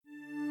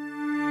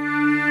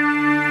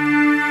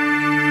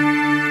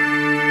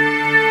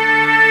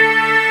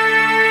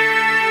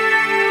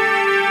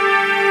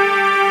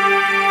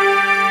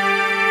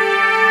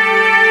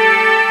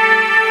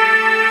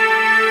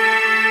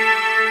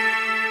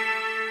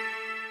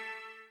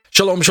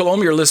Shalom,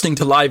 shalom. You're listening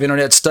to Live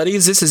Internet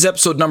Studies. This is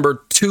episode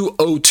number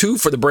 202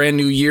 for the brand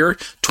new year,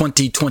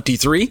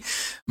 2023.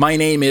 My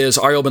name is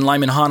Ariel Ben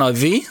Lyman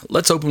Hanavi.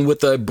 Let's open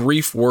with a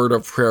brief word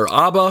of prayer.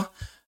 Abba,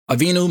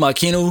 Avinu,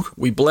 Makinu,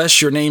 we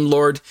bless your name,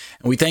 Lord,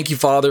 and we thank you,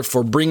 Father,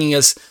 for bringing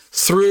us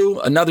through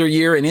another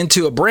year and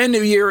into a brand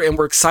new year, and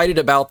we're excited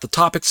about the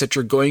topics that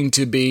you're going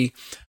to be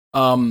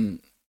sharing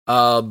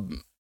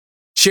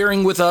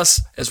with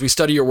us as we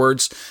study your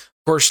words.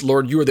 Of course,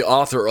 Lord, you are the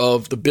author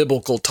of the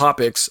biblical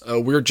topics.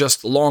 We're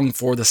just along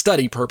for the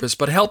study purpose,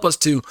 but help us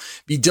to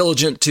be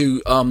diligent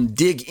to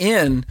dig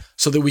in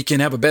so that we can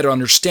have a better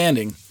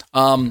understanding.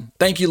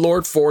 Thank you,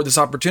 Lord, for this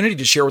opportunity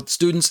to share with the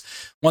students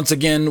once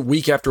again,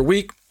 week after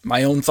week,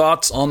 my own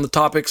thoughts on the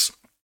topics.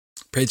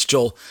 Pray that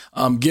you'll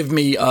give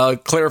me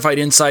clarified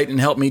insight and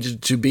help me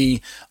to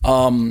be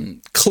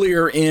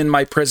clear in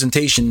my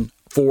presentation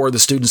for the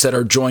students that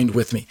are joined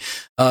with me.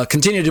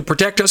 Continue to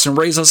protect us and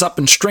raise us up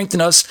and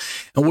strengthen us,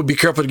 and we'll be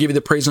careful to give you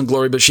the praise and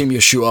glory, B'Shem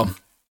Yeshua.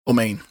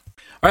 Amen. All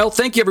right, well,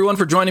 thank you, everyone,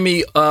 for joining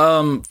me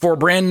for a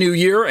brand new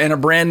year and a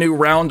brand new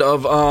round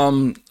of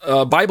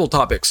Bible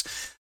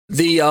topics.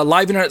 The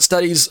Live Internet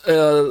Studies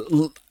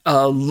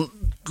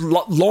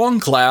long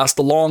class,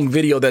 the long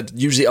video that's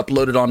usually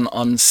uploaded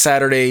on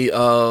Saturday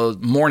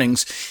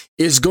mornings,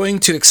 is going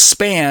to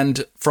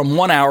expand from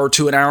 1 hour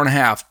to an hour and a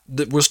half.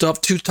 We'll still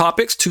have two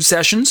topics, two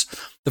sessions.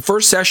 The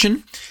first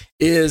session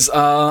is,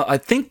 I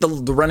think the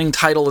running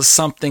title is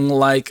something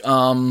like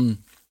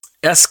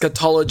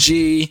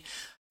Eschatology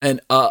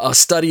and a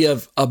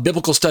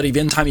biblical study of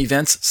end time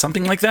events,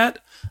 something like that.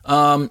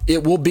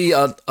 It will be,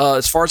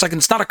 as far as I can,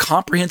 it's not a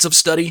comprehensive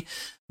study,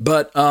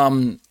 but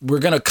we're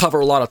going to cover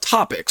a lot of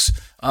topics.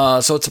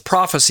 So it's a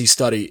prophecy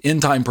study,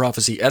 end time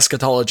prophecy,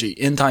 eschatology,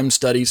 end time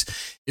studies.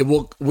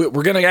 We're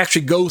going to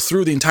actually go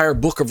through the entire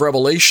book of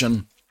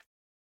Revelation,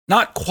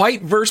 not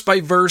quite verse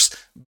by verse,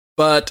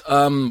 but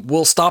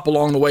we'll stop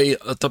along the way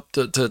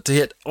to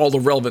hit all the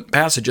relevant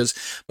passages.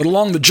 But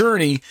along the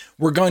journey,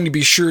 we're going to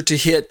be sure to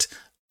hit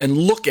and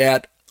look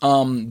at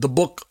the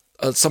book.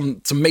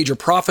 Some major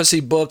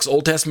prophecy books,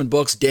 Old Testament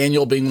books,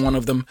 Daniel being one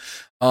of them.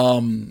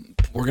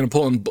 We're going to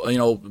pull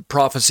in,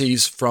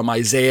 prophecies from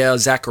Isaiah,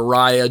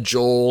 Zechariah,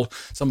 Joel,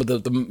 some of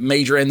the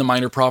major and the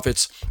minor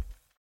prophets.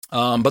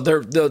 But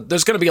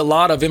there's going to be a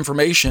lot of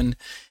information,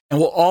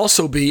 and we'll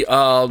also be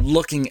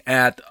looking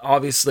at,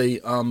 obviously,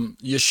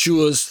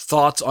 Yeshua's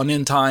thoughts on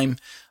end time,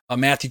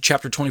 Matthew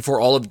chapter 24,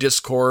 all of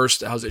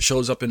discourse, how it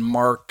shows up in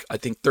Mark, I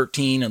think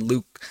 13, and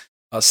Luke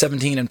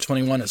 17 and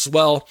 21 as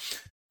well.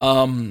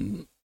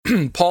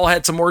 Paul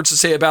had some words to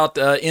say about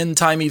end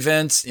time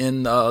events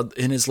in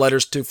his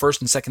letters to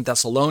 1st and 2nd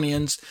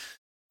Thessalonians,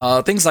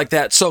 things like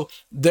that. So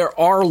there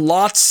are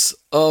lots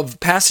of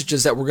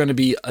passages that we're going to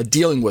be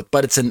dealing with,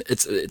 but it's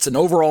an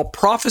overall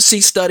prophecy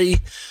study,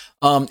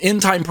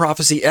 end time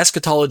prophecy,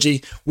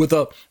 eschatology, with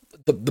the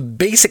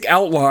basic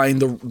outline,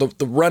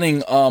 the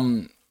running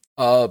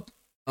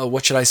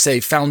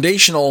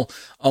foundational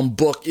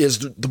book is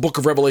the book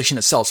of Revelation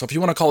itself. So if you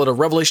want to call it a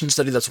Revelation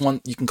study, that's one,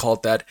 you can call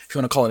it that. If you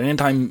want to call it an end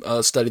time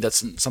study,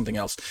 that's something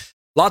else.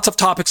 Lots of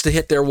topics to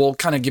hit there. We'll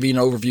kind of give you an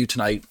overview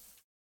tonight.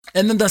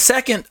 And then the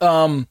second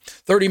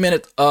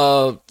 30-minute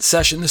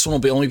session, this one will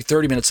be only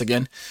 30 minutes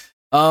again,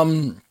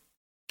 in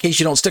case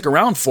you don't stick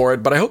around for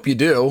it, but I hope you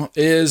do,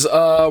 is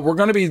we're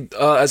going to be,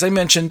 as I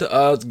mentioned,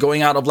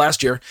 going out of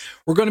last year,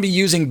 we're going to be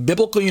using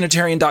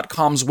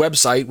biblicalunitarian.com's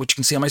website, which you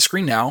can see on my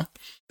screen now.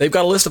 They've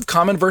got a list of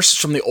common verses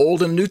from the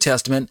Old and New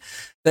Testament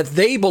that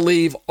they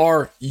believe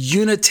are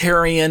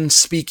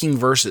Unitarian-speaking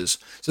verses.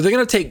 So they're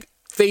going to take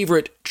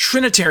favorite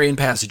Trinitarian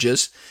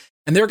passages,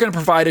 and they're going to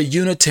provide a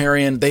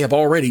Unitarian, they have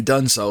already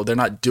done so, they're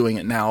not doing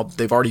it now,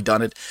 they've already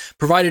done it,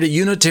 provided a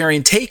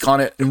Unitarian take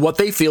on it and what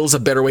they feel is a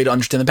better way to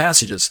understand the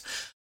passages.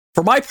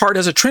 For my part,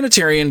 as a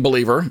Trinitarian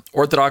believer,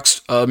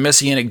 Orthodox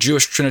Messianic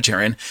Jewish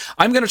Trinitarian,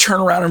 I'm going to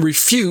turn around and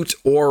refute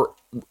or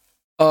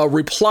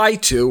reply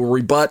to,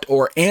 rebut,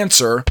 or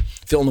answer,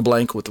 fill in the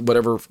blank with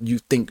whatever you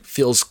think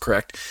feels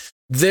correct,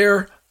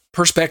 their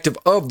perspective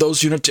of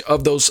those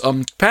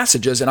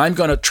passages, and I'm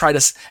going to try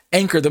to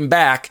anchor them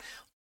back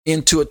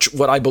into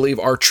what I believe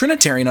are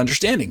Trinitarian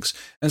understandings.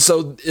 And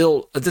so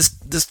this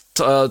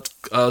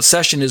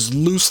session is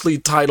loosely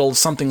titled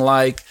something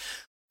like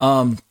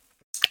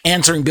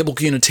Answering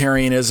Biblical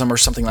Unitarianism or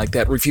something like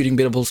that, Refuting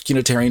Biblical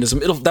Unitarianism.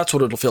 That's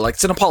what it'll feel like.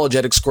 It's an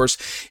apologetics course.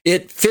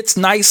 It fits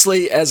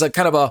nicely as a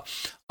kind of a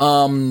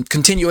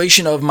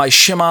continuation of my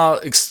Shema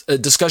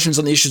discussions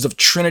on the issues of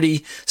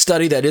Trinity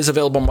study that is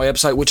available on my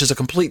website, which is a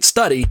complete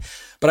study.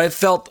 But I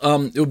felt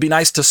it would be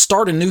nice to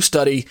start a new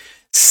study,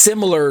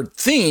 similar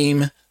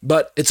theme,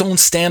 but its own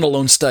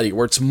standalone study,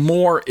 where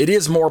it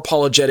is more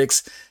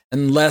apologetics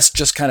and less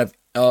just kind of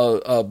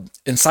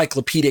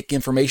encyclopedic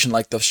information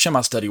like the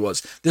Shema study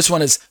was. This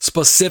one is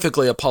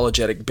specifically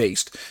apologetic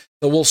based.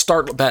 So we'll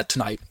start with that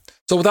tonight.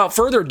 So without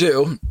further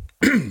ado,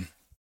 you'll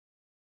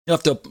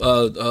have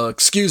to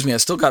excuse me. I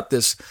still got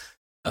this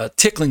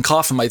tickling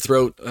cough in my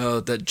throat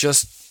that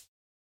just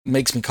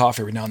makes me cough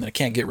every now and then. I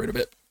can't get rid of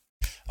it.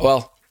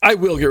 Well, I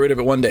will get rid of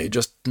it one day,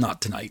 just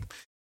not tonight.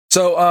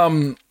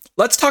 So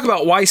let's talk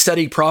about why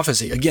study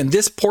prophecy. Again,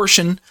 this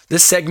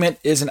segment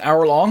is an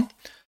hour long,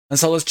 and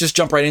so let's just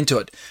jump right into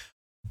it.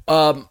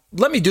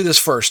 Let me do this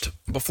first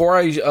before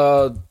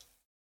I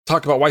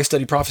talk about why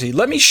study prophecy.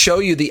 Let me show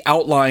you the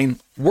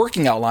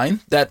working outline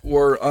that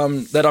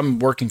I'm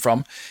working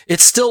from.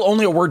 It's still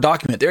only a Word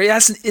document. There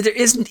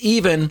isn't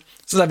even,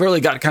 since I've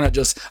really got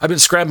I've been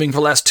scrambling for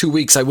the last 2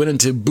 weeks. I went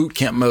into boot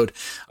camp mode.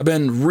 I've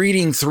been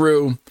reading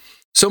through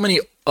so many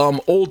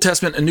Old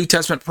Testament and New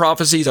Testament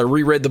prophecies. I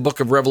reread the book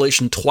of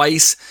Revelation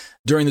twice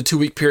during the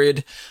 2-week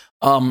period.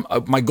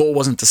 My goal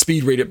wasn't to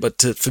speed read it, but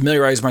to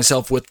familiarize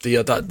myself with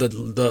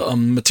the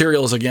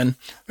materials again.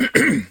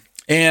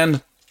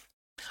 And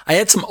I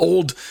had some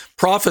old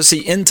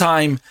prophecy end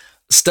time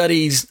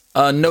studies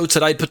notes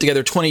that I'd put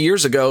together 20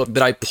 years ago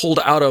that I pulled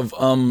out of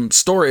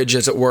storage,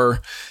 as it were,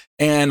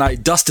 and I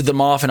dusted them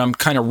off, and I'm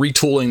kind of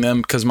retooling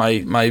them because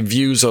my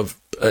views of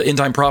end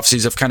time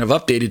prophecies have kind of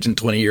updated in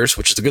 20 years,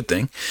 which is a good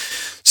thing.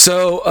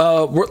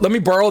 So let me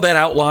borrow that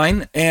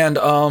outline, and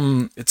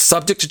it's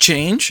subject to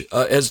change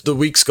as the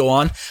weeks go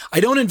on.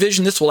 I don't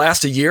envision this will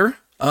last a year.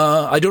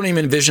 I don't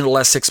even envision it'll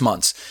last 6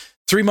 months.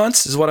 3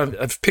 months is what I'm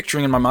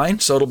picturing in my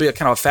mind, so it'll be a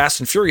kind of a fast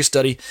and furious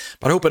study,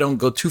 but I hope I don't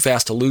go too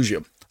fast to lose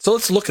you. So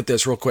let's look at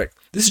this real quick.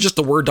 This is just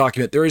a Word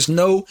document. There is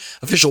no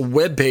official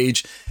web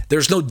page.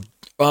 There's no,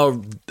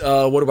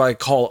 what do I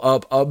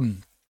call,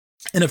 an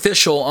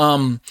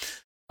official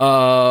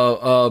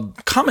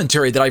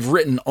commentary that I've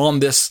written on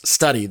this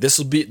study. This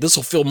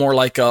will feel more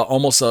like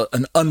almost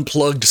an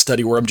unplugged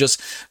study where I'm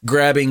just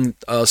grabbing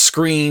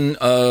screen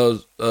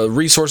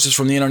resources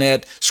from the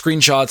internet,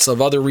 screenshots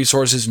of other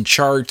resources and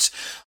charts,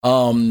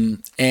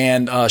 and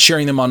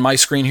sharing them on my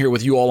screen here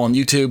with you all on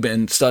YouTube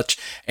and such.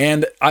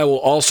 And I will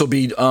also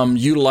be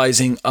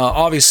utilizing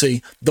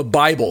obviously the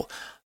Bible.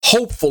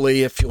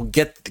 Hopefully, if you'll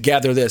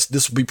gather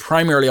this will be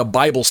primarily a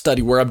Bible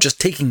study where I'm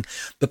just taking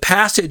the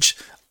passage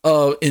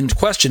in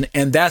question,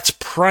 and that's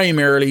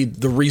primarily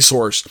the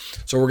resource.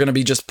 So we're going to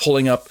be just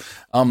pulling up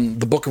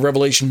the Book of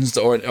Revelations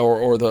or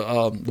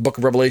the Book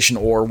of Revelation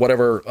or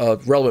whatever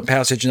relevant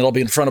passage, and it'll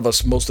be in front of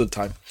us most of the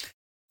time.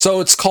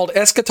 So it's called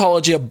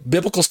Eschatology, a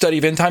Biblical Study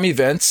of End Time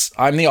Events.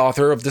 I'm the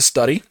author of this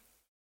study,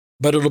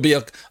 but it'll be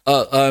a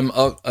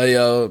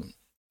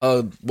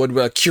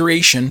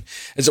curation,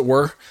 as it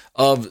were,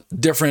 of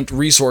different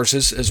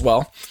resources as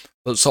well.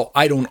 So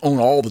I don't own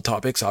all the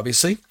topics,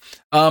 obviously.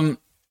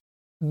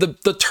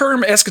 The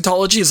term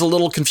eschatology is a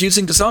little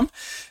confusing to some.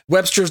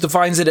 Webster's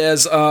defines it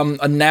as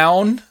a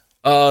noun.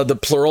 The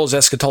plural is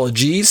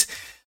eschatologies.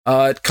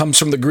 It comes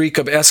from the Greek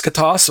of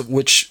eschatos,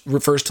 which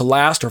refers to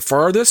last or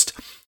farthest.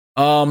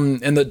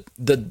 And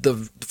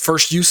the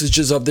first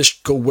usages of this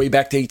go way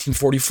back to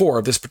 1844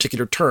 of this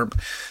particular term.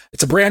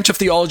 It's a branch of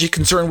theology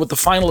concerned with the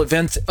final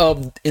events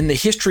in the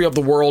history of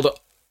the world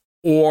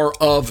or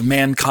of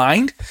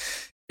mankind.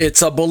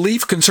 It's a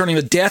belief concerning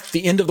the death,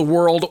 the end of the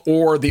world,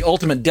 or the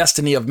ultimate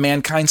destiny of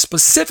mankind,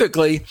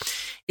 specifically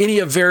any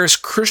of various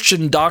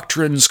Christian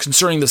doctrines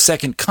concerning the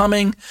second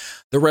coming,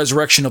 the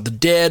resurrection of the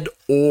dead,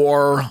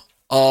 or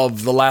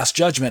of the last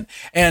judgment.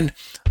 And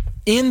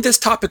in this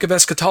topic of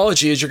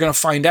eschatology, as you're going to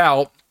find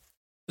out,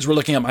 as we're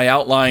looking at my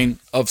outline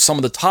of some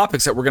of the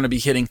topics that we're going to be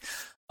hitting,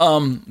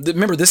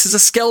 remember, this is a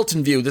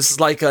skeleton view. This is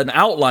like an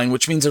outline,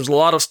 which means there's a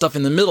lot of stuff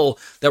in the middle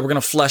that we're going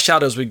to flesh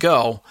out as we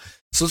go.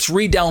 So let's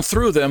read down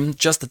through them,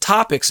 just the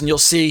topics, and you'll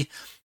see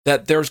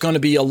that there's going to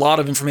be a lot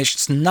of information.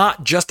 It's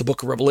not just the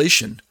Book of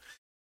Revelation,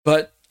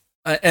 but,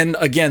 and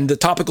again, the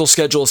topical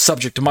schedule is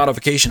subject to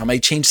modification. I may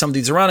change some of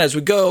these around as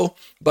we go,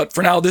 but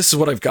for now, this is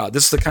what I've got.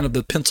 This is the kind of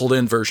the penciled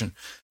in version.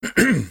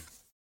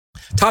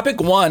 Topic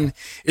 1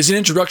 is an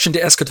introduction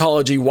to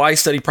eschatology. Why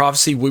study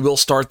prophecy? We will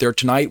start there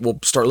tonight. We'll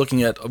start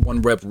looking at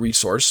one web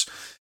resource.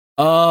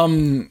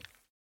 So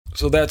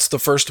that's the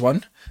first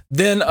one.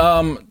 Then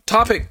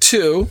topic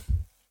 2,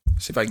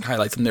 see if I can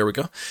highlight them. There we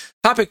go.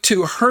 Topic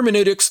 2,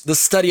 hermeneutics, the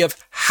study of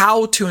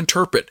how to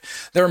interpret.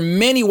 There are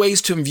many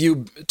ways to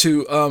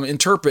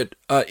interpret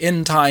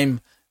end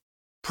time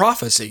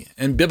prophecy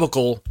and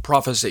biblical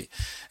prophecy.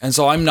 And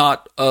so I'm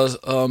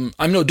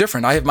no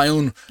different. I have my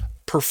own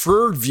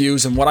preferred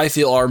views and what I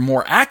feel are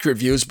more accurate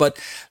views, but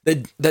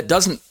that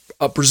doesn't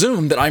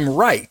presume that I'm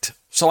right.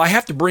 So I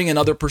have to bring in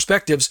other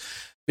perspectives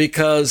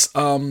because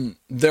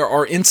there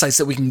are insights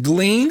that we can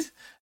glean,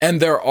 and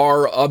there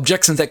are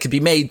objections that could be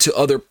made to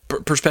other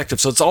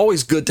perspectives. So it's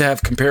always good to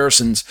have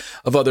comparisons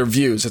of other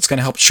views. It's going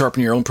to help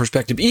sharpen your own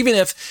perspective. Even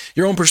if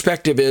your own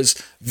perspective is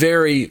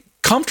very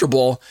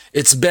comfortable,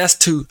 it's best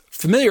to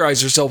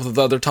familiarize yourself with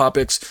other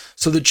topics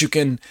so that you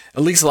can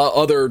at least allow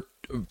other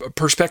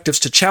perspectives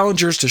to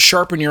challenge yours, to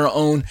sharpen your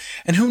own.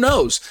 And who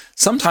knows,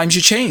 sometimes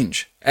you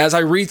change. As I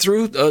read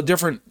through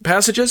different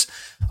passages,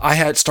 I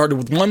had started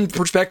with one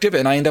perspective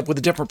and I end up with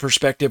a different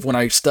perspective when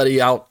I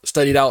studied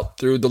out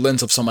through the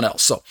lens of someone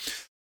else. So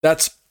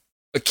that's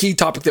a key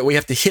topic that we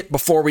have to hit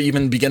before we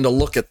even begin to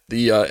look at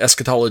the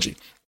eschatology.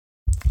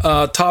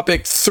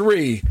 Topic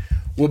 3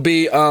 will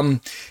be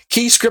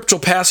key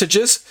scriptural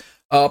passages,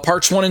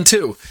 parts 1 and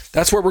 2.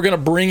 That's where we're going to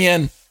bring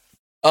in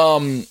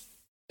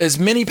as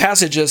many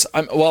passages.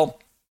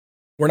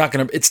 We're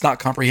it's not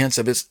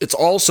comprehensive. It's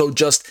also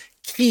just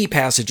key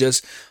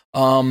passages.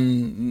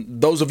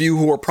 Those of you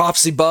who are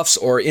prophecy buffs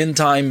or end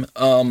time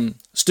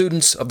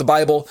students of the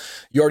Bible,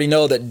 you already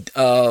know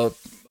that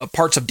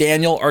parts of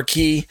Daniel are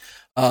key.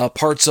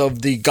 Parts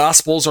of the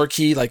Gospels are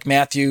key, like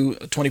Matthew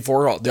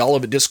 24, the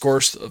Olivet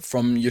Discourse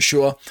from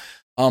Yeshua.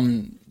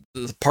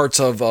 Parts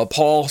of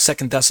Paul,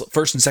 1st and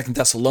 2nd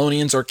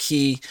Thessalonians are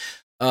key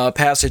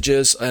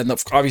passages, and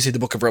obviously the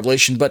book of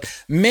Revelation. But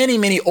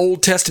many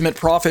Old Testament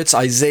prophets,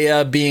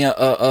 Isaiah being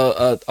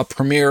a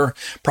premier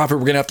prophet.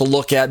 We're going to have to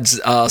look at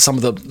some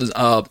of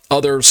the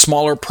other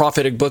smaller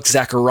prophetic books,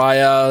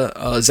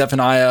 Zechariah,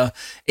 Zephaniah,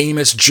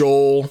 Amos,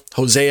 Joel,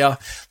 Hosea.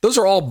 Those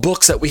are all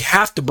books that we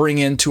have to bring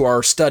into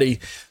our study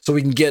so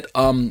we can get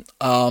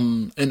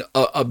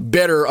a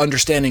better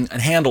understanding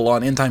and handle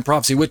on end time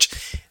prophecy,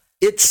 which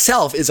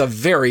itself is a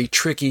very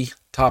tricky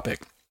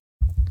topic.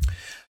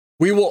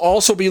 We will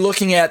also be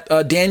looking at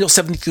Daniel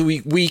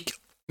 72 week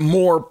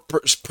more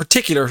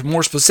particular,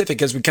 more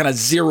specific as we kind of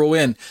zero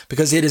in,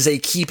 because it is a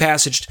key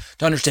passage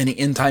to understanding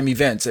end time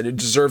events, and it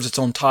deserves its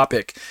own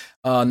topic,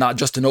 not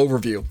just an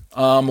overview.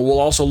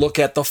 We'll also look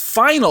at the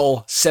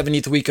final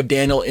 70th week of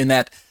Daniel in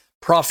that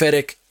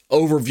prophetic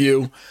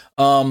overview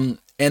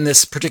in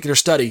this particular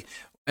study.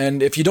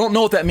 And if you don't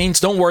know what that means,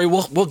 don't worry.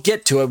 We'll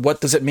get to it.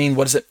 What does it mean?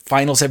 What is it?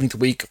 Final 7th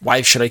week?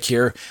 Why should I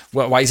care?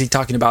 Why is he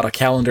talking about a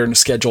calendar and a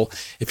schedule?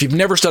 If you've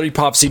never studied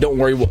prophecy, don't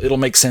worry. It'll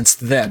make sense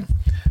then.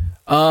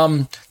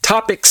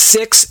 Topic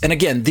 6, and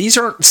again, these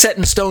aren't set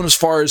in stone as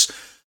far as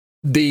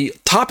the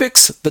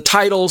topics, the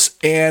titles,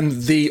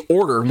 and the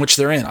order in which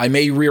they're in. I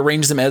may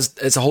rearrange them as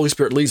the Holy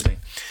Spirit leads me.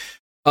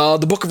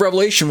 The book of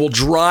Revelation will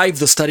drive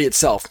the study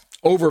itself.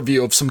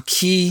 Overview of some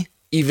key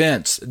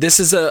events. This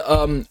is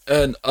an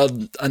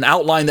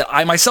outline that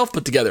I myself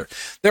put together.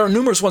 There are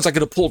numerous ones I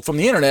could have pulled from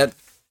the internet.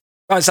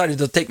 I decided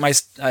to take my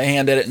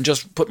hand at it and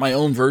just put my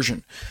own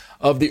version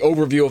of the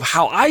overview of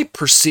how I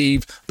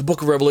perceive the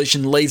book of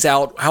Revelation lays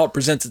out, how it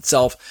presents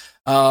itself,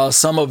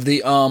 some of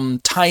the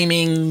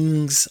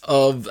timings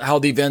of how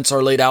the events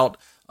are laid out.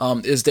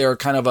 Is there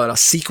kind of a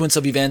sequence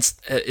of events,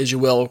 as you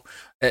will,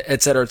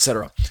 et cetera, et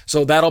cetera.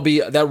 So that'll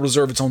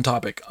reserve its own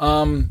topic.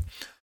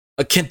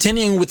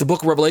 Continuing with the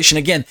book of Revelation,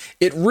 again,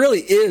 it really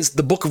is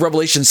the book of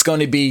Revelation is going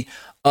to be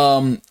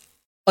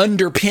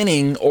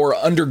underpinning or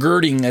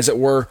undergirding, as it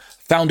were,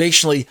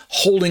 foundationally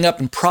holding up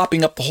and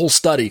propping up the whole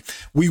study.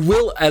 We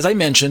will, as I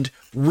mentioned,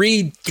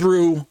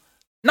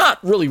 not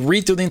really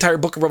read through the entire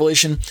book of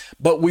Revelation,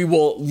 but we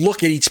will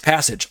look at each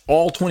passage.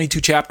 All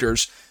 22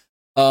 chapters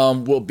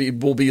will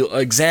be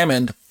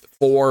examined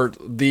for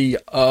the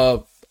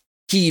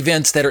key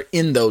events that are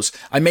in those.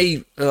 I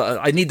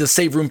need to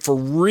save room for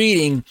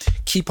reading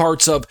key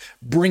parts of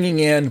bringing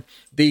in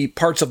the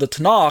parts of the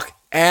Tanakh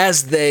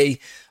as they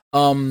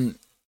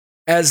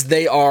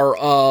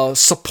are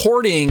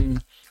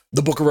supporting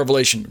the book of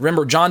Revelation.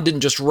 Remember, John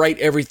didn't just write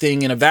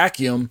everything in a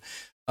vacuum.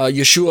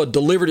 Yeshua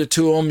delivered it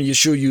to him.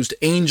 Yeshua used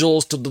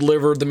angels to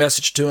deliver the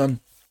message to him.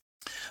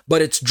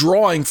 But it's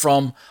drawing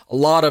from a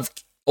lot of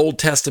Old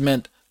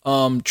Testament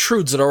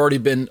truths that have already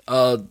been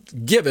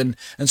given.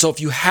 And so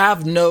if you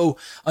have no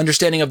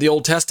understanding of the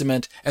Old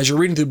Testament as you're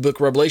reading through the book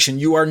of Revelation,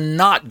 you are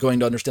not going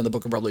to understand the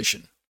book of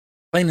Revelation.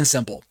 Plain and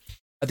simple.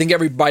 I think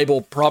every Bible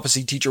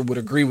prophecy teacher would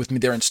agree with me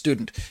there, and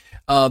student.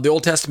 The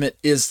Old Testament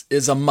is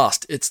a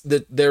must.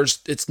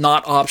 It's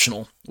not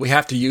optional. We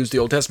have to use the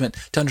Old Testament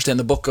to understand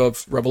the book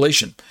of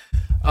Revelation.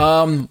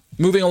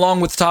 Moving along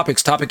with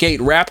topics. Topic 8,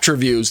 rapture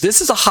views.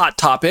 This is a hot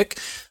topic.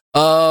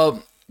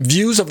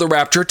 Views of the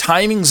rapture,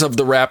 timings of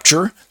the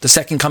rapture, the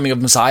second coming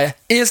of Messiah.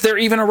 Is there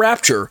even a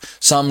rapture?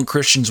 Some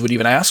Christians would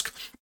even ask.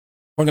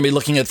 We're going to be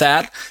looking at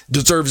that.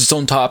 Deserves its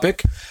own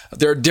topic.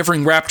 There are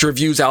differing rapture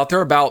views out there,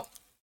 about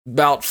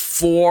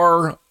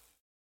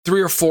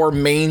 3 or 4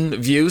 main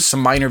views,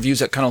 some minor views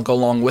that kind of go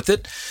along with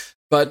it.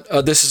 But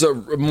this is a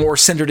more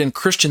centered in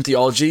Christian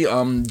theology.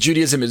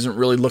 Judaism isn't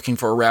really looking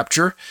for a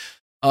rapture,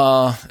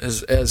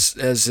 as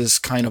is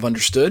kind of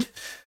understood.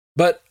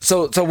 But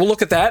so we'll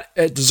look at that.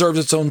 It deserves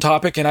its own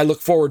topic, and I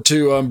look forward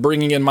to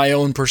bringing in my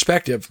own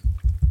perspective.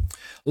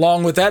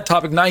 Along with that,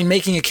 topic 9,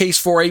 making a case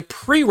for a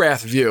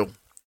pre-wrath view.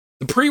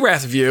 The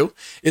pre-wrath view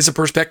is a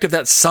perspective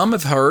that some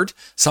have heard,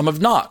 some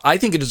have not. I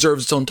think it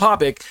deserves its own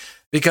topic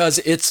because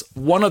it's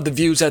one of the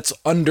views that's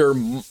under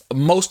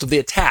most of the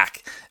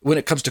attack. When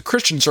it comes to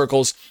Christian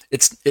circles,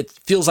 it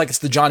feels like it's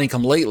the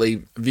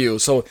Johnny-come-lately view,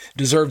 so it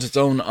deserves its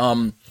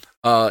own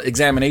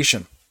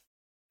examination.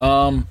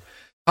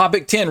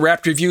 Topic 10,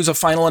 rapture views of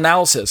final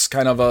analysis,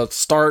 kind of a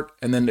start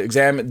and then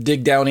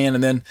dig down in,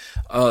 and then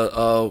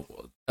a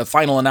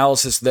final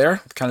analysis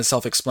there, kind of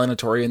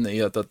self-explanatory in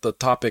the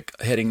topic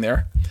heading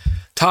there.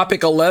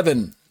 Topic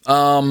 11,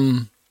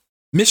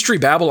 Mystery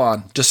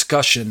Babylon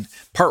discussion,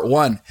 part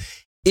 1.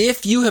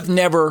 If you have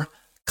never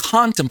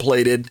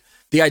contemplated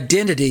the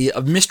identity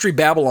of Mystery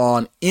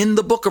Babylon in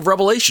the book of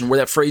Revelation, where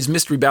that phrase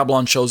Mystery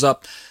Babylon shows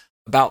up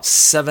about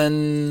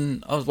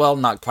 7, well,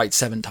 not quite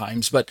 7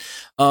 times, but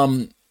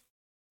the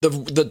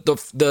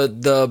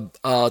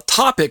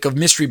topic of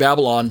Mystery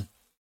Babylon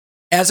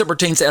as it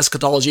pertains to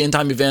eschatology, end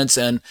time events,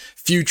 and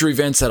future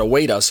events that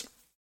await us.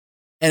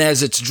 And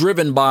as it's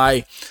driven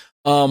by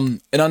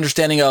an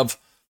understanding of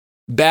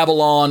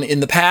Babylon in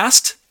the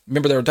past.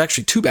 Remember, there were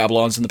actually two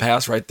Babylons in the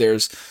past, right?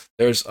 There's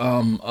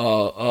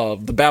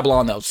the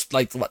Babylon that was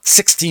like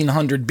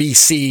 1600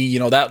 BC. You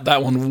know,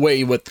 that one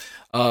way with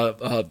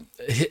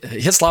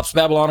Hislop's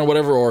Babylon or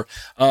whatever, or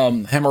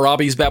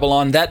Hammurabi's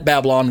Babylon. That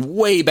Babylon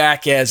way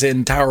back, as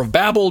in Tower of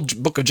Babel,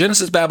 Book of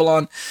Genesis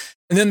Babylon.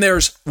 And then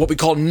there's what we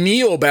call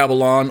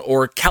Neo-Babylon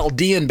or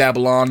Chaldean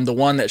Babylon, the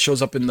one that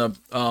shows up in the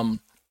 5th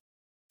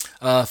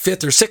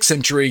or 6th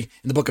century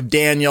in the book of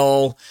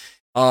Daniel.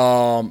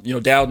 Daniel,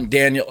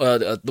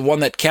 the one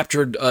that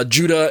captured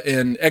Judah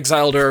and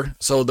exiled her.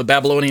 So the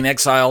Babylonian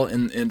exile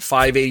in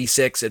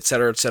 586, et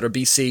cetera,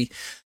 BC.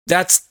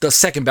 That's the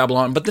second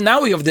Babylon. But then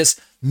now we have this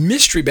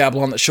mystery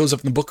Babylon that shows up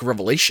in the book of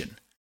Revelation,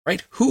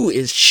 right? Who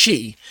is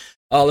she?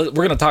 We're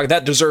going to talk.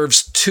 That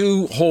deserves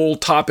 2 whole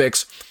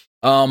topics.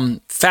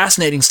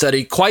 Fascinating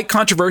study, quite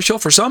controversial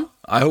for some.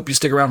 I hope you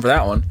stick around for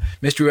that one.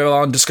 Mystery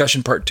Babylon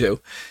discussion part 2.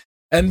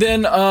 And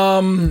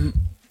then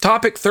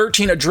topic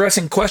 13,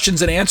 addressing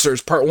questions and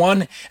answers, part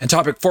 1, and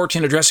topic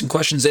 14, addressing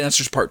questions and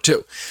answers, part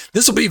 2.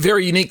 This will be a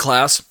very unique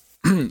class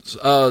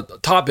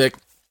topic.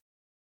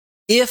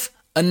 If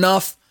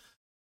enough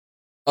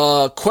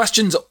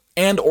questions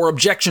and or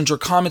objections or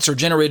comments are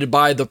generated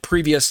by the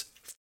previous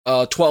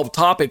 12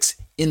 topics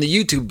in the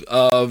YouTube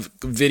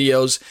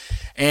videos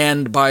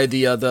and by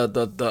the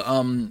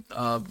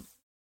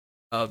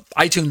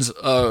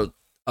iTunes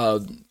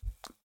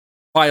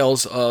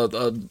files,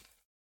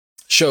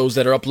 shows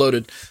that are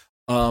uploaded,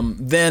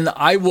 then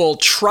I will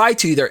try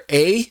to either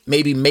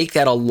maybe make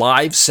that a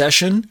live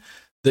session,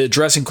 the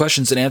addressing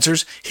questions and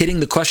answers, hitting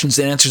the questions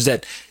and answers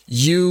that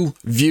you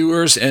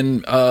viewers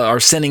and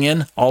are sending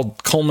in. I'll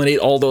culminate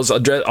all those.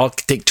 I'll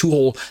take 2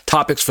 whole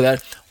topics for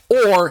that.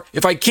 Or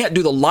if I can't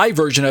do the live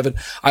version of it,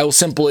 I will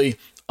simply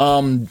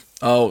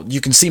you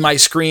can see my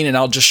screen and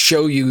I'll just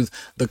show you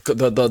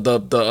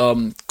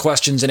the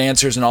questions and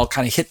answers, and I'll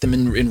kind of hit them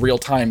in real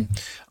time.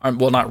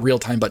 Well, not real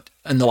time, but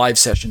in the live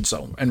session.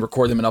 So, and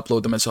record them and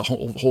upload them as a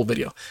whole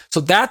video.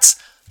 So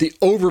that's the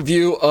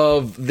overview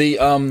of the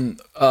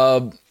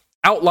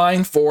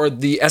outline for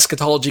the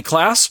eschatology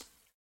class.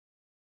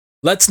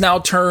 Let's now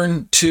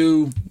turn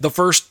to the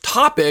first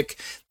topic.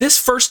 This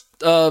first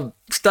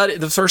study,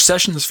 the first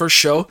session, this first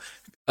show,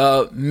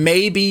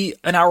 may be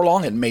an hour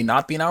long. It may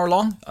not be an hour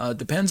long.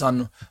 Depends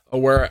on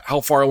how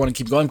far I want to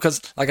keep going.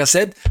 Because, like I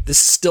said, this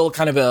is still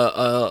kind of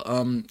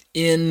a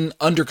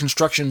under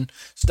construction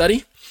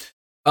study.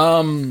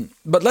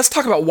 But let's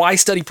talk about why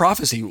study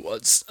prophecy.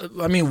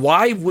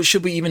 Why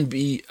should we even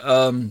be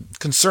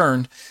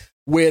concerned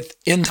with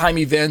end time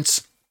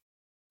events?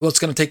 What's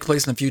going to take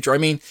place in the future? I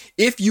mean,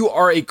 if you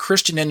are a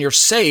Christian and you're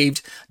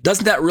saved,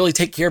 doesn't that really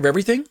take care of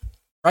everything?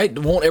 Right?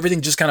 Won't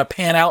everything just kind of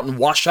pan out and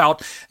wash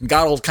out, and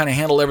God will kind of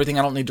handle everything?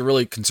 I don't need to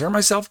really concern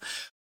myself.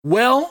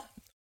 Well,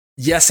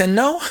 yes and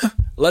no.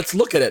 Let's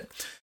look at it.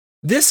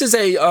 This is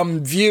a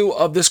view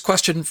of this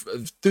question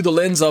through the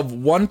lens of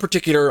one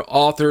particular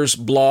author's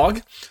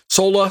blog,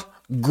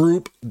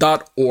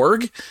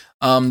 solagroup.org.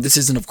 This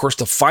isn't, of course,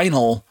 the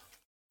final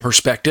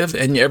perspective,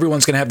 and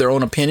everyone's going to have their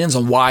own opinions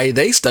on why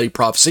they study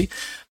prophecy.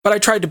 But I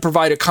tried to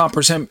provide a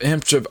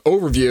comprehensive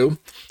overview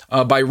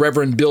by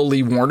Reverend Bill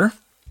Lee Warner.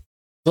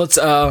 Let's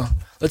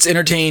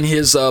entertain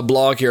his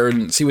blog here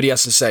and see what he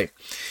has to say.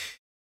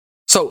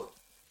 So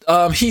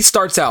he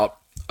starts out,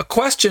 a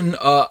question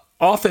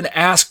often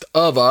asked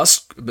of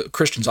us,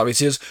 Christians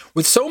obviously, is,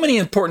 with so many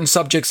important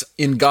subjects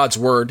in God's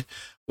Word,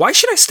 why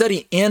should I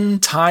study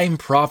end time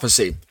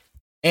prophecy?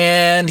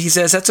 And he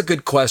says, that's a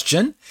good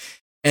question,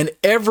 and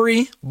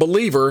every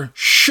believer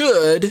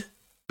should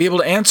be able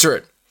to answer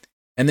it.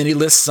 And then he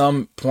lists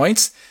some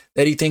points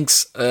that he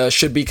thinks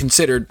should be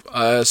considered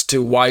as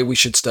to why we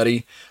should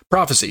study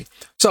prophecy.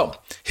 So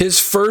his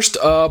first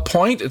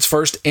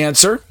first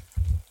answer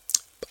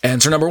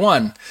number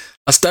 1,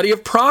 a study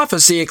of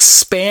prophecy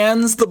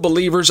expands the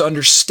believer's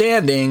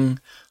understanding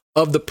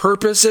of the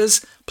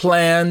purposes,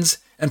 plans,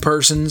 and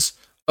person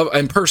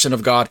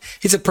of God.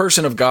 He said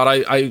person of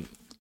God. I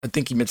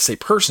think he meant to say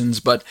persons,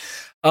 but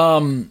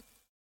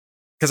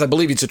because I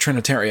believe he's a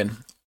Trinitarian.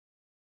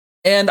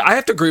 And I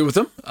have to agree with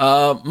him.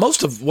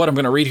 Most of what I'm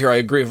going to read here, I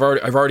agree. I've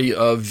already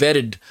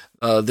vetted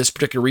this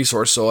particular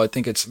resource, so I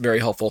think it's very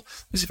helpful.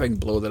 Let me see if I can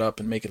blow that up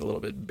and make it a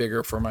little bit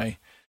bigger for my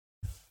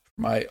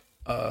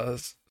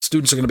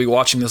students are going to be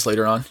watching this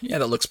later on. Yeah,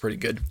 that looks pretty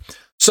good.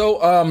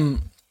 So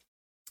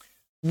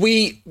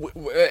we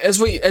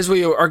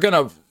are going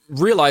to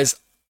realize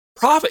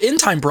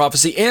end time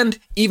prophecy, and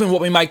even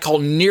what we might call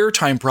near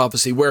time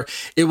prophecy, where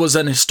it was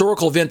an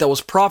historical event that was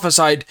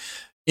prophesied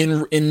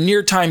in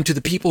near time to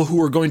the people who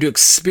were going to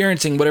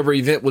experiencing whatever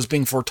event was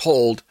being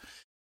foretold.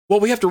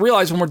 What we have to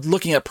realize when we're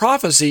looking at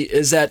prophecy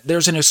is that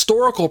there's an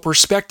historical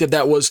perspective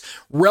that was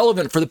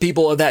relevant for the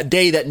people of that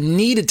day that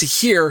needed to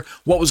hear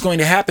what was going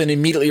to happen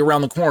immediately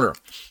around the corner.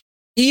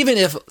 Even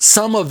if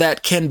some of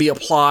that can be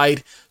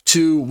applied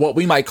to what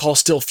we might call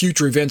still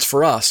future events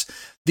for us,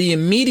 the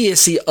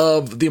immediacy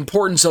of the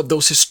importance of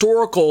those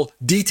historical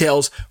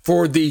details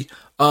for the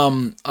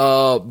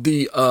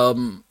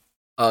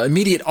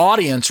immediate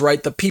audience,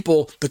 right? The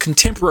people, the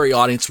contemporary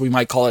audience, we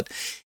might call it,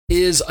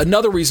 is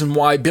another reason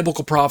why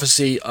biblical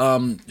prophecy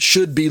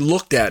should be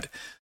looked at.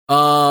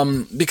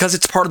 Because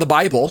it's part of the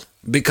Bible,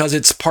 because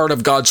it's part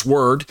of God's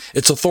word,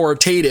 it's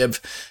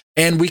authoritative,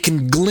 and we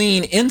can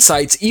glean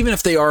insights, even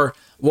if they are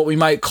what we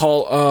might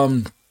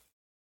call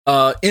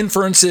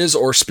inferences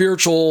or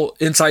spiritual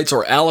insights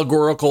or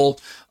allegorical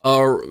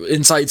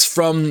insights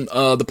from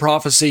the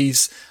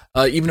prophecies,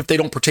 even if they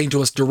don't pertain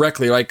to us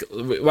directly. Like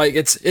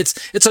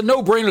it's a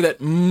no-brainer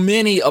that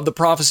many of the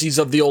prophecies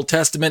of the Old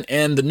Testament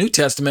and the New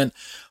Testament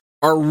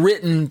are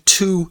written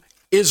to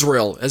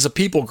Israel as a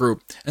people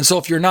group. And so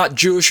if you're not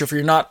Jewish, if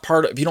you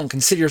don't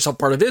consider yourself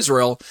part of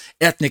Israel,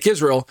 ethnic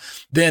Israel,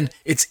 then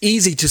it's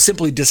easy to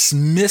simply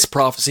dismiss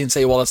prophecy and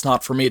say, well, that's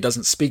not for me. It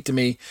doesn't speak to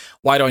me.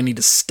 Why do I need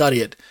to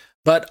study it?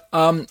 But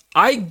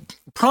I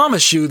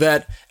promise you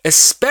that,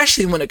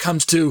 especially when it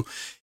comes to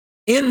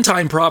end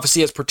time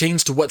prophecy as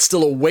pertains to what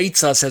still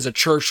awaits us as a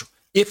church,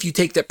 if you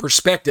take that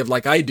perspective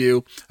like I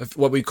do, of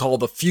what we call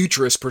the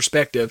futurist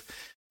perspective,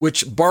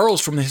 which borrows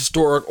from the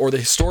historic or the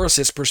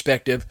historicist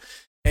perspective,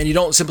 and you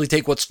don't simply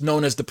take what's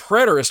known as the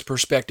preterist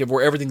perspective,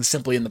 where everything's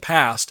simply in the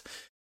past.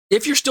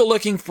 If you're still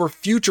looking for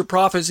future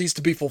prophecies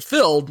to be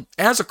fulfilled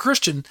as a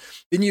Christian,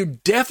 then you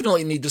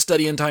definitely need to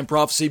study end time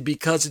prophecy,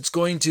 because it's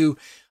going to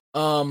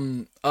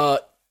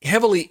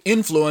heavily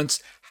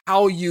influence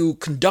how you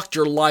conduct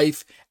your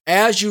life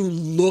as you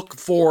look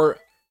for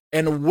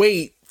and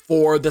wait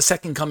for the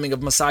second coming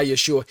of Messiah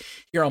Yeshua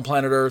here on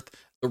planet Earth,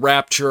 the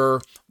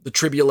rapture, the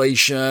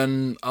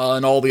tribulation,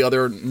 and all the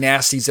other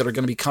nasties that are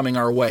going to be coming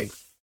our way,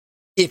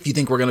 if you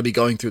think we're going to be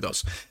going through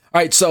those. All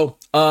right, so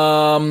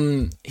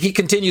he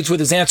continues with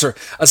his answer.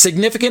 A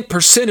significant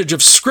percentage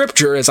of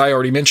Scripture, as I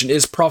already mentioned,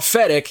 is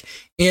prophetic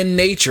in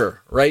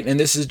nature, right? And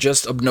this is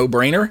just a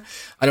no-brainer.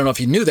 I don't know if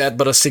you knew that,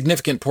 but a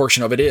significant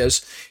portion of it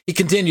is. He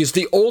continues,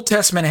 the Old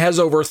Testament has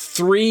over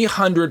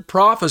 300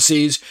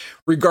 prophecies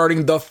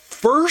regarding the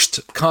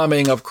first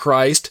coming of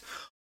Christ,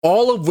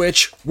 all of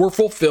which were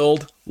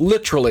fulfilled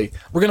literally.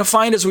 We're going to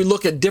find, as we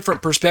look at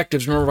different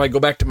perspectives, remember if I go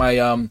back to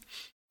my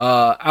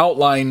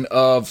outline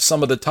of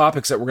some of the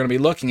topics that we're going to be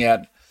looking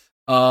at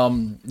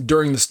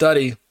during the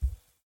study.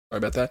 Sorry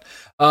about that.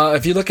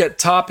 If you look at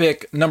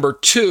topic number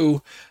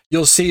 2,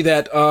 you'll see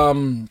that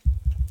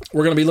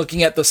we're going to be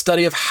looking at the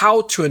study of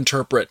how to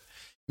interpret,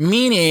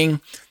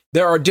 meaning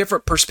there are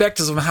different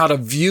perspectives of how to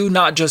view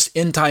not just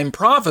end-time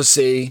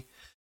prophecy,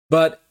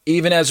 but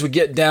even as we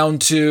get down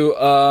to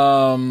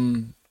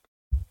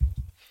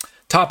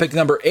topic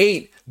number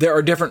 8, there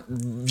are different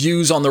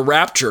views on the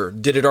rapture.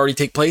 Did it already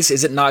take place?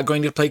 Is it not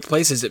going to take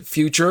place? Is it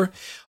future?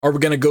 Are we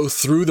going to go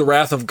through the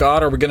wrath of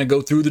God? Are we going to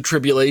go through the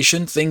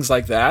tribulation? Things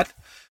like that.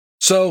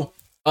 So,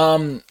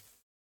 the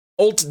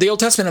Old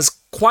Testament has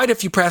quite a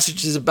few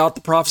passages about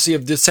the prophecy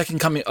of the second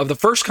coming, of the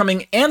first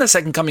coming and the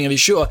second coming of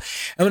Yeshua.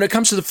 And when it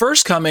comes to the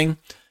first coming,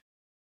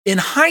 in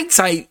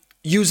hindsight,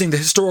 using the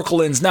historical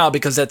lens now,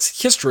 because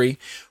that's history,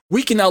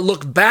 we can now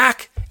look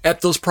back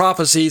at those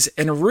prophecies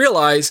and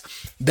realize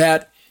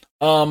that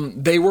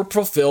they were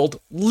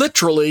fulfilled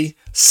literally,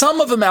 some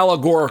of them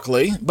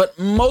allegorically, but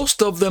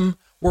most of them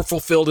were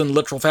fulfilled in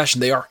literal fashion.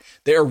 They are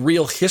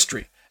real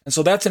history. And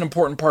so that's an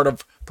important part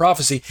of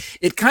prophecy.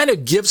 It kind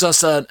of gives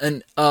us a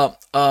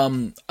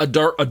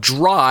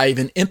drive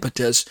and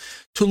impetus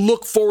to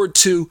look forward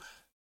to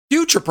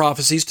future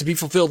prophecies to be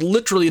fulfilled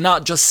literally,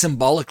 not just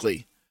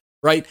symbolically,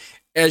 right?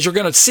 As you're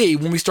going to see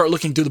when we start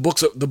looking through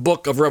the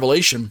book of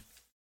Revelation,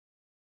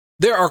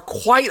 there are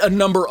quite a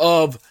number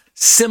of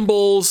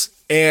symbols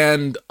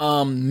and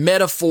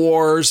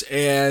metaphors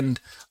and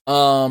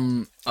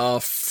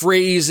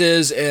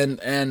phrases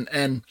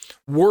and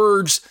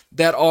words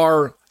that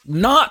are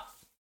not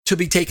to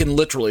be taken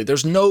literally.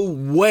 There's no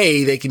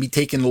way they can be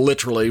taken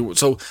literally.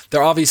 So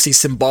they're obviously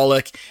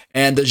symbolic,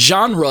 and the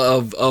genre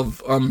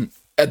of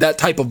that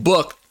type of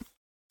book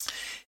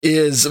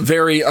is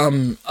very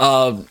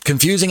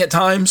confusing at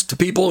times to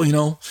people. You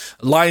know,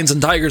 lions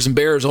and tigers and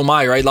bears, oh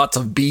my, right? Lots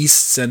of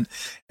beasts and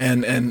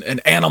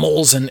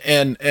animals and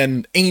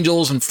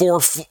angels and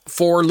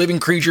four living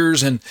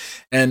creatures and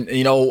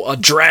you know, a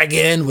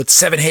dragon with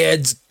 7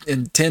 heads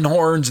and 10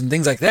 horns and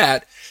things like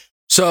that.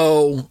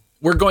 So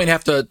we're going to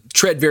have to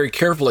tread very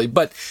carefully,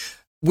 but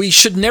we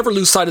should never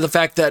lose sight of the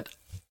fact that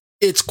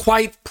it's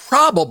quite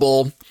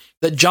probable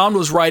that John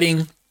was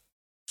writing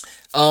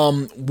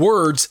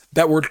words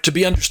that were to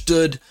be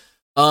understood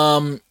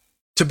to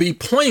be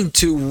pointing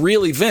to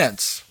real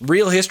events,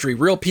 real history,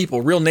 real people,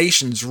 real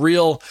nations,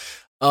 real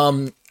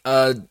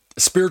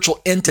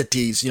spiritual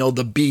entities, you know,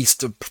 the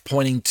beast,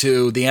 pointing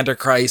to the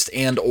Antichrist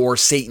and or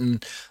Satan,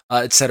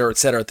 et cetera,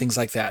 things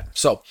like that.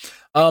 So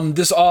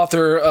this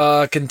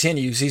author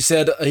continues. He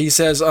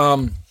says,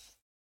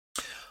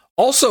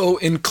 also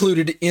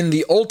included in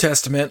the Old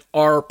Testament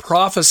are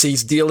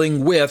prophecies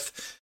dealing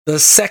with the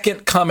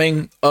second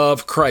coming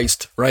of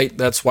Christ, right?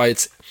 That's why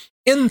it's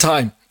end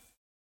time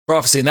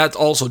prophecy, and that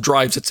also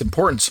drives its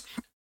importance.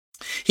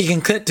 He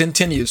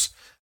continues.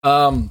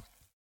 The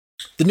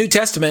New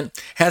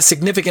Testament has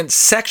significant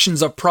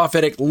sections of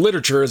prophetic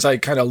literature, as I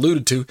kind of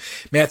alluded to.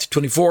 Matthew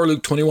 24,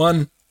 Luke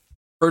 21,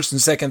 1st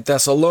and 2nd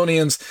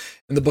Thessalonians,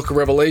 and the book of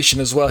Revelation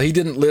as well. He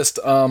didn't list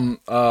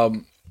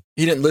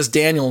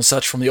Daniel and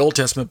such from the Old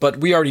Testament, but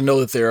we already know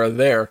that they are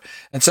there.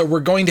 And so we're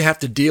going to have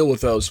to deal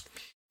with those.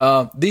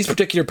 These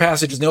particular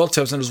passages in the Old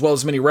Testament, as well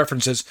as many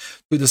references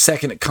to the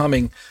second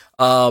coming,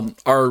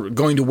 are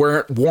going to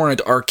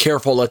warrant our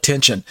careful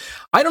attention.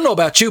 I don't know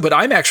about you, but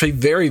I'm actually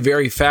very,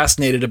 very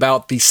fascinated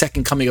about the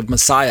second coming of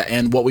Messiah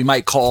and what we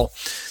might call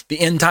the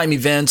end time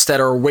events that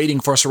are waiting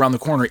for us around the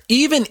corner.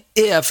 Even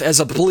if, as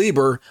a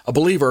believer,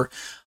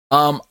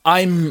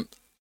 I'm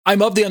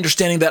of the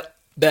understanding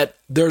that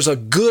there's a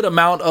good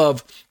amount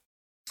of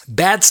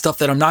bad stuff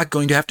that I'm not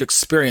going to have to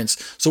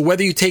experience. So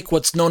whether you take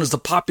what's known as the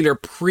popular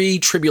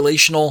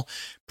pre-tribulational,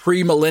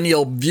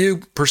 pre-millennial view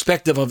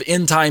perspective of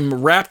end-time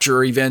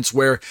rapture events,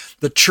 where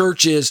the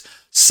church is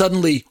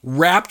suddenly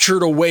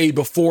raptured away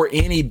before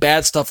any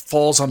bad stuff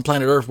falls on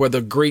planet Earth, where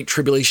the great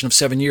tribulation of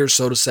 7 years,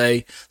 so to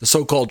say, the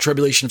so-called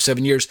tribulation of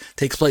 7 years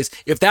takes place.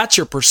 If that's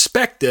your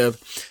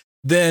perspective,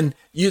 then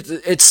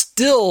it's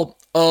still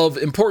of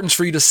importance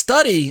for you to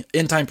study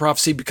end-time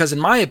prophecy, because in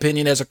my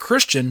opinion, as a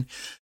Christian,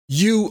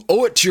 you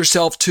owe it to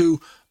yourself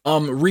to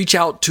reach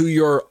out to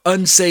your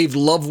unsaved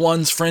loved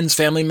ones, friends,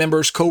 family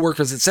members,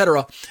 coworkers,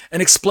 etc.,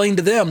 and explain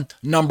to them,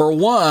 number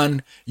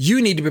one,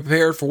 you need to be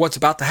prepared for what's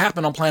about to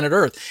happen on planet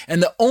Earth.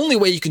 And the only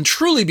way you can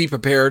truly be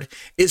prepared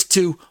is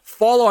to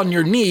fall on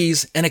your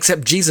knees and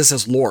accept Jesus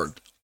as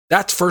Lord.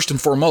 That's first and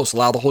foremost.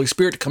 Allow the Holy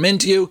Spirit to come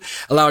into you,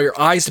 allow your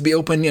eyes to be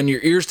open and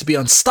your ears to be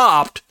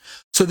unstopped,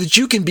 so that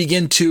you can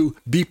begin to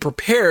be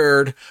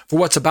prepared for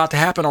what's about to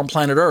happen on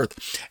planet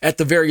Earth. At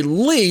the very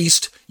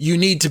least, you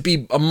need to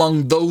be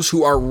among those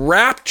who are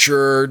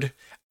raptured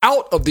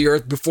out of the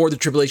earth before the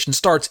tribulation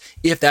starts,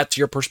 if that's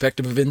your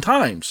perspective of end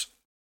times.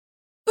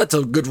 That's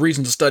a good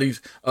reason to study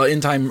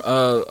end time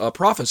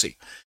prophecy.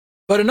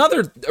 But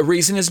another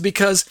reason is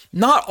because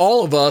not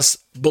all of us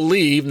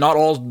believe, not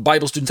all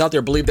Bible students out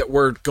there believe that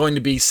we're going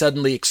to be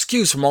suddenly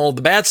excused from all of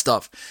the bad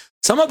stuff.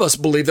 Some of us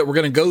believe that we're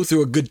going to go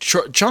through a good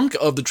chunk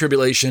of the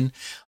tribulation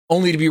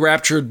only to be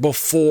raptured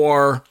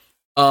before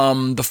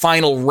the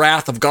final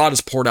wrath of God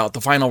is poured out, the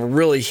final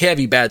really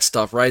heavy bad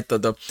stuff, right?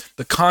 The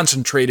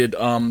concentrated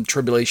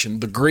tribulation,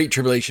 the great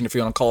tribulation, if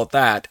you want to call it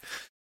that.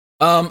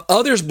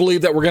 Others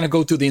believe that we're going to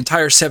go through the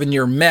entire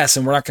 7-year mess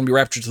and we're not going to be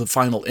raptured to the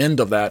final end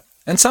of that.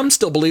 And some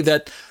still believe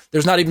that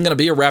there's not even going to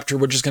be a rapture.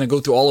 We're just going to go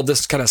through all of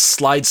this, kind of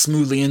slide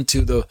smoothly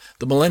into the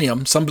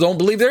millennium. Some don't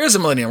believe there is a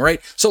millennium,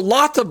 right? So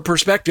lots of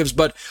perspectives,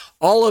 but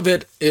all of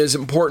it is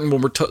important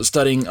when we're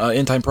studying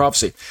end-time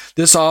prophecy.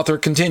 This author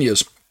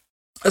continues.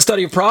 A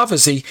study of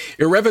prophecy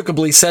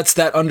irrevocably sets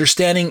that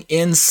understanding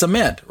in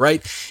cement,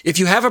 right? If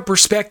you have a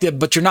perspective,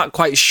 but you're not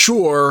quite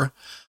sure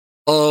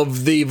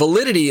of the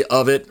validity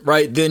of it,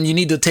 right, then you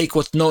need to take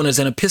what's known as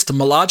an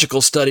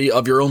epistemological study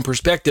of your own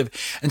perspective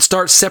and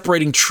start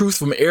separating truth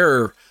from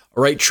error,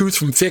 right? Truth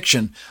from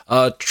fiction,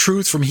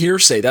 truth from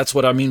hearsay. That's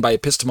what I mean by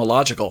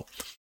epistemological.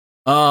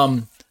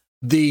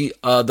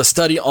 The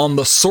study on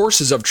the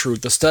sources of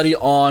truth, the study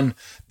on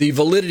the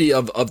validity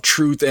of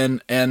truth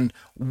and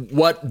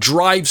what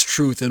drives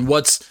truth and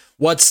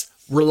what's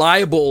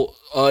reliable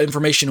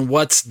information and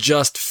what's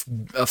just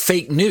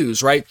fake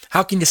news, right?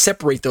 How can you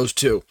separate those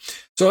two?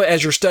 So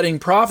as you're studying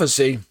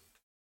prophecy,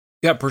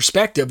 you have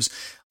perspectives.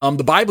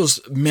 The Bible's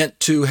meant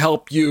to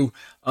help you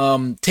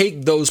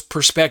take those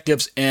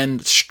perspectives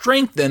and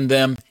strengthen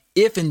them,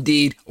 if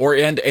indeed,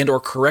 or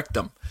correct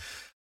them.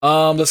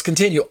 Let's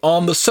continue.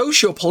 On the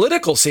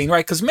socio-political scene,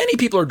 right? Because many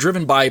people are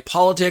driven by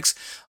politics,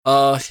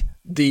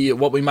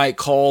 what we might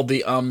call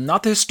the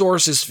not the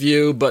historicist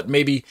view, but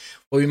maybe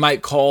what we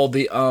might call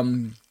the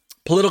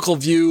political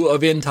view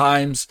of end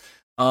times.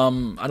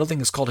 I don't think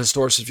it's called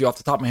historicist view. Off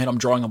the top of my head, I'm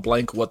drawing a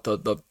blank what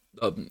the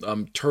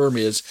term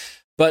is.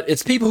 But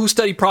it's people who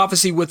study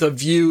prophecy with a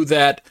view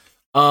that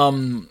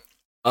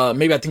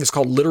maybe I think it's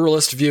called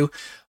literalist view,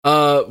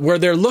 where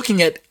they're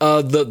looking at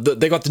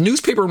they got the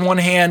newspaper in one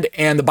hand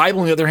and the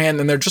Bible in the other hand,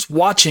 and they're just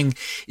watching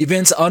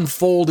events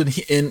unfold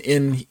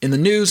in the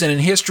news and in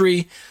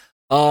history.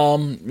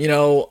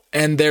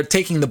 And they're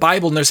taking the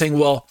Bible and they're saying,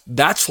 well,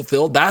 that's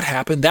fulfilled, that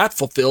happened, that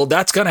fulfilled,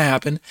 that's going to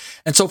happen.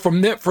 And so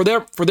for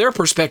their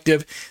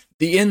perspective,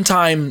 the end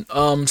time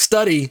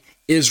study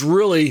is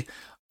really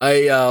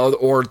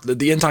or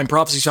the end time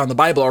prophecies on the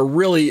Bible are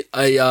really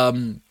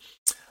a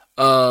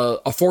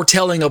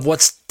foretelling of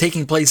what's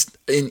taking place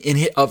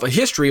of a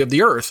history of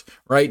the earth,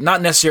 right?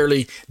 Not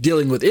necessarily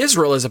dealing with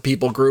Israel as a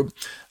people group,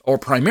 or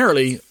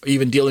primarily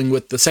even dealing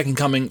with the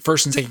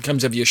first and second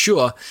comings of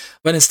Yeshua,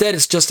 but instead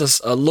it's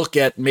just a look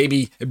at,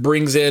 maybe it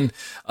brings in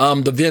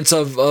the events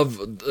of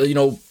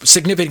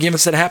significant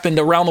events that happened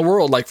around the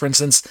world. Like, for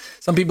instance,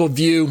 some people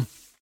view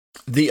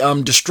the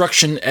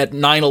destruction at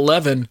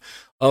 9/11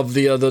 of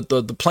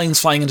the planes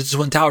flying into the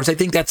Twin Towers. I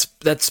think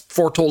that's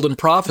foretold in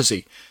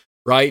prophecy,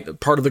 right?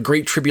 Part of the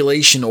Great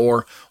Tribulation,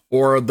 or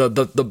or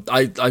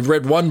I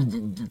read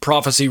one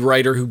prophecy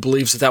writer who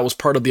believes that was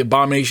part of the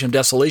abomination of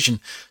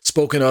desolation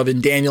spoken of in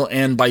Daniel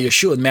and by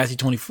Yeshua in Matthew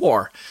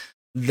 24.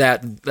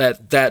 That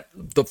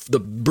the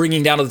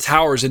bringing down of the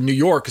towers in New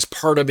York is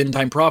part of end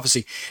time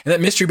prophecy, and that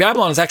Mystery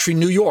Babylon is actually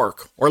New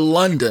York or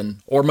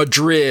London or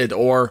Madrid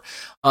or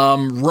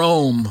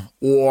Rome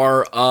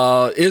or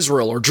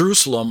Israel or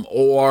Jerusalem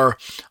or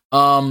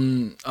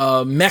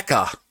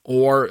Mecca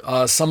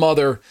or some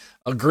other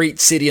great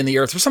city in the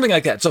earth or something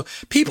like that. So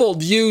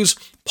people use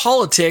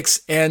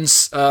politics and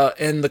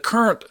the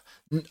current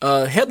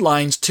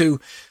headlines to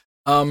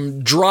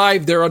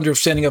drive their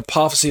understanding of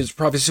prophecy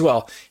as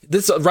well.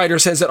 This writer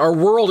says that our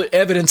world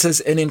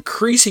evidences an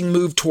increasing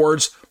move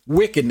towards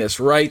wickedness,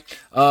 right?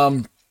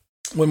 When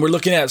we're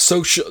looking at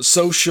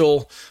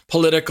social,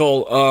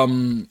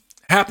 political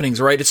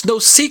happenings, right? It's no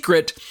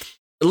secret,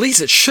 at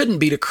least it shouldn't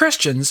be to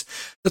Christians,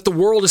 that the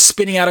world is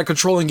spinning out of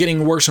control and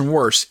getting worse and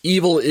worse.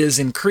 Evil is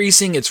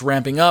increasing. It's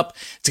ramping up.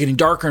 It's getting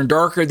darker and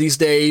darker these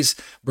days.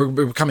 We're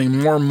becoming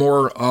more and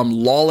more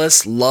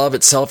lawless. Love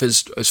itself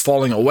is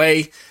falling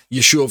away.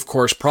 Yeshua, of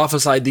course,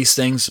 prophesied these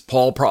things.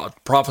 Paul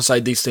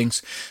prophesied these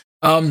things.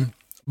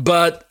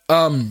 But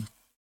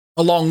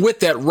along with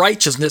that,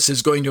 righteousness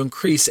is going to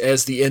increase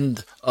as the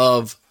end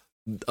of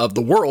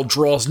the world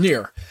draws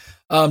near.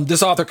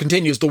 This author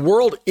continues, the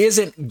world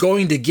isn't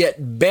going to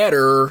get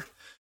better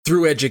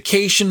through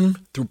education,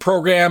 through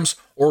programs,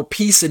 or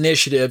peace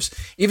initiatives,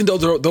 even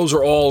though those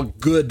are all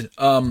good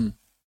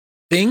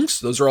things.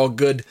 Those are all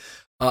good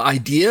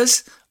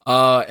ideas,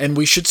 and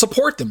we should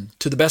support them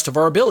to the best of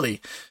our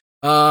ability.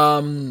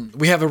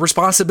 We have a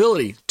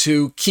responsibility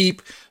to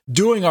keep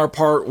doing our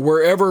part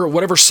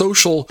whatever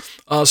social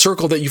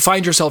circle that you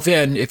find yourself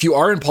in. If you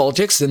are in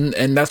politics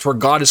and that's where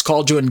God has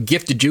called you and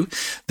gifted you,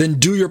 then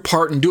do your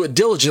part and do it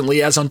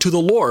diligently as unto the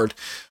Lord.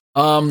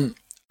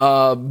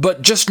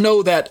 But just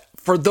know that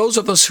for those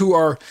of us who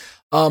are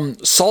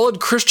solid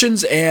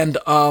Christians and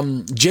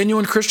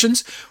genuine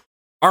Christians,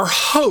 our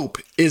hope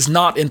is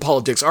not in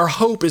politics. Our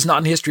hope is not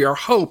in history. Our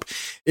hope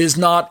is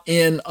not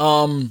in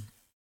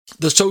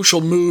the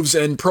social moves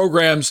and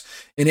programs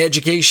and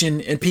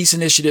education and peace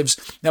initiatives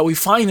that we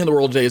find in the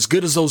world today, as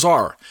good as those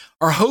are.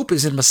 Our hope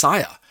is in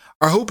Messiah.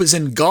 Our hope is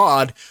in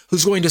God,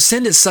 who's going to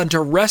send his son to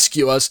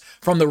rescue us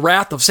from the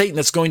wrath of Satan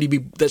that's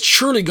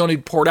surely going to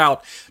be poured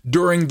out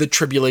during the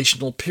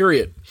tribulational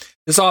period.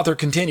 This author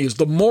continues,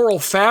 the moral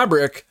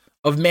fabric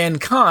of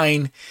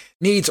mankind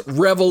needs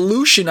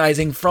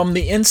revolutionizing from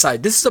the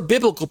inside. This is a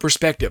biblical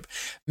perspective.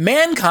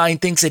 Mankind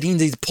thinks that he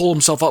needs to pull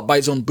himself up by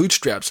his own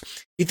bootstraps.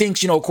 He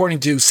thinks, according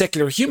to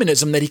secular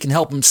humanism, that he can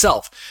help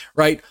himself,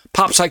 right?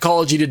 Pop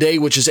psychology today,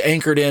 which is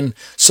anchored in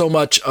so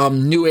much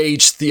New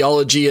Age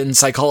theology and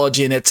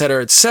psychology and et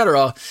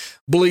cetera,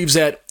 believes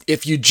that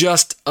if you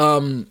just,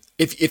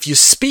 if you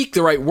speak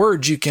the right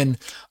words, you can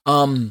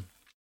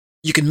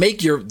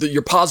make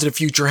your positive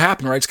future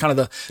happen, right? It's kind of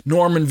the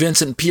Norman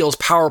Vincent Peale's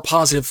power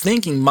positive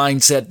thinking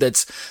mindset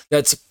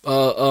that's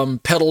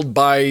peddled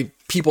by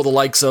people the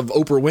likes of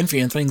Oprah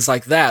Winfrey and things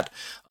like that.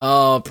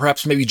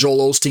 Perhaps maybe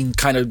Joel Osteen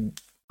kind of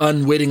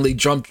unwittingly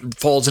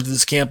falls into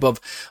this camp of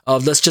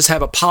let's just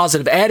have a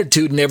positive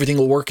attitude and everything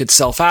will work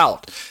itself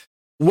out.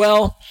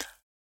 Well,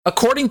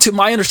 according to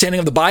my understanding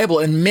of the Bible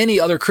and many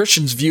other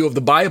Christians' view of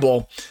the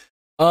Bible,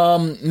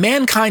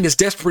 mankind is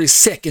desperately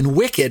sick and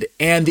wicked,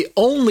 and the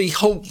only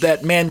hope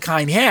that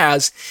mankind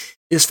has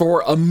is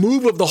for a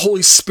move of the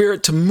Holy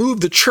Spirit to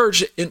move the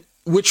church,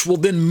 which will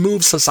then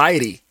move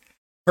society,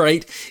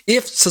 right?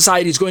 If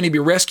society is going to be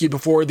rescued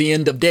before the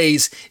end of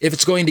days, if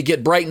it's going to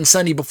get bright and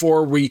sunny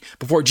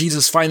before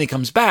Jesus finally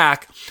comes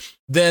back,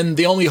 then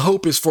the only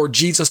hope is for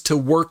Jesus to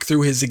work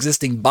through his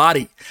existing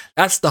body.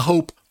 That's the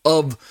hope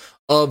of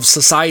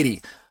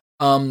society.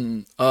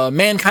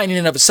 Mankind in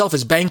and of itself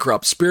is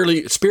bankrupt,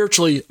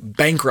 spiritually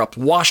bankrupt,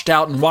 washed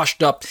out and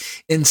washed up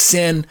in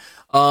sin,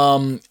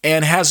 and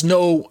has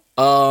no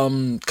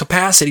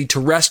capacity to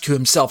rescue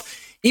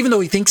himself, even though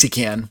he thinks he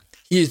can.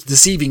 He is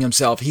deceiving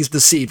himself. He's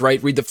deceived,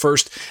 right? Read the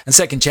first and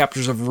second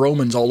chapters of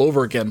Romans all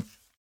over again.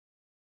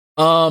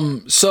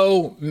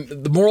 So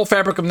the moral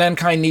fabric of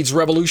mankind needs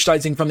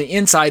revolutionizing from the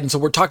inside, and so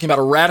we're talking about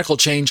a radical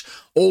change,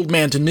 old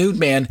man to new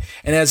man,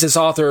 and as this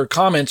author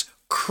comments,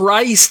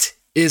 Christ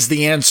is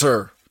the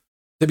answer,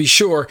 to be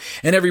sure.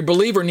 And every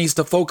believer needs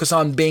to focus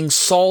on being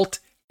salt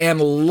and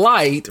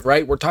light,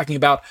 right? We're talking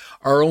about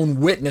our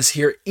own witness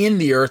here in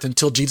the earth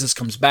until Jesus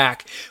comes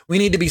back. We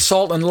need to be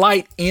salt and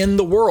light in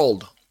the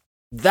world.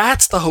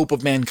 That's the hope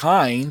of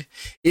mankind,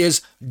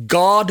 is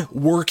God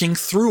working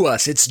through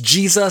us. It's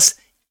Jesus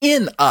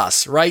in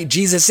us, right?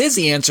 Jesus is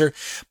the answer,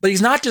 but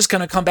he's not just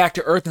going to come back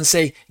to earth and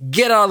say,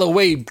 get out of the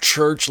way,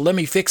 church, let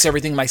me fix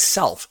everything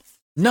myself.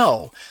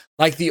 No,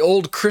 like the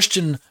old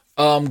Christian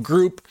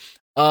group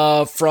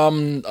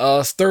from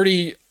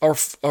 30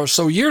 or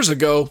so years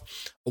ago,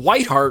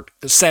 Whitehart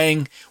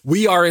saying,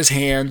 we are his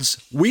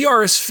hands, we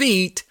are his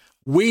feet,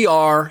 we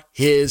are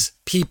his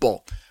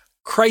people.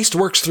 Christ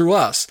works through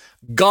us.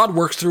 God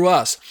works through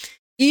us.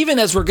 Even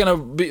as we're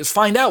going to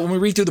find out when we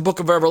read through the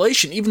book of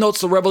Revelation, even though it's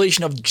the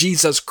revelation of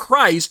Jesus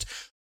Christ,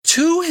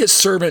 to his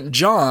servant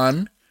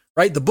John,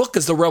 right? The book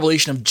is the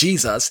revelation of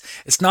Jesus.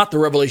 It's not the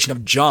revelation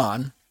of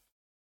John.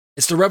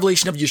 It's the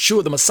revelation of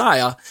Yeshua, the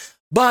Messiah.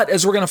 But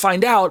as we're going to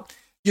find out,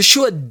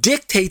 Yeshua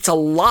dictates a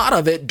lot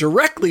of it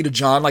directly to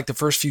John, like the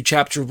first few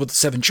chapters with the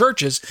 7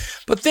 churches.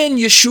 But then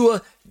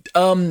Yeshua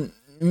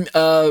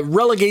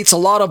relegates a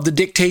lot of the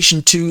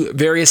dictation to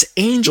various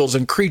angels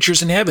and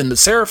creatures in heaven, the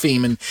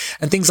seraphim and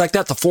things like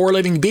that, the 4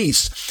 living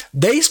beasts.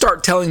 They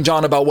start telling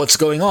John about what's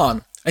going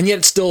on. And yet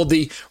it's still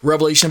the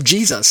revelation of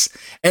Jesus.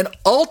 And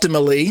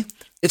ultimately,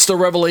 it's the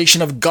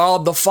revelation of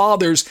God the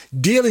Father's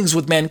dealings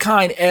with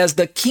mankind as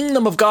the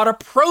kingdom of God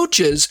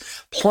approaches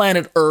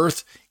planet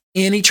Earth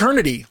in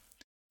eternity.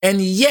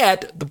 And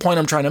yet, the point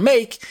I'm trying to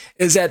make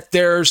is that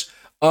there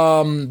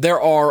are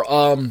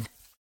what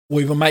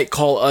we might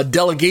call a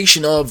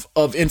delegation of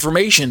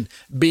information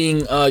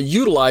being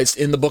utilized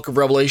in the book of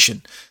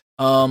Revelation.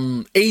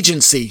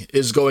 Agency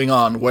is going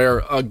on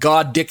where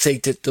God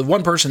dictates it to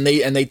one person,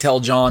 they tell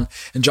John,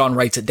 and John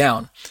writes it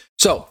down.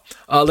 So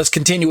let's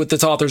continue with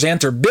this author's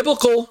answer.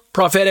 Biblical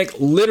prophetic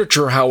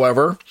literature,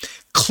 however,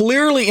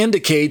 clearly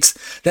indicates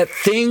that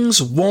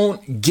things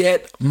won't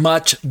get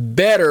much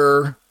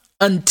better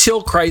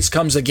until Christ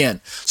comes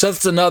again. So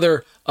that's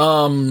another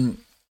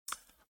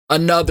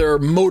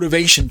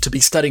motivation to be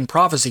studying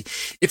prophecy.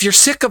 If you're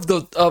sick of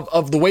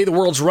the way the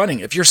world's running,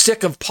 if you're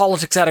sick of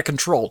politics out of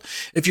control,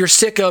 if you're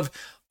sick of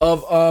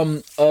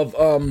all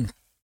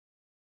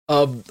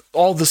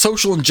the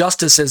social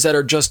injustices that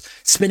are just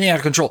spinning out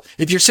of control,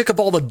 if you're sick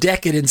of all the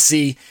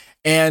decadency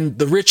and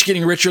the rich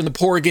getting richer and the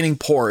poor getting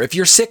poorer, if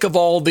you're sick of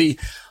all the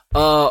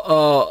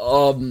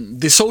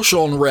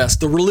social unrest,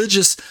 the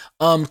religious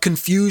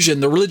confusion,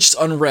 the religious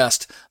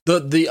unrest,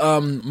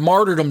 the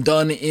martyrdom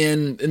done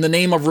in the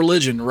name of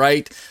religion,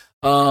 right?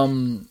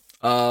 This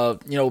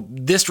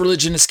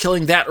religion is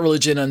killing that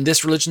religion, and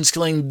this religion is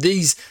killing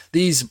these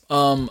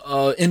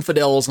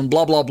infidels, and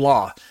blah blah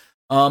blah.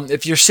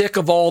 If you're sick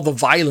of all the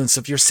violence,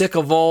 if you're sick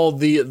of all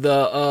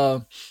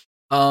the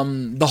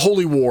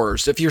holy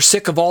wars, if you're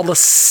sick of all the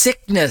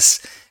sickness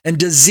and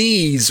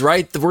disease,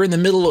 right? We're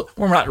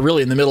not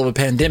really in the middle of a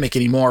pandemic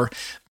anymore,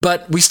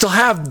 but we still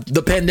have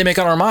the pandemic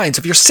on our minds.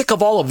 If you're sick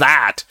of all of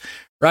that,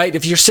 right?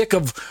 If you're sick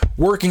of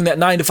working that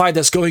 9 to 5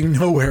 that's going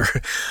nowhere,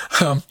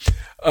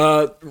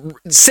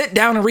 sit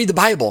down and read the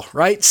Bible,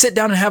 right? Sit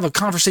down and have a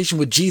conversation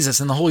with Jesus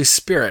and the Holy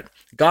Spirit.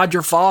 God,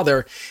 your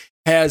Father,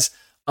 has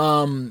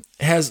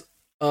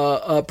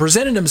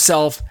presented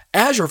himself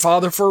as your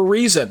Father for a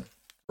reason,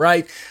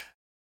 right?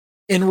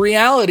 In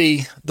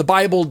reality, the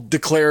Bible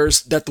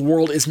declares that the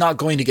world is not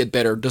going to get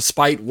better,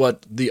 despite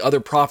what the other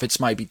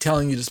prophets might be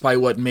telling you, despite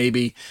what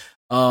maybe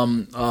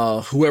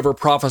whoever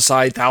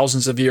prophesied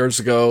thousands of years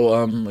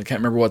ago. I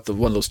can't remember what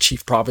one of those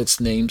chief prophets'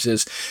 names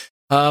is.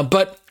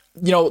 But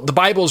the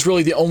Bible is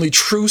really the only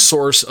true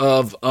source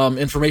of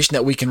information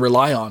that we can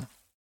rely on.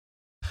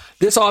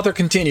 This author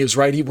continues,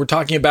 right? We're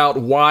talking about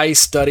why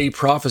study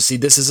prophecy.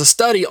 This is a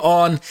study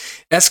on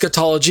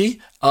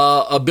eschatology,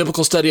 a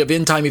biblical study of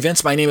end-time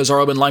events. My name is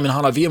Ara Ben Lyman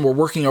Hanavi, and we're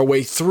working our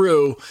way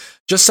through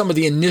just some of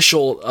the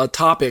initial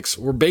topics.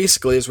 We're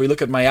basically, as we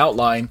look at my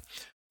outline,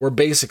 we're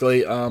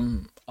basically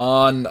on...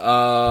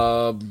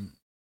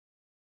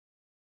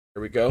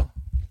 here we go.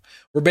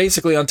 We're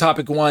basically on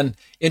topic 1,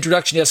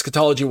 Introduction to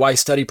Eschatology, Why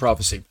Study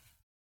Prophecy.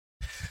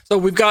 So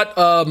we've got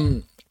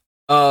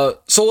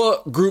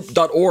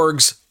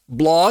solagroup.org's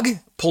blog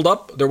pulled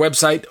up, their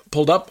website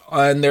pulled up,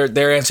 and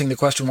they're answering the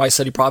question, why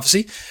study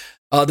prophecy?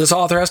 This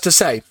author has to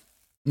say,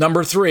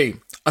 number 3,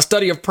 a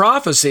study of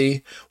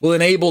prophecy will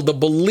enable the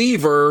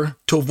believer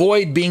to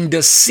avoid being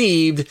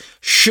deceived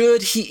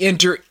should he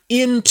enter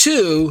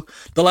into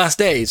the last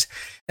days.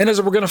 And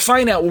as we're going to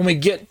find out when we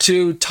get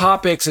to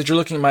topics, as you're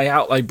looking at my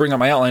outline, bring up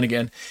my outline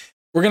again,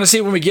 we're going to see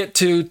when we get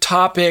to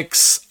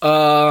topics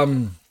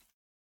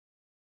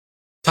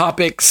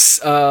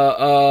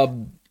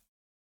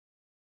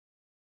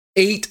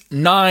 8,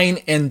 9,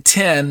 and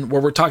 10,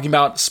 where we're talking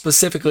about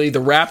specifically the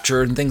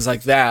rapture and things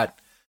like that.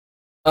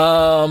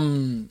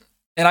 And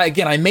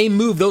I may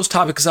move those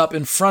topics up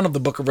in front of the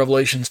Book of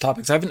Revelation's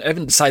topics. I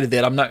haven't decided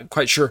that. I'm not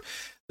quite sure.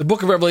 The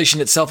Book of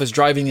Revelation itself is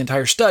driving the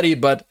entire study,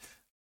 but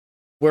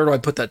where do I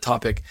put that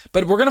topic?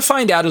 But we're going to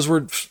find out as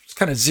we're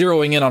kind of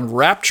zeroing in on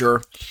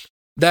rapture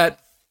that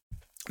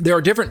there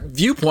are different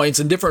viewpoints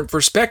and different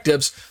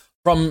perspectives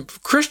from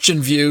Christian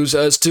views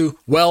as to,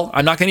 well,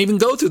 I'm not going to even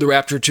go through the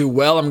rapture, to,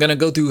 well, I'm going to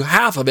go through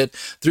half of it,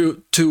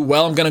 to,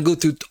 well, I'm going to go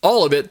through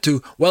all of it,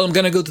 to, well, I'm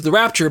going to go through the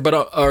rapture,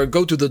 or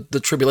go through the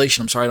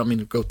tribulation. I'm sorry, I don't mean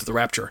to go through the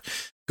rapture.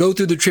 Go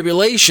through the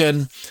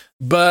tribulation,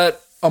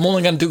 but I'm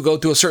only going to go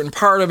through a certain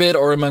part of it,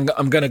 or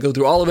I'm going to go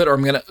through all of it, or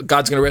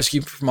God's going to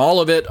rescue me from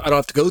all of it. I don't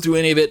have to go through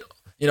any of it,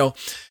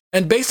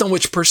 And based on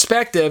which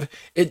perspective,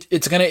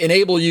 it's going to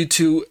enable you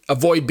to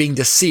avoid being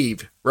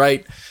deceived,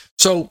 right?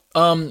 So,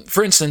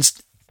 for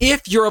instance,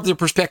 if you're of the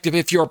perspective,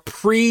 if you're a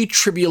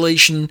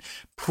pre-tribulation,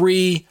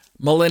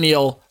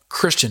 pre-millennial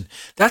Christian,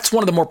 that's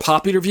one of the more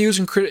popular views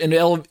in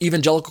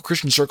evangelical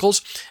Christian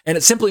circles. And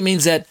it simply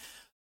means that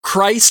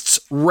Christ's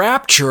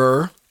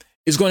rapture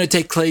is going to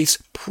take place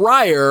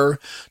prior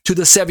to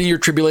the 7-year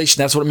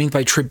tribulation. That's what it means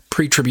by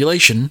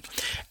pre-tribulation.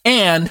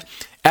 And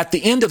at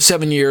the end of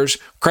 7 years,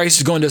 Christ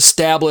is going to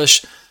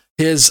establish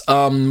his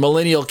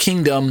millennial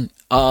kingdom.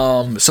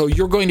 So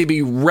you're going to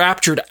be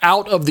raptured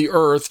out of the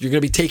earth. You're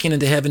going to be taken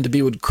into heaven to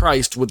be with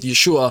Christ, with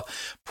Yeshua,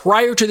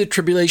 prior to the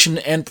tribulation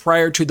and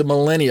prior to the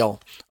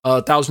millennial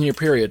 1,000-year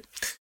period.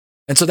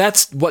 And so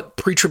that's what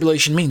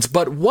pre-tribulation means.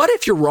 But what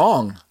if you're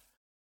wrong?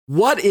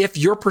 What if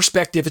your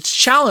perspective is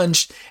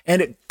challenged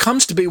and it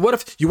comes to be, what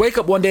if you wake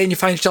up one day and you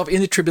find yourself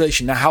in the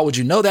tribulation? Now, how would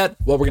you know that?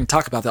 Well, we're going to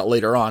talk about that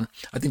later on.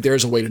 I think there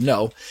is a way to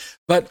know.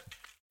 But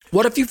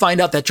what if you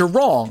find out that you're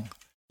wrong?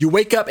 You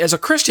wake up as a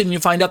Christian and you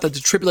find out that the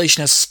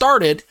tribulation has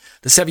started.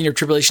 The 7-year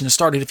tribulation has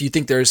started if you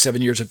think there is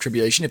 7 years of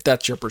tribulation, if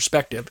that's your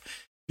perspective.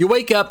 You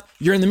wake up,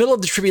 you're in the middle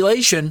of the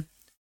tribulation,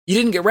 you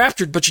didn't get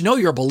raptured, but you know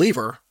you're a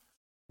believer.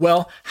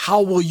 Well,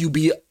 how will you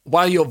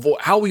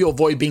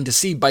avoid being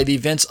deceived by the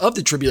events of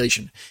the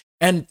tribulation?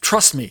 And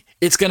trust me,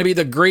 it's going to be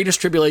the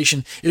greatest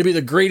tribulation. It'll be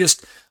the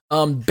greatest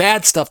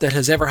bad stuff that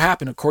has ever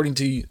happened, according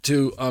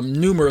to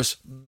numerous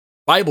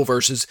Bible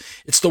verses.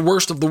 It's the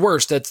worst of the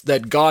worst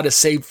that God has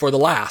saved for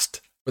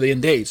the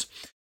end days.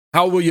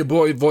 How will you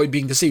avoid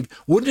being deceived?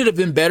 Wouldn't it have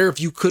been better if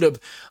you could have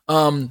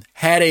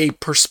had a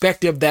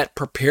perspective that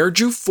prepared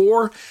you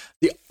for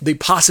the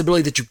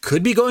possibility that you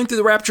could be going through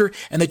the rapture,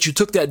 and that you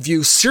took that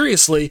view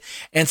seriously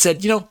and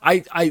said,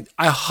 I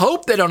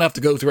hope they don't have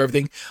to go through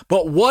everything,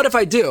 but what if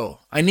I do?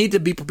 I need to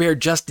be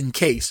prepared just in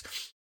case.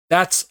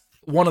 That's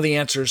one of the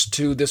answers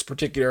to this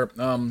particular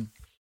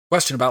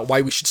question about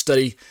why we should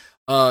study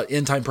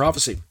end time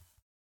prophecy.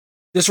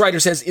 This writer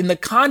says, in the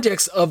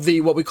context of the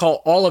what we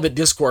call Olivet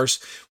Discourse,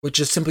 which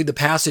is simply the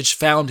passage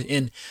found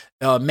in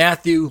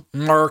Matthew,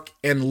 Mark,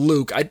 and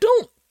Luke. I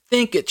don't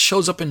think it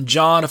shows up in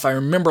John, if I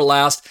remember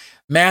last.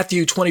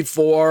 Matthew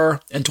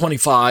 24 and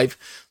 25,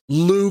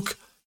 Mark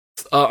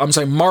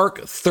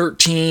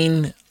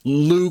 13,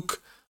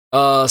 Luke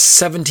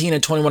 17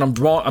 and 21.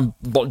 I'm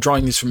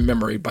drawing these from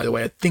memory, by the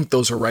way. I think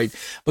those are right.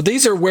 But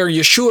these are where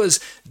Yeshua's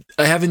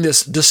having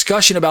this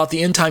discussion about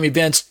the end time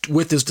events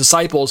with his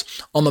disciples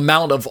on the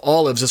Mount of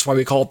Olives. That's why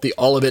we call it the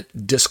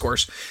Olivet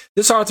Discourse.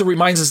 This author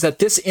reminds us that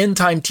this end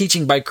time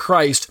teaching by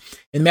Christ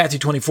in Matthew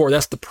 24,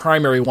 that's the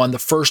primary one, the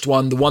first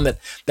one, the one that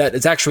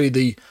is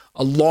actually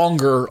a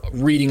longer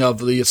reading of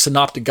the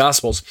Synoptic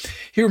Gospels.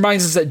 He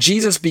reminds us that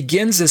Jesus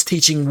begins this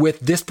teaching with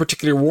this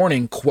particular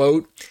warning,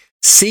 quote,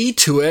 "See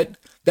to it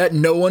that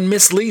no one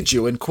misleads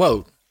you," end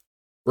quote.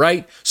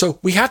 Right? So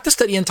we have to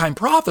study end time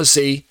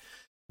prophecy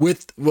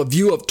with a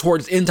view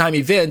towards end time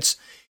events,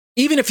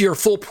 even if you're a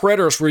full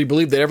preterist where you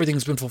believe that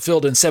everything's been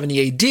fulfilled in 70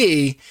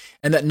 AD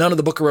and that none of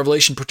the book of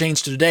Revelation pertains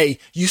to today.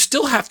 You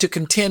still have to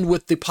contend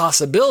with the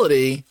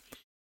possibility,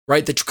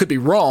 right, that you could be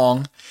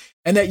wrong,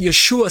 and that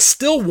Yeshua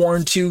still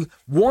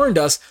warned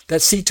us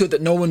that see to it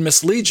that no one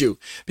misleads you.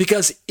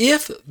 Because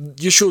if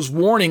Yeshua's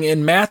warning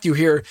in Matthew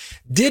here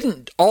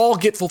didn't all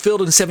get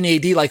fulfilled in 70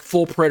 AD like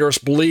full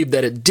preterists believe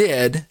that it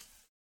did,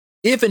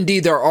 if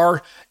indeed there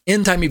are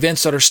end time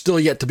events that are still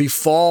yet to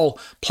befall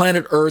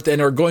planet Earth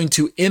and are going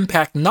to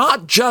impact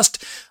not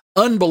just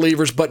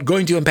unbelievers, but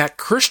going to impact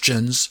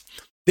Christians,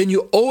 then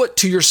you owe it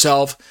to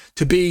yourself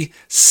to be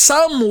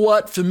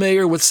somewhat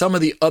familiar with some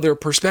of the other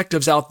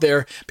perspectives out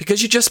there,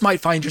 because you just might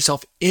find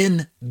yourself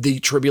in the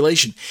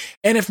tribulation.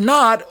 And if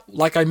not,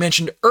 like I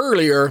mentioned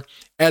earlier,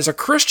 as a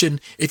Christian,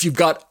 if you've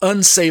got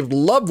unsaved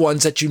loved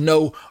ones that you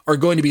know are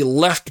going to be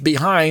left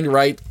behind,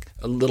 right?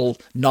 A little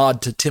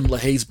nod to Tim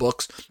LaHaye's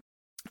books,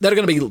 that are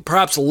going to be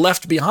perhaps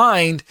left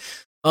behind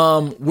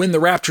when the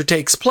rapture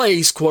takes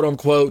place, quote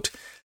unquote,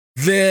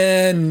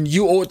 then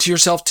you owe it to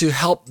yourself to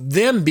help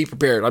them be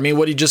prepared. I mean,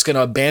 what, are you just going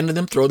to abandon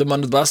them, throw them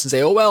under the bus and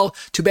say, oh, well,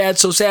 too bad,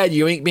 so sad,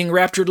 you ain't being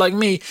raptured like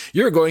me.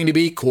 You're going to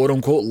be, quote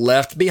unquote,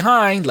 left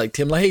behind, like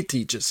Tim LaHaye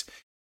teaches.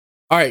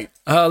 All right,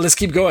 let's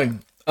keep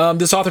going.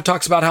 This author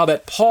talks about how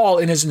that Paul,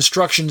 in his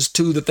instructions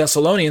to the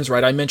Thessalonians,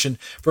 right? I mentioned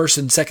 1st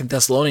and 2nd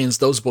Thessalonians.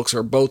 Those books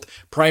are both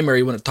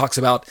primary when it talks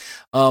about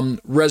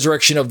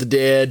resurrection of the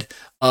dead,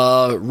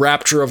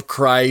 rapture of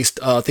Christ,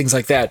 things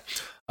like that.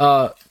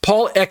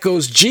 Paul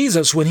echoes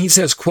Jesus when he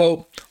says,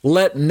 quote,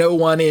 "Let no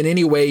one in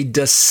any way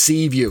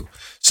deceive you."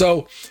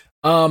 So,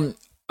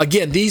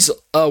 again, these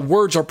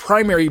words are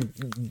primarily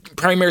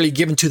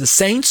given to the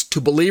saints,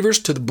 to believers,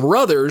 to the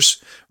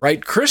brothers,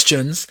 right?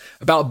 Christians,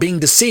 about being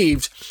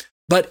deceived.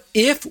 But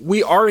if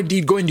we are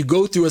indeed going to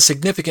go through a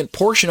significant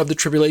portion of the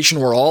tribulation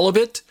or all of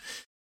it,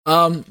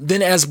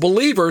 then as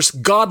believers,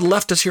 God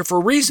left us here for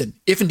a reason.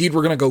 If indeed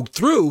we're going to go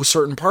through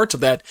certain parts of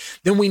that,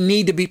 then we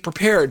need to be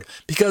prepared,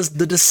 because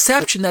the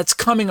deception that's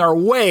coming our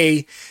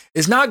way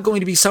is not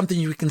going to be something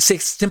you can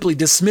simply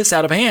dismiss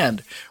out of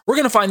hand. We're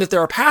going to find that there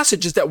are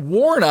passages that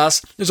warn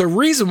us. There's a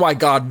reason why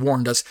God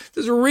warned us.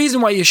 There's a reason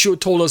why Yeshua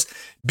told us,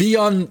 be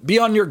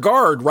on your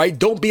guard, right?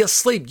 Don't be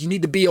asleep. You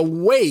need to be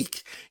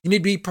awake. You need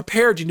to be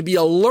prepared. You need to be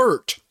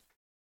alert.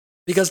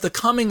 Because the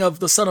coming of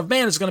the Son of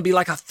Man is going to be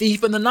like a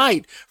thief in the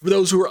night for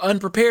those who are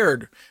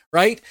unprepared,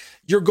 right?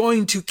 You're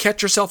going to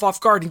catch yourself off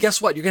guard. And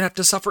guess what? You're going to have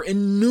to suffer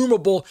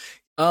innumerable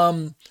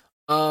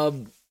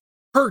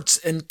hurts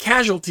and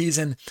casualties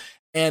and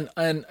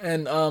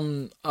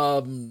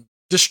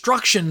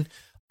destruction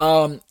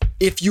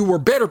if you were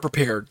better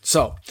prepared.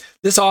 So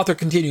this author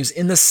continues.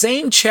 In the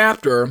same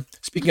chapter,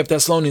 speaking of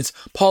Thessalonians,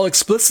 Paul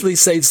explicitly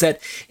says that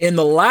in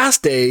the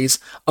last days,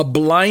 a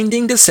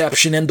blinding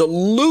deception and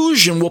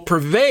delusion will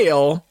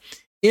prevail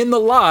in the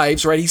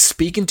lives, right? He's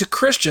speaking to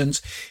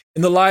Christians,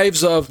 in the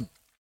lives of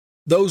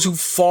those who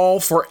fall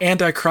for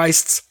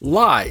Antichrist's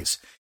lies.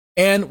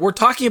 And we're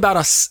talking about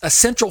a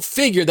central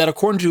figure that,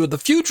 according to the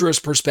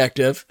futurist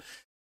perspective,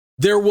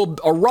 there will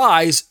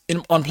arise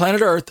on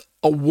planet Earth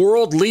a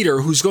world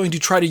leader who's going to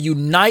try to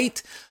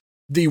unite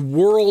the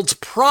world's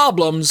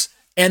problems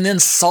and then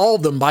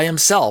solve them by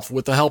himself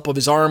with the help of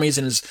his armies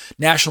and his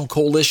national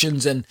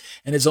coalitions and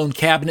his own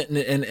cabinet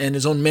and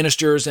his own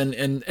ministers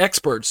and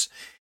experts.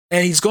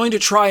 And he's going to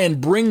try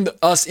and bring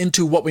us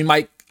into what we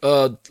might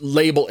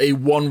label a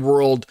one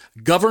world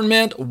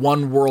government,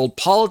 one world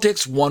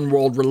politics, one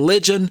world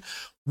religion,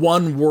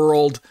 one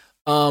world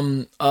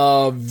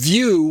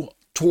view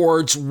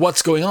towards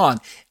what's going on.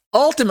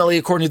 Ultimately,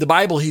 according to the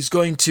Bible, he's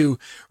going to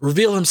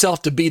reveal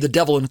himself to be the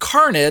devil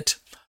incarnate,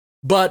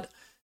 but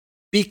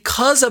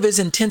because of his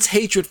intense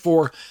hatred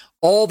for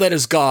all that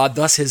is God,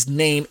 thus his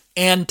name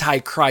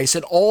Antichrist,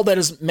 and all that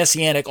is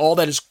messianic, all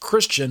that is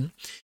Christian,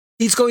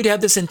 he's going to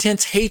have this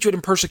intense hatred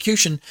and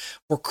persecution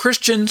for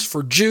Christians,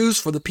 for Jews,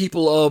 for the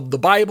people of the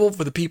Bible,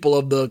 for the people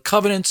of the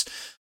covenants,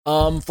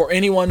 for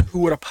anyone who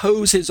would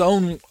oppose his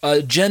own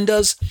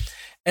agendas.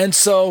 And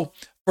so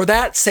for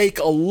that sake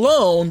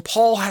alone,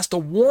 Paul has to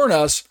warn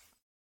us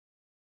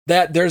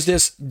that there's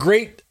this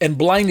great and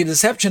blinding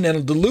deception and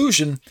a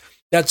delusion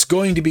that's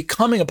going to be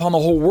coming upon the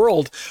whole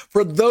world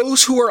for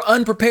those who are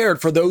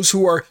unprepared, for those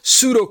who are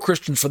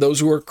pseudo-Christians, for those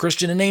who are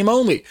Christian in name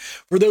only,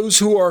 for those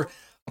who are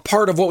a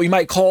part of what we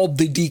might call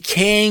the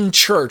decaying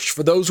church,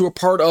 for those who are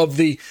part of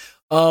the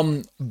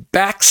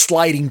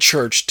backsliding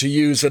church, to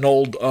use an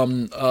old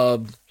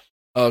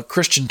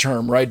Christian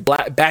term, right?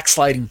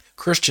 Backsliding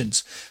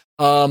Christians,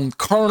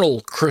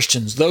 carnal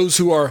Christians, those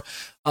who are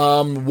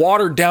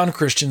watered down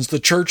Christians, the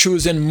church who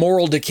is in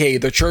moral decay,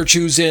 the church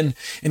who's in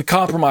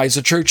compromise,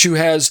 the church who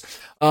has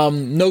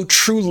no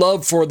true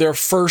love for their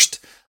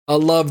first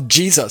love,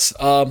 Jesus.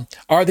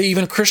 Are they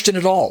even Christian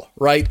at all,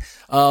 right?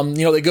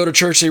 They go to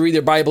church, they read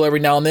their Bible every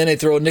now and then, they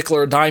throw a nickel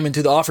or a dime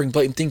into the offering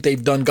plate and think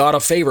they've done God a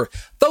favor.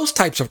 Those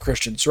types of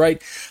Christians, right?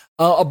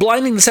 A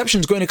blinding deception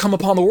is going to come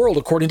upon the world,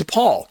 according to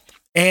Paul.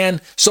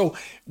 And so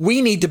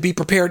we need to be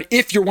prepared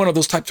if you're one of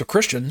those types of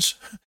Christians,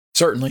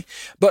 certainly.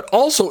 But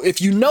also,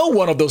 if you know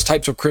one of those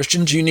types of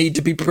Christians, you need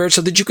to be prepared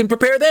so that you can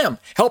prepare them,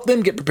 help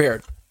them get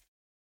prepared. All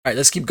right,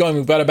 let's keep going.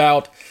 We've got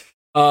about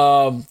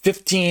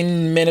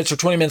 15 minutes or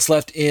 20 minutes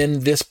left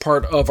in this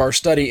part of our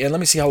study. And let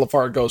me see how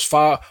far it goes.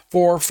 4,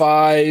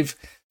 5,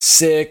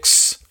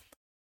 6.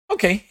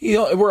 Okay,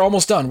 we're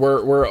almost done.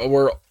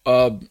 We're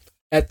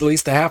at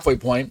least the halfway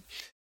point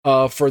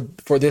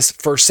for this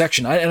first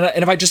section.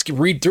 And if I just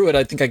read through it,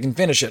 I think I can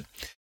finish it.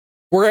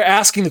 We're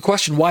asking the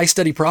question, why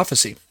study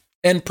prophecy?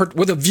 And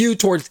with a view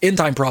towards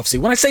end-time prophecy.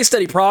 When I say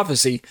study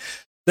prophecy,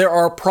 there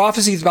are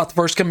prophecies about the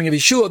first coming of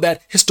Yeshua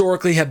that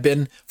historically have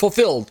been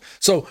fulfilled.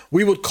 So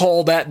we would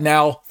call that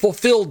now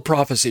fulfilled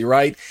prophecy,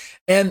 right?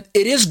 And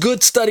it is good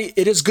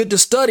to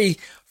study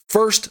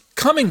first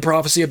coming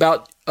prophecy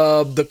about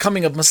the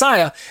coming of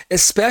Messiah,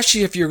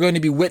 especially if you're going to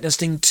be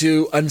witnessing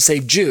to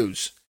unsaved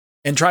Jews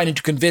and trying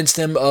to convince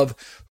them of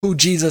who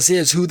Jesus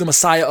is, who the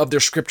Messiah of their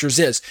scriptures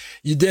is.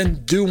 You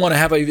then do want to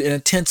have an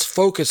intense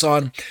focus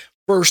on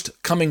first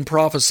coming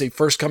prophecy,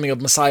 first coming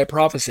of Messiah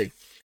prophecy.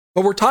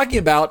 But we're talking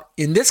about,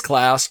 in this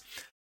class,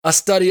 a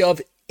study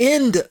of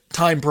end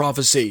time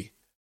prophecy,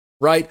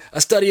 right?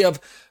 A study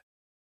of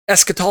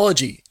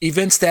eschatology,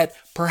 events that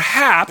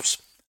perhaps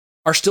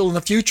are still in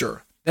the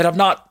future, that have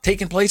not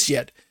taken place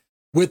yet,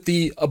 with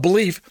the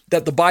belief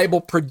that the Bible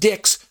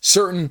predicts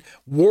certain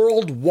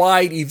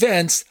worldwide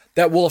events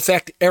that will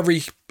affect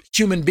every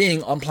human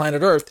being on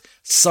planet Earth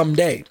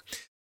someday.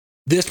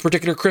 This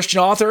particular Christian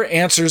author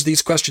answers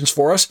these questions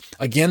for us.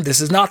 Again,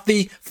 this is not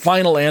the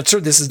final answer.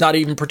 This is not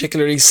even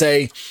particularly,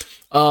 say,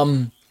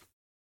 driven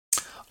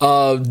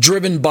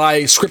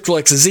by scriptural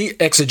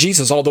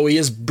exegesis, although he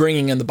is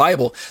bringing in the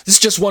Bible. This is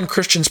just one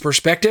Christian's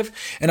perspective,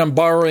 and I'm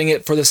borrowing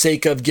it for the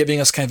sake of giving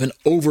us kind of an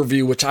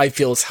overview, which I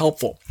feel is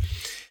helpful.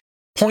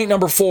 Point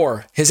number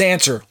 4, his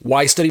answer.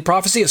 Why study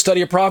prophecy? A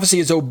study of prophecy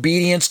is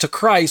obedience to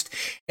Christ,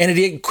 and it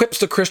equips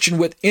the Christian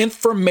with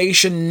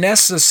information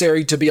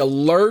necessary to be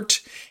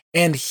alert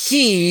and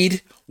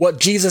heed what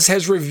Jesus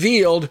has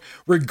revealed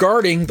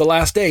regarding the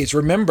last days.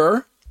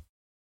 Remember,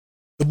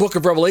 the book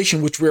of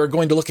Revelation, which we are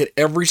going to look at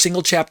every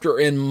single chapter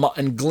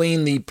and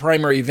glean the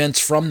primary events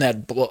from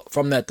that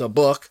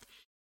book.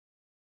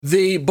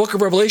 The book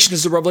of Revelation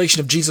is the revelation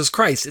of Jesus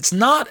Christ. It's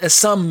not, as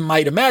some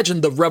might imagine,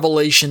 the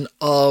revelation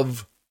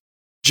of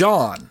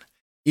John.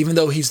 Even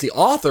though he's the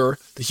author,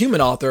 the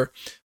human author,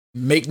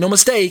 make no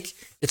mistake,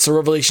 it's the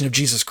revelation of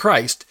Jesus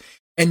Christ.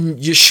 And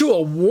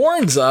Yeshua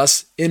warns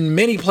us in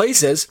many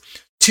places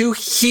to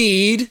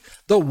heed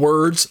the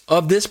words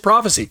of this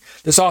prophecy.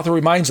 This author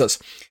reminds us,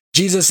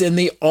 Jesus in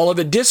the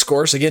Olivet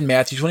Discourse, again,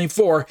 Matthew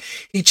 24,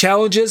 he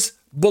challenges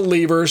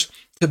believers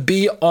to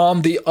be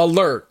on the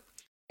alert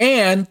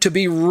and to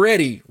be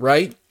ready,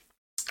 right?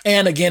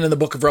 And again, in the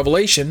book of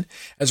Revelation,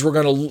 as we're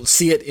going to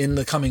see it in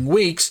the coming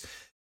weeks,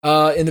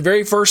 in the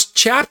very first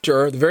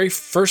chapter, the very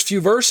first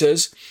few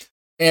verses,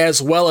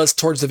 as well as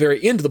towards the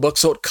very end of the book,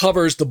 so it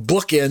covers the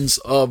bookends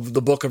of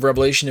the book of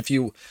Revelation, if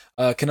you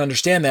can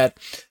understand that.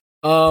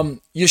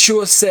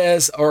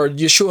 Jesus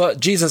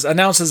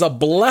announces a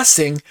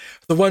blessing,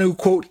 the one who,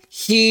 quote,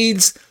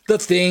 heeds the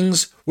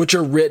things which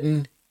are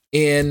written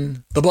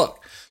in the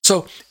book.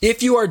 So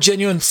if you are a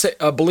genuine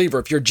believer,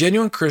 if you're a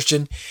genuine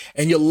Christian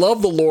and you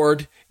love the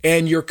Lord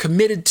and you're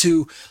committed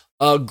to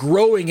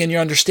growing in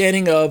your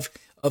understanding of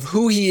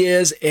who he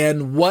is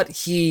and what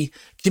he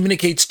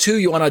communicates to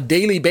you on a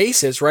daily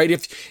basis, right?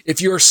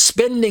 If you're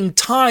spending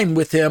time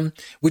with him,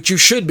 which you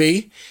should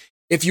be,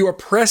 if you are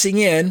pressing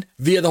in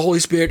via the Holy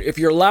Spirit, if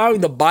you're allowing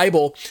the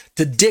Bible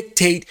to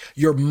dictate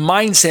your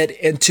mindset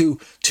and to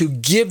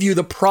give you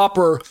the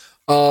proper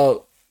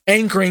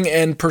anchoring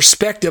and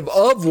perspective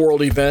of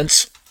world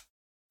events,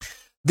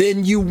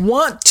 then you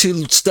want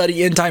to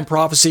study end-time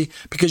prophecy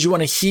because you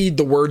want to heed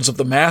the words of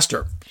the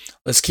Master.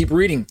 Let's keep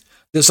reading.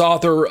 This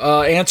author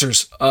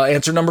answers,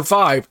 answer number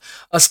 5,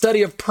 a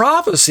study of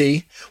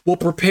prophecy will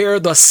prepare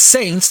the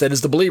saints, that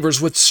is the believers,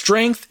 with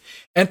strength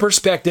and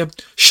perspective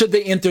should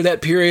they enter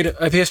that period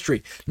of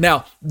history.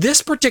 Now,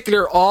 this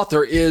particular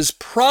author is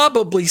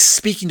probably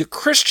speaking to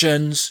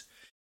Christians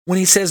when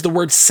he says the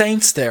word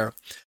saints there.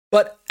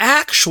 But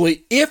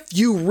actually, if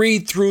you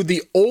read through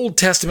the Old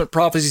Testament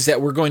prophecies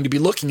that we're going to be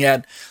looking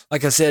at,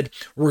 like I said,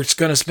 we're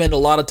going to spend a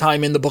lot of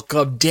time in the book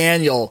of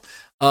Daniel,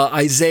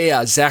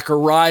 Isaiah,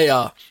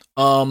 Zechariah,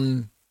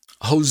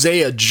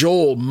 Hosea,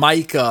 Joel,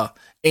 Micah,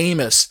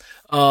 Amos,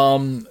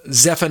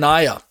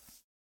 Zephaniah.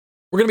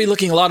 We're going to be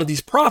looking at a lot of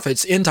these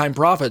prophets, end-time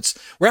prophets.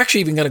 We're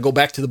actually even going to go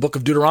back to the book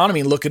of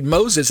Deuteronomy and look at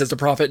Moses as a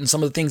prophet and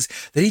some of the things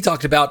that he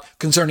talked about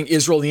concerning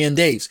Israel in the end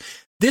days.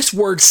 This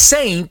word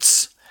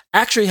saints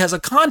actually has a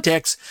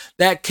context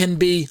that can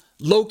be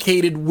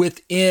located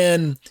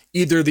within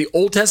either the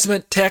Old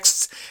Testament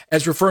texts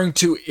as referring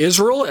to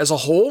Israel as a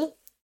whole,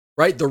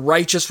 right? The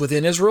righteous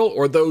within Israel,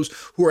 or those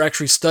who are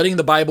actually studying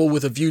the Bible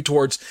with a view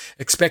towards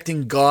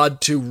expecting God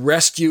to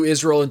rescue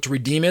Israel and to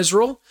redeem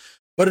Israel.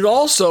 But it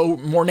also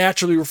more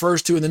naturally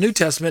refers to, in the New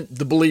Testament,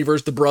 the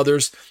believers, the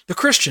brothers, the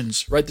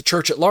Christians, right? The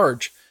church at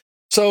large.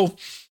 So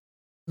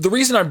the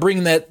reason I'm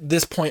bringing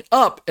this point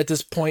up at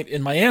this point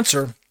in my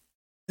answer,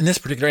 in this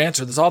particular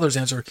answer, this author's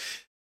answer,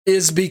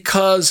 is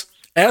because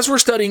as we're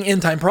studying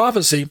end-time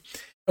prophecy,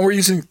 and we're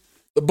using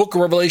the book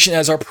of Revelation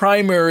as our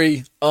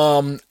primary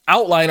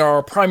outline or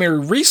our primary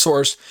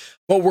resource,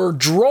 but we're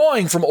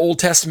drawing from Old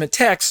Testament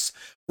texts,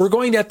 we're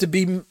going to have to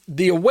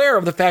be aware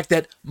of the fact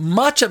that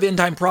much of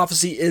end-time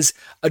prophecy is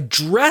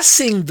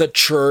addressing the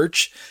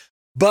church,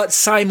 but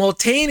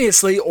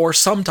simultaneously or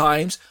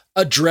sometimes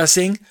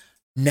addressing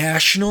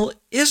national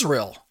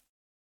Israel.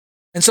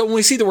 And so when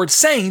we see the word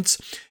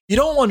saints, you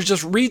don't want to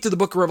just read through the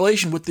book of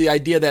Revelation with the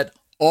idea that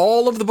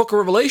all of the book of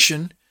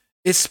Revelation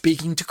is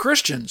speaking to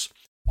Christians.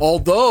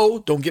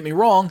 Although, don't get me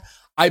wrong,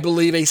 I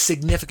believe a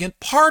significant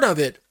part of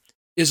it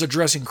is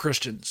addressing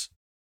Christians.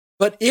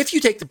 But if you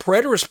take the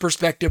preterist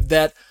perspective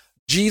that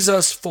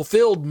Jesus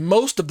fulfilled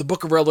most of the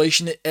book of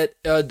Revelation at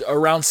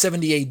around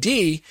 70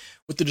 AD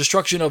with the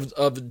destruction of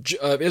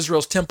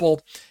Israel's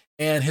temple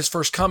and his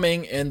first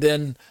coming, and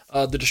then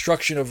the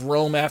destruction of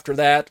Rome after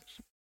that,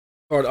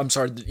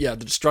 the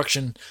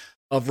destruction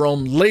of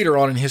Rome later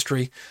on in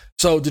history.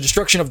 So the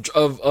destruction of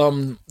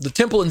the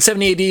temple in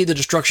 70 AD, the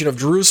destruction of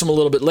Jerusalem a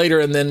little bit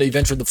later, and then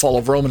eventually the fall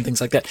of Rome and things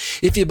like that.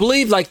 If you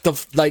believe like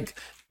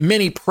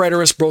many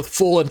preterists, both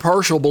full and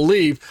partial,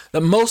 believe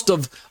that most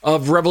of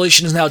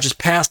Revelation is now just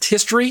past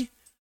history,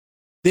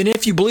 then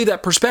if you believe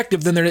that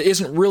perspective, then there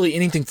isn't really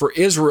anything for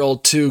Israel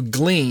to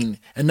glean,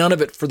 and none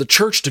of it for the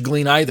church to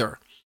glean either.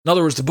 In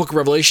other words, the book of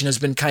Revelation has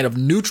been kind of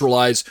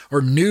neutralized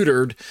or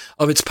neutered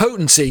of its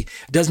potency.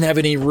 It doesn't have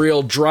any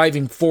real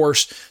driving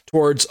force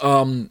towards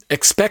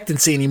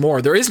expectancy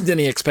anymore. There isn't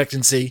any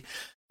expectancy.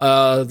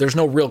 There's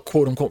no real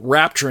quote-unquote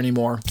rapture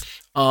anymore.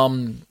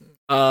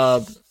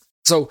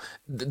 So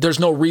there's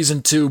no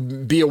reason to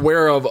be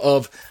aware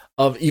of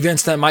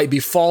events that might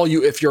befall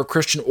you if you're a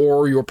Christian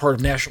or you're part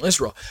of national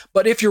Israel.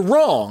 But if you're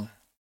wrong,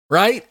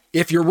 right?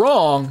 If you're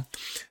wrong,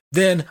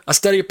 then a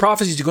study of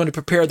prophecy is going to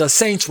prepare the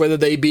saints, whether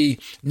they be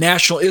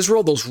national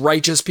Israel, those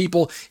righteous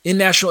people in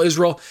national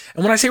Israel.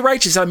 And when I say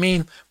righteous, I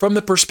mean from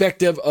the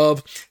perspective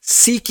of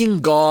seeking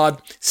God,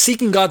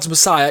 seeking God's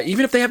Messiah,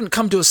 even if they haven't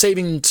come to a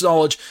saving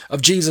knowledge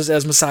of Jesus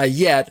as Messiah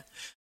yet,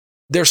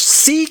 they're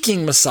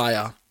seeking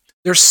Messiah.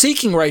 They're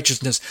seeking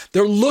righteousness.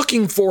 They're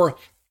looking for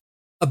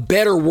a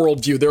better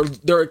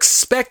worldview. They're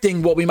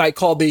expecting what we might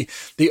call the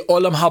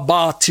Olam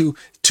Haba to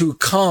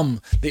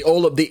come,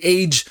 the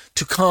age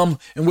to come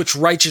in which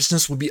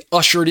righteousness will be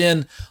ushered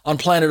in on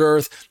planet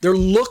Earth. They're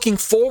looking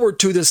forward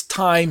to this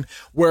time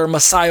where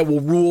Messiah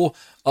will rule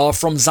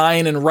from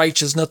Zion and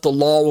righteousness, the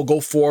law will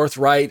go forth,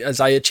 right?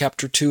 Isaiah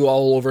chapter 2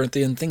 all over and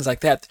things like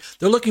that.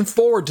 They're looking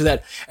forward to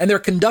that. And they're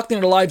conducting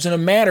their lives in a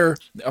manner,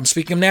 I'm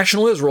speaking of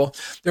national Israel,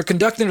 they're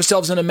conducting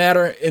themselves in a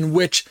manner in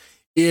which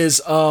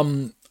is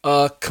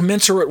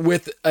commensurate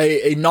with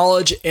a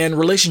knowledge and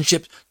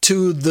relationship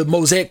to the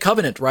Mosaic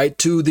covenant, right?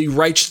 To the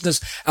righteousness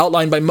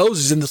outlined by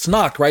Moses in the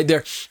Tanakh, right?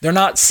 They're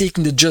not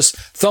seeking to just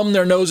thumb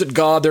their nose at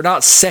God. They're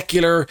not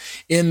secular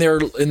in their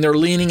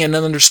leaning and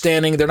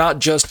understanding. They're not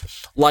just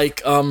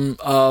like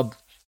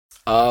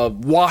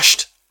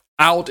washed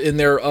out in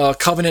their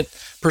covenant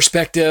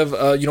perspective.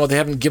 They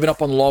haven't given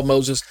up on the law of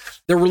Moses.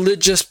 They're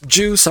religious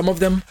Jews, some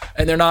of them,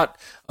 and they're not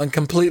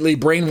completely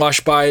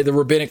brainwashed by the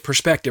rabbinic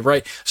perspective,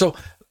 right? So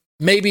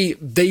maybe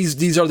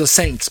these are the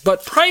saints,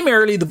 but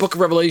primarily the book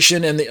of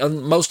Revelation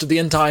and most of the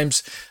end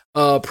times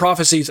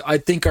prophecies, I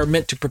think, are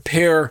meant to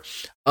prepare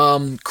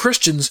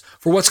Christians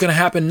for what's going to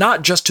happen,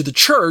 not just to the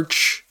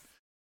church,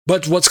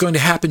 but what's going to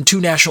happen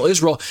to national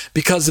Israel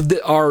because of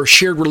our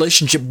shared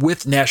relationship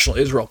with national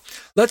Israel.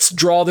 Let's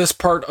draw this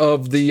part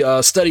of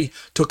the study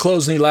to a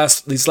close in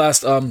these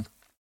last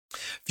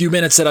few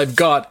minutes that I've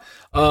got.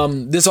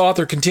 This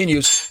author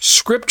continues,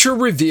 Scripture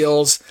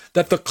reveals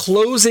that the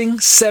closing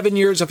 7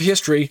 years of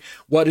history,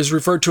 what is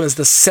referred to as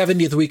the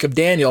 70th week of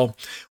Daniel,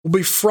 will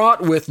be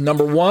fraught with,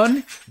 number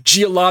one,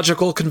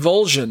 geological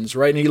convulsions,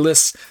 right? And he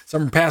lists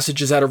some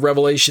passages out of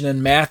Revelation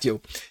and Matthew.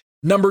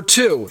 Number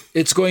two,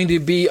 it's going to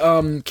be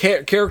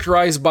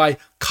characterized by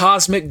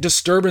cosmic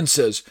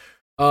disturbances.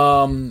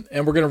 And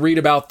we're going to read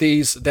about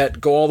these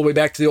that go all the way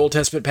back to the Old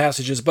Testament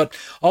passages, but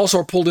also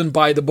are pulled in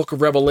by the book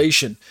of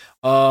Revelation.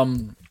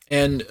 And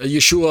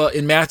Yeshua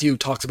in Matthew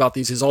talks about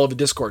these, his Olivet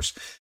Discourse.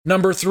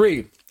 Number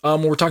three,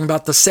 we're talking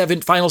about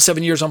the final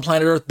 7 years on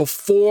planet Earth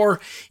before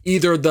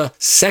either the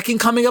second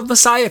coming of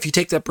Messiah, if you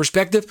take that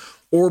perspective,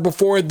 or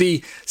before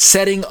the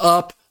setting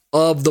up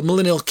of the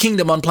millennial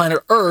kingdom on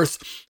planet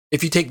Earth,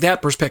 if you take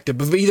that perspective.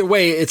 But either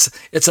way, it's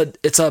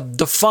a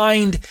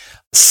defined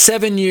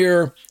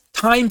 7-year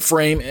time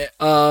frame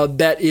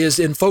that is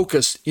in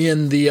focus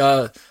in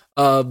the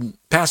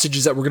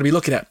passages that we're going to be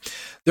looking at.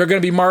 They're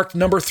going to be marked,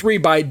 number three,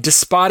 by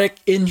despotic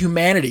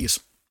inhumanities.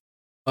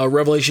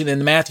 Revelation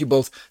and Matthew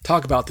both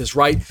talk about this,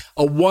 right?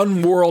 A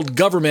one-world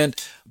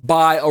government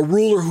by a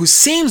ruler who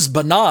seems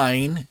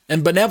benign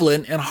and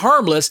benevolent and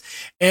harmless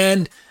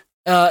and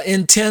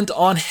intent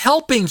on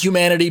helping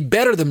humanity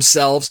better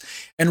themselves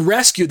and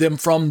rescue them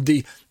from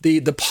the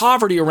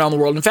poverty around the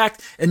world. In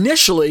fact,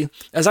 initially,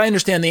 as I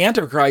understand the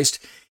Antichrist,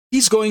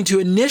 he's going to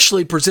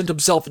initially present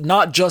himself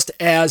not just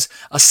as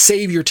a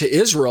savior to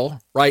Israel,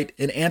 right,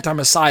 an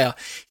anti-Messiah.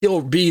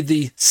 He'll be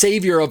the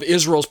savior of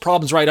Israel's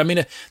problems, right? I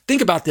mean,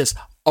 think about this.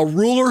 A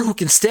ruler who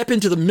can step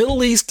into the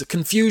Middle East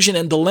confusion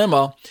and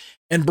dilemma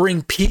and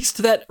bring peace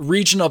to that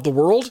region of the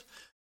world,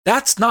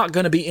 that's not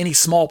going to be any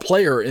small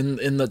player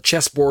in the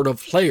chessboard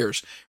of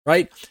players,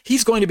 right?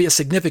 He's going to be a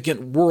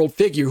significant world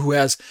figure who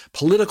has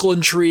political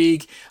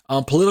intrigue,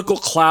 political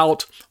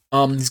clout.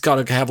 He's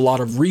got to have a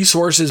lot of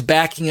resources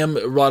backing him,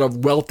 a lot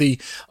of wealthy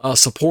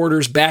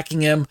supporters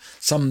backing him,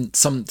 some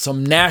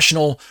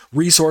national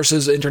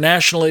resources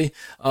internationally.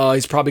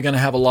 He's probably going to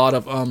have a lot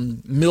of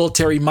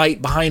military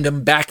might behind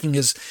him, backing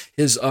his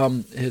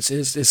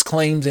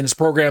claims and his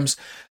programs.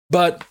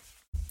 But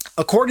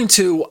according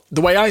to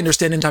the way I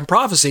understand end-time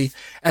prophecy,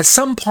 at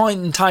some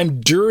point in time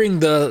during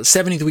the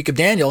 70th week of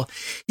Daniel,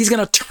 he's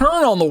going to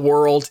turn on the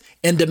world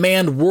and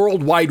demand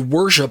worldwide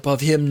worship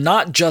of him,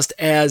 not just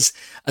as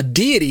a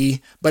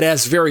deity, but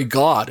as very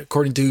God,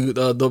 according to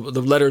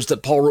the letters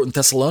that Paul wrote in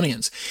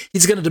Thessalonians.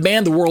 He's going to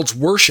demand the world's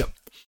worship.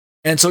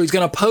 And so he's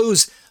going to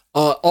oppose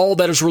all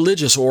that is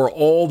religious, or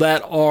all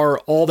that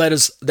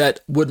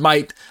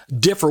might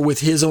differ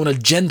with his own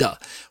agenda.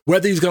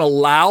 Whether he's going to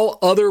allow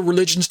other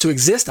religions to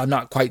exist, I'm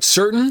not quite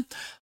certain.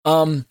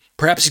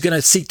 Perhaps he's going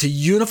to seek to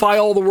unify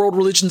all the world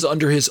religions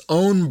under his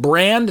own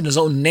brand and his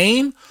own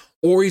name,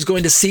 or he's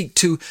going to seek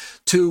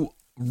to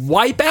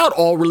wipe out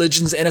all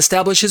religions and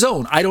establish his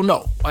own. I don't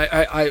know.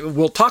 I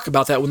will talk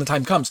about that when the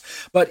time comes.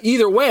 But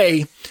either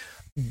way,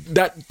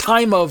 that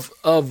time of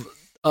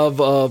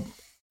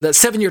that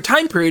 7-year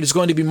time period is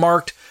going to be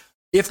marked,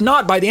 if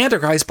not by the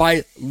Antichrist,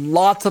 by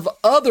lots of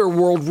other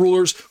world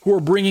rulers who are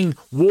bringing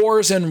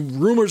wars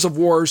and rumors of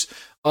wars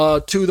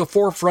to the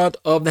forefront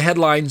of the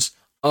headlines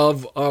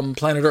of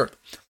planet Earth.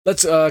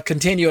 Let's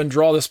continue and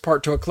draw this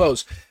part to a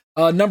close.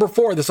 Number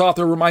 4, this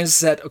author reminds us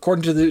that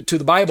according to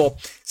the Bible,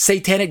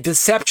 satanic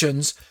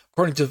deceptions,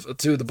 according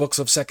to the books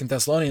of 2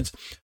 Thessalonians,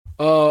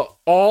 all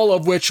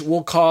of which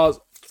will cause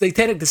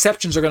satanic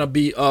deceptions are going to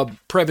be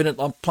prevalent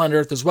on planet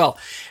Earth as well.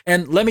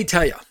 And let me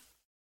tell you,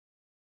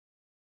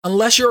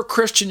 unless you're a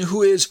Christian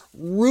who is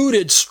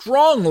rooted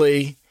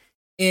strongly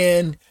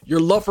in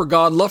your love for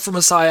God, love for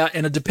Messiah,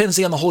 and a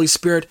dependency on the Holy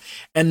Spirit,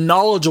 and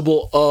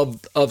knowledgeable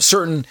of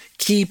certain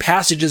key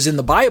passages in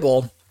the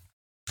Bible,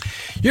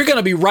 you're going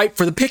to be ripe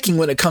for the picking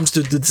when it comes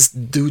to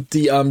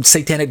the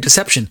satanic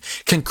deception.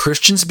 Can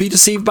Christians be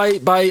deceived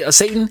by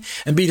Satan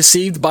and be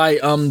deceived by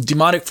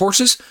demonic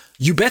forces?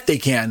 You bet they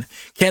can.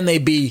 Can they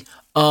be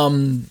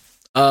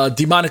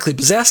demonically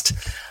possessed?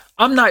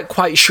 I'm not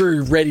quite sure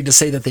you're ready to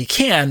say that they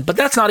can, but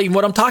that's not even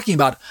what I'm talking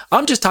about.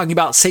 I'm just talking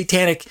about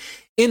satanic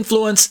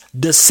influence,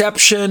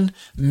 deception,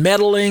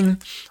 meddling,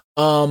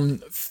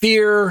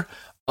 fear,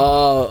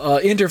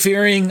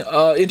 interference,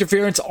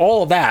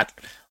 all of that.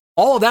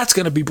 All of that's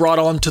going to be brought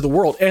on to the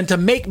world. And to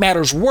make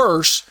matters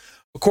worse,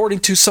 according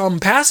to some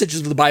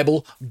passages of the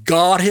Bible,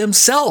 God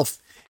himself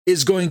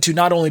is going to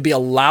not only be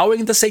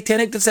allowing the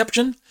satanic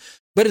deception,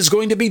 but is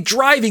going to be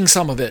driving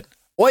some of it.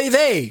 Oy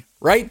vey,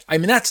 right? I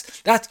mean, that's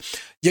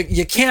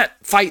you can't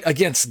fight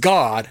against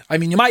God. I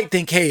mean, you might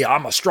think, hey,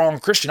 I'm a strong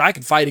Christian. I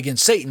can fight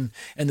against Satan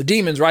and the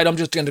demons, right? I'm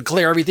just going to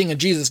declare everything in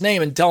Jesus'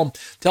 name and tell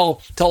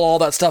all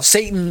that stuff.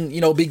 Satan,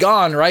 be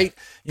gone, right?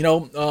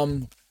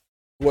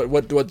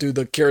 What do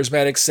the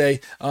charismatics say?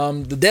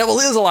 The devil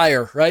is a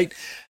liar, right?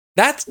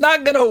 That's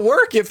not going to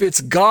work if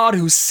it's God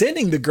who's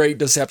sending the great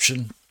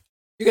deception.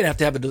 You're going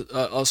to have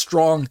a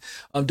strong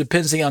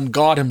dependency on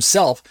God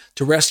himself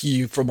to rescue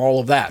you from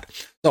all of that.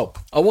 So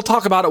we'll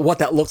talk about it, what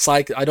that looks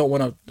like. I don't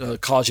want to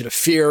cause you to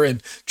fear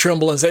and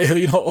tremble and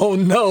say, oh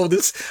no,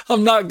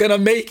 I'm not going to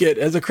make it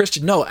as a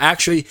Christian. No,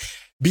 actually,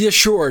 be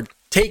assured,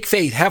 take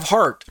faith, have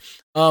heart.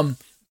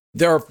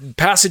 There are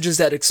passages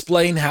that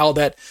explain how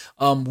that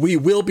we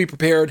will be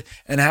prepared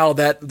and how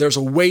that there's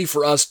a way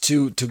for us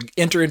to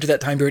enter into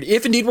that time period,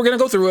 if indeed we're going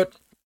to go through it,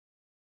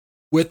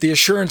 with the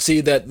assurance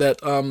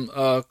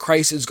that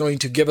Christ is going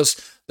to give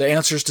us the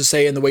answers to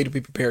say and the way to be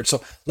prepared.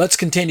 So let's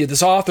continue.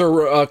 This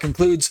author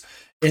concludes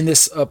in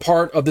this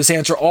part of this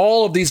answer,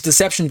 all of these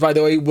deceptions, by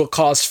the way, will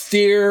cause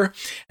fear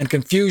and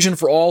confusion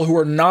for all who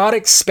are not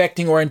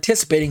expecting or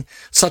anticipating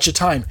such a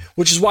time,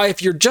 which is why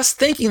if you're just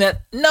thinking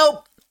that,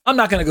 nope, I'm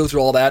not going to go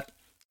through all that.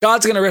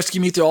 God's going to rescue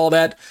me through all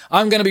that.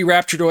 I'm going to be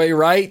raptured away,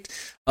 right?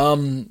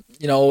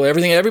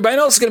 Everything, everybody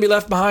else is going to be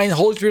left behind. The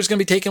Holy Spirit is going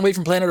to be taken away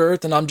from planet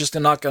Earth, and I'm just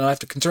not going to have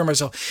to concern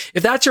myself.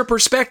 If that's your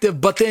perspective,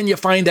 but then you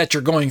find that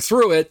you're going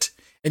through it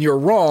and you're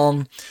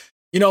wrong,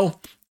 that's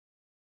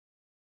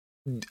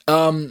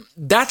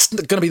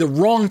going to be the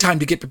wrong time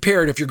to get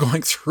prepared if you're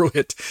going through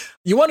it.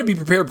 You want to be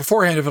prepared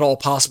beforehand if at all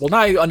possible. Now,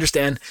 I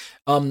understand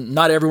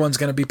not everyone's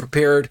going to be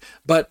prepared,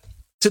 but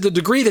to the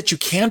degree that you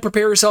can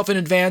prepare yourself in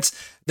advance,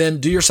 then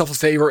do yourself a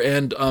favor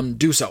and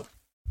do so.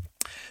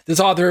 This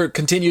author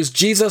continues,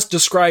 Jesus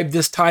described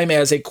this time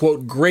as a,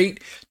 quote,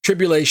 great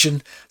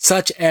tribulation,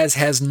 such as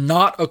has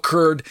not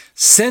occurred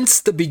since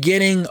the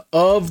beginning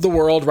of the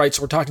world, right?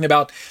 So we're talking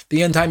about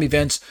the end time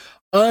events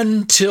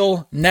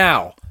until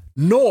now,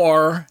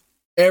 nor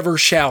ever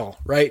shall,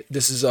 right?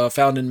 This is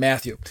found in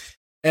Matthew.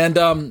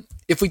 And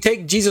if we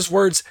take Jesus'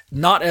 words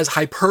not as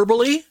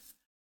hyperbole,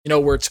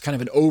 where it's kind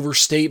of an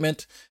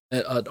overstatement,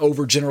 an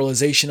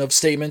overgeneralization of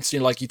statements,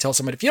 like you tell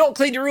somebody, if you don't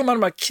clean your room, I'm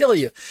going to kill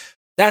you.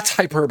 That's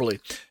hyperbole.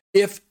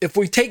 If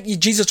we take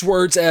Jesus'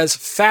 words as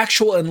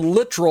factual and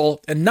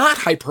literal and not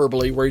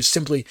hyperbole, where he's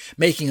simply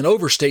making an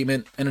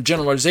overstatement and a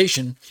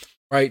generalization,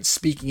 right?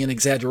 Speaking in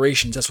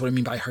exaggerations, that's what I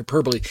mean by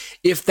hyperbole.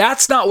 If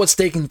that's not what's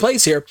taking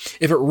place here,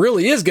 if it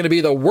really is going to be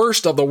the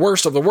worst of the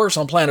worst of the worst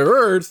on planet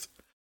Earth,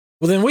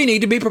 well, then we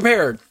need to be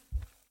prepared.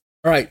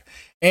 All right.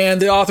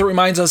 And the author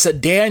reminds us that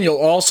Daniel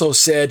also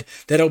said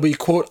that it'll be,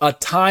 quote, a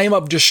time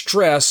of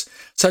distress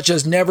such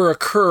as never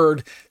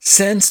occurred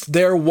since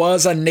there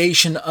was a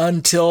nation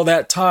until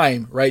that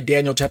time, right?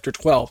 Daniel chapter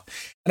 12.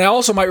 And I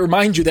also might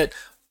remind you that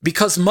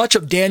because much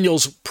of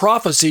Daniel's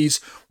prophecies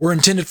were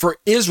intended for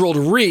Israel to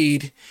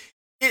read,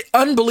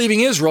 unbelieving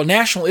Israel,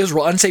 national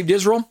Israel, unsaved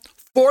Israel,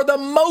 for the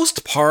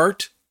most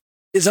part,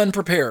 is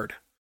unprepared.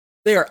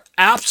 They are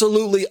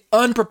absolutely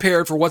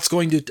unprepared for what's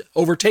going to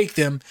overtake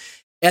them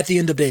at the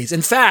end of days.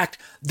 In fact,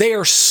 they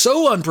are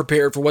so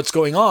unprepared for what's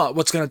going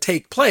to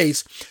take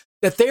place,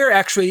 that they're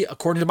actually,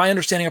 according to my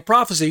understanding of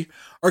prophecy,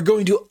 are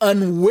going to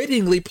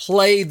unwittingly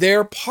play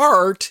their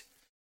part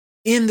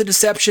in the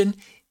deception,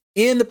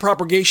 in the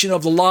propagation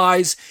of the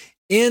lies,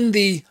 in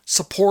the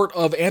support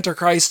of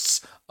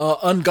Antichrist's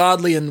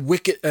ungodly and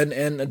wicked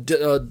and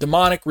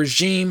demonic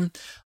regime.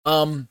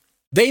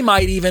 They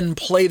might even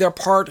play their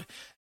part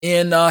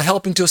in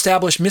helping to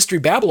establish Mystery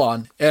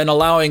Babylon and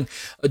allowing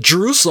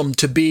Jerusalem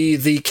to be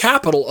the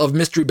capital of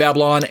Mystery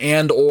Babylon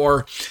and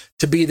or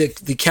to be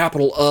the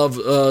capital of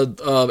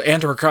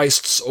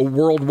Antichrist's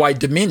worldwide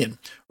dominion,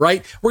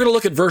 right? We're going to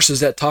look at verses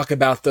that talk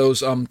about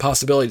those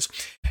possibilities.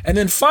 And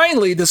then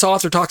finally, this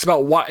author talks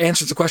about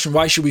answers the question,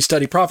 why should we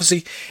study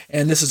prophecy?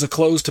 And this is a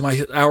close to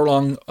my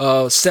hour-long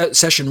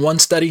session 1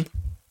 study,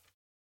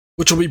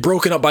 which will be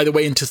broken up, by the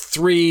way, into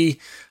 3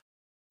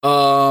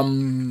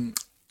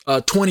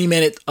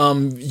 20-minute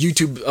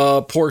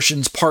YouTube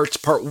portions,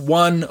 part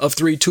 1 of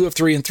 3, 2 of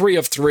 3, and 3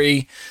 of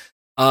 3,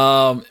 when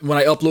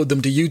I upload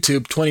them to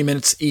YouTube, 20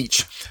 minutes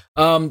each.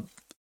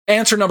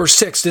 Answer number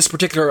 6, this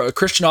particular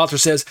Christian author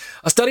says,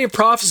 a study of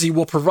prophecy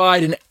will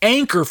provide an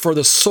anchor for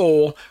the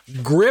soul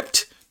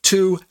gripped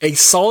to a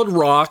solid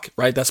rock,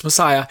 right, that's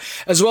Messiah,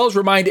 as well as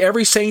remind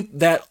every saint of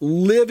that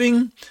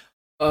living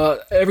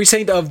hope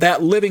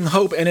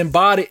and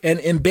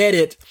embed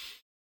it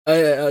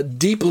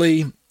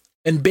deeply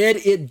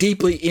embed it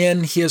deeply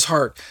in his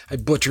heart. I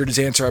butchered his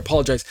answer. I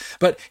apologize.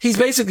 But he's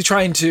basically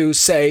trying to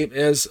say,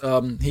 as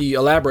he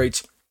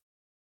elaborates,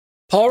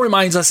 Paul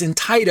reminds us in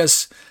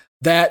Titus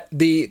that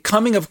the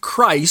coming of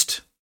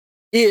Christ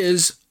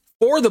is,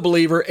 for the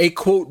believer, a,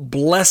 quote,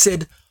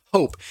 blessed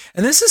hope.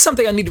 And this is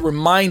something I need to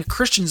remind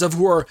Christians of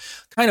who are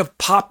kind of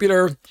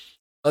popular.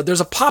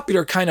 There's a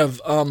popular kind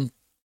of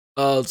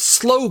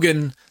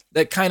slogan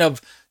that kind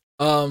of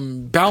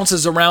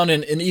bounces around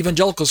in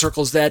evangelical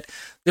circles that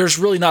there's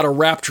really not a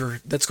rapture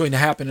that's going to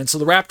happen. And so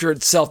the rapture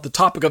itself, the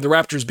topic of the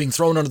rapture, is being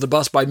thrown under the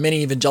bus by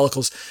many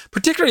evangelicals.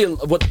 Particularly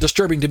what's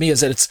disturbing to me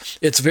is that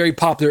it's very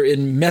popular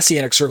in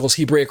Messianic circles,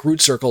 Hebraic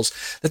root circles,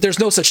 that there's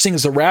no such thing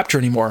as the rapture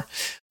anymore.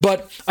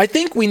 But I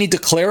think we need to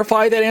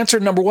clarify that answer.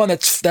 Number one,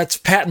 that's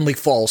patently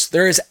false.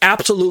 There is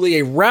absolutely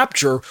a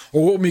rapture,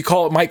 or what we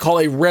might call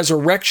a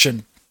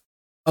resurrection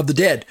of the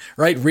dead,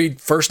 right? Read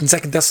 1st and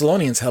 2nd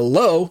Thessalonians.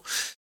 Hello.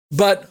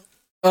 But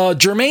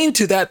germane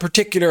to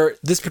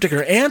this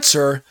particular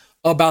answer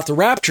about the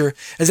rapture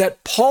is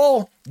that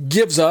Paul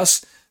gives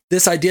us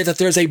this idea that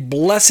there's a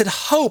blessed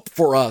hope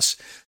for us,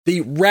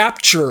 the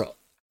rapture,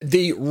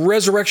 the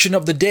resurrection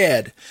of the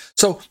dead.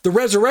 So the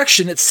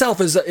resurrection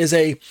itself is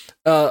an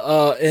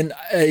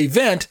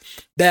event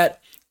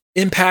that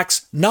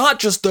impacts not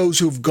just those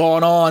who've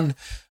gone on,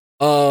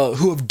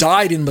 who have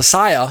died in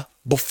Messiah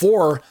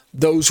before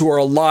those who are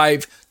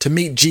alive to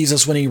meet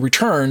Jesus when he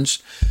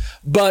returns,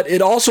 but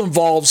it also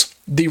involves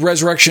the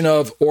resurrection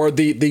of, or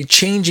the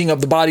changing of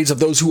the bodies of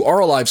those who are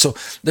alive. So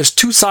there's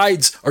two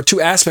sides or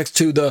two aspects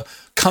to the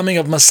coming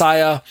of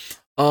Messiah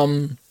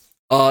in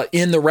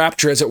the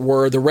rapture, as it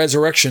were, the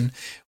resurrection.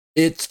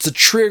 It's the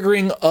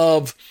triggering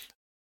of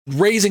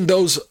raising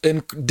those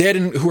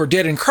who are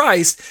dead in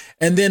Christ,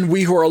 and then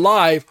we who are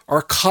alive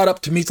are caught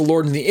up to meet the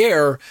Lord in the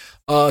air,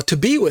 to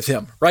be with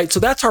him, right? So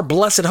that's our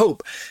blessed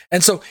hope.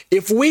 And so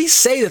if we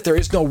say that there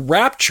is no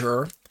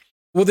rapture,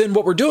 well, then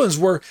what we're doing is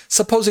we're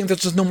supposing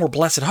that there's no more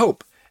blessed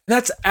hope. And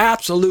that's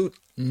absolute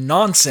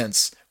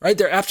nonsense, right?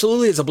 There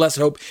absolutely is a blessed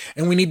hope,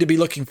 and we need to be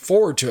looking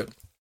forward to it.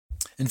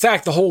 In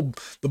fact, the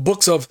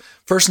books of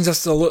 1st and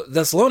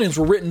Thessalonians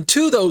were written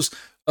to those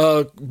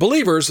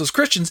believers, those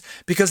Christians,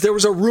 because there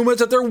was a rumor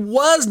that there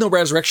was no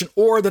resurrection,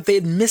 or that they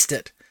had missed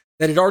it,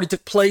 that it already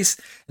took place,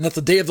 and that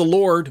the day of the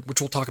Lord,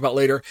 which we'll talk about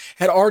later,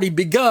 had already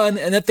begun,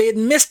 and that they had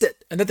missed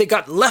it, and that they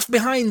got left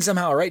behind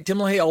somehow, right? Tim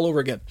LaHaye all over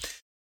again.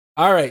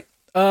 All right.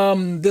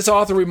 This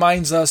author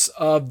reminds us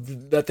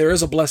that there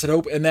is a blessed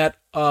hope, and that,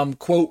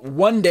 quote,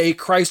 one day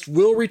Christ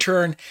will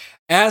return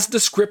as the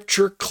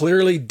scripture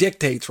clearly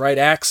dictates, right?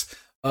 Acts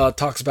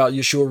talks about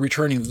Yeshua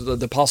returning.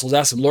 The apostles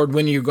asked him, Lord,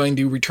 when are you going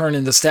to return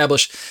and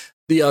establish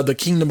the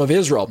kingdom of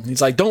Israel? And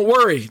he's like, don't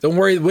worry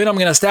when I'm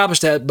going to establish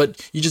that,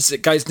 but you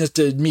guys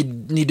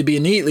need to be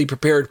immediately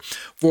prepared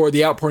for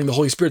the outpouring of the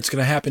Holy Spirit that's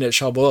going to happen at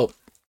Shavuot.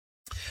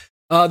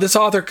 This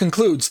author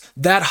concludes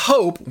that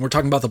hope, we're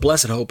talking about the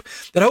blessed hope,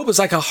 that hope is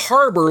like a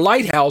harbor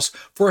lighthouse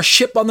for a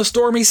ship on the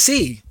stormy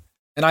sea.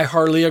 And I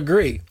hardly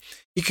agree.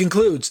 He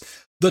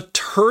concludes, the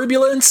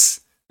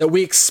turbulence that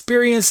we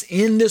experience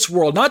in this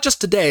world, not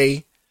just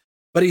today,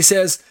 but he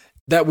says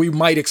that we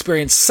might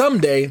experience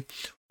someday,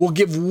 will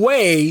give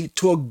way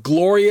to a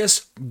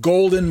glorious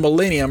golden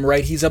millennium,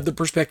 right? He's of the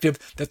perspective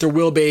that there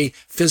will be a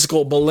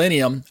physical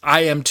millennium. I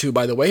am too,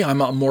 by the way. I'm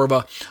more of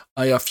a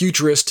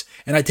futurist,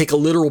 and I take a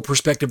literal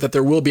perspective that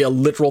there will be a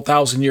literal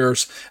 1,000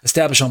 years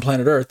established on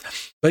planet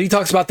Earth. But he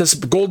talks about this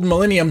golden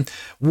millennium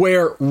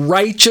where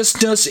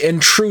righteousness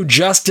and true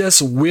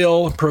justice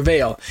will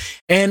prevail.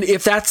 And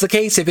if that's the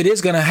case, if it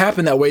is going to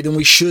happen that way, then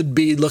we should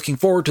be looking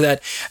forward to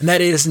that. And that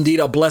is indeed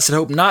a blessed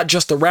hope, not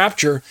just the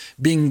rapture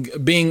being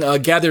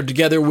gathered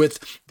together with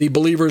the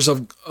believers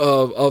of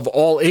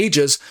all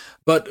ages,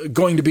 but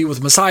going to be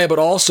with Messiah, but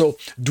also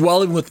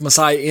dwelling with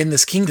Messiah in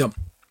this kingdom.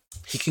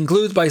 He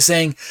concludes by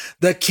saying,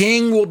 the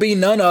king will be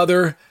none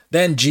other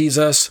than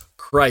Jesus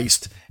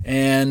Christ.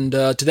 And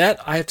to that,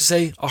 I have to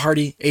say a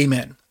hearty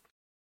amen.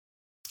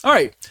 All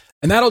right,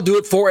 and that'll do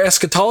it for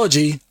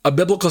Eschatology, a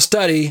biblical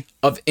study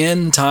of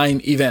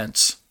end-time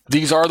events.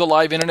 These are the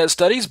live internet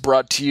studies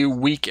brought to you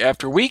week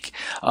after week.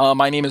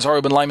 My name is Ari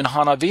Ben Lyman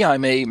Hanavi.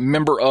 I'm a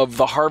member of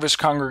the Harvest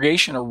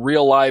Congregation, a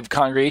real live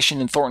congregation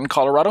in Thornton,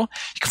 Colorado.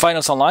 You can find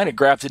us online at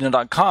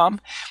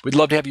graftedin.com. We'd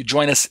love to have you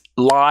join us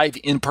live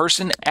in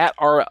person at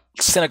our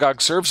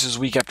synagogue services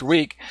week after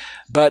week.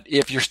 But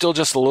if you're still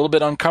just a little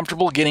bit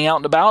uncomfortable getting out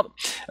and about,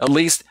 at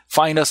least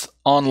find us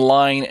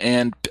online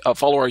and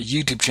follow our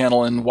YouTube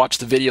channel and watch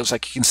the videos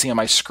like you can see on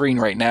my screen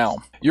right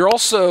now. You're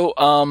also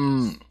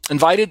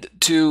invited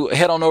to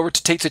head on over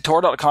to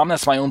tetzetorah.com.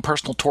 That's my own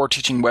personal Torah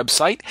teaching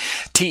website.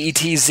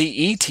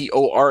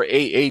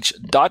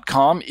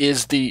 tetzetorah.com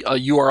is the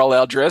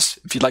URL address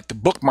if you'd like to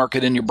bookmark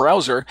it in your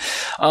browser.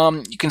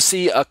 You can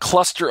see a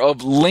cluster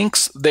of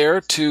links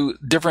there to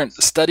different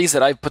studies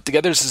that I've put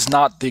together. This is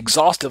not the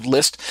exhaustive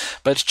list,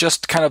 but it's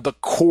just kind of the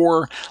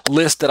core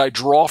list that I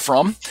draw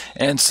from.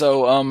 And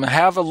so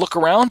have a look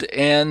around,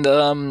 and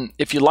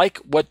if you like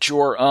what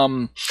you're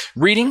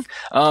reading,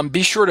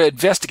 be sure to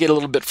investigate a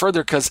little bit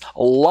further, because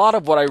a lot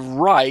of what I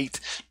write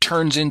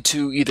turns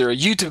into either a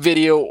YouTube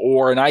video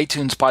or an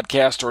iTunes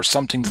podcast or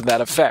something to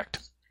that effect.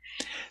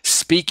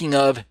 Speaking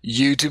of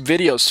YouTube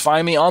videos,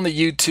 find me on the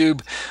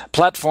YouTube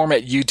platform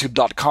at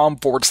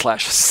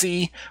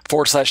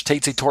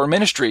youtube.com/C/Tetze Torah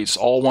Ministries,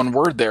 all one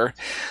word there,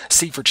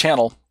 C for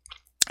channel.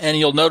 And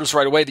you'll notice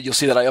right away that you'll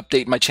see that I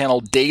update my channel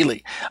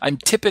daily. I'm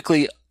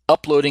typically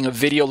uploading a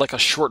video, like a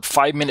short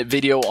 5-minute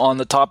video on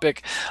the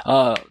topic,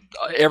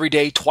 every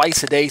day,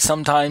 twice a day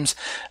sometimes,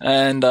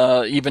 and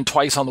even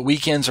twice on the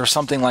weekends or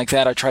something like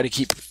that. I try to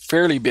keep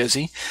fairly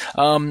busy.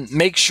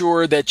 Make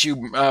sure that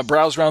you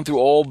browse around through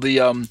all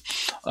the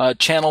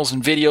channels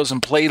and videos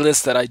and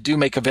playlists that I do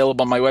make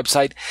available on my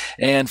website.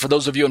 And for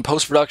those of you in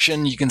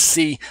post-production, you can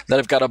see that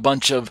I've got a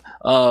bunch of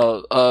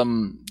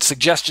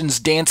suggestions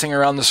dancing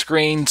around the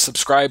screen.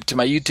 Subscribe to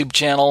my YouTube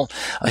channel,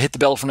 hit the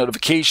bell for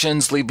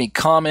notifications, leave me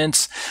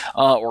comments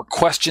or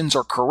questions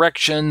or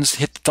corrections,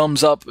 hit the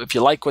thumbs up if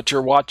you like what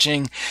you're watching,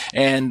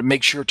 and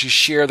make sure to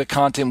share the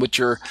content with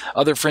your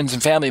other friends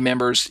and family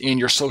members in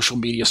your social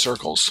media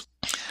circles.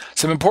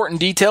 Some important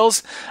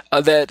details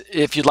that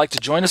if you'd like to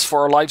join us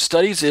for our live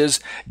studies is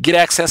get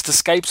access to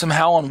Skype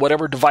somehow on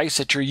whatever device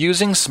that you're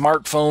using,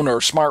 smartphone or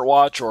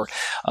smartwatch or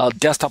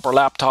desktop or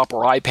laptop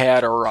or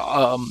iPad or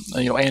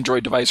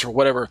Android device or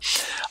whatever.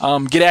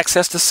 Get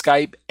access to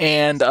Skype,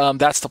 and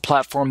that's the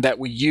platform that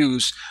we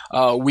use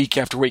week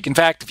after week. In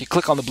fact, if you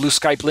click on the blue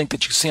Skype link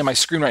that you see on my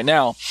screen right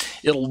now,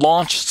 it'll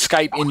launch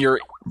Skype in your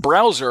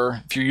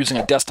browser if you're using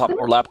a desktop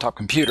or laptop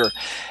computer,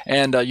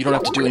 and you don't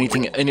have to do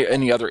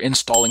any other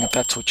installing if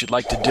that's what you'd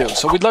like to do.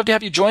 So we'd love to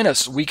have you join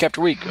us week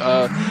after week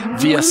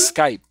via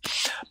Skype.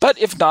 But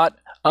if not,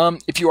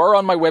 if you are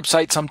on my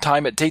website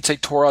sometime at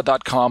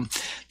tetzetorah.com,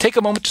 take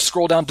a moment to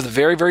scroll down to the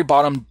very, very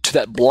bottom to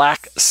that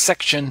black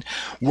section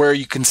where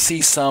you can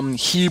see some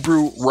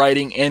Hebrew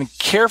writing, and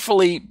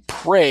carefully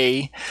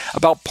pray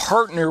about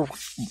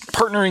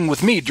partnering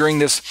with me during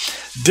this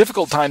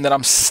difficult time that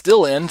I'm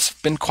still in. It's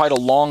been quite a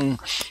long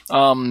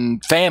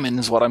famine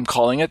is what I'm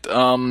calling it,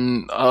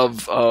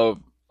 of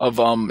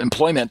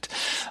employment,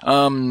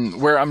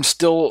 where I'm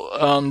still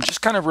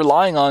just kind of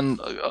relying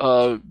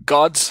on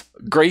God's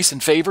grace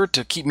and favor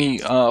to keep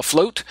me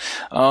afloat,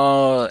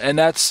 and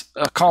that's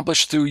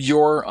accomplished through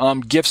your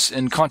gifts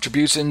and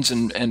contributions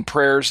and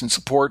prayers and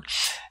support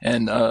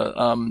and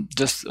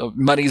just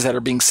monies that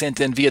are being sent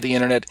in via the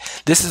internet.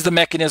 This is the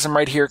mechanism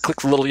right here.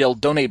 Click the little yellow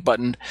donate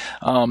button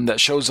that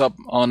shows up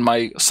on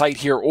my site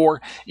here, or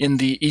in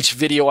each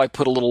video I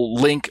put a little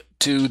link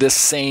to this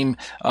same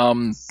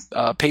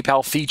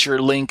PayPal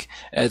feature link,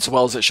 as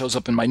well as it shows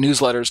up in my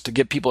newsletters to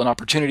give people an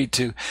opportunity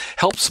to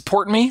help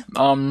support me.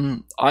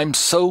 I'm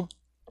so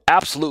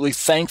absolutely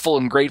thankful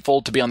and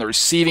grateful to be on the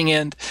receiving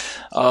end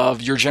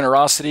of your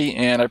generosity,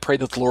 and I pray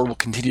that the Lord will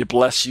continue to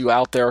bless you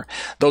out there.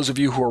 Those of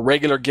you who are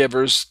regular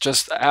givers,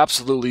 just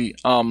absolutely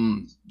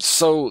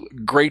so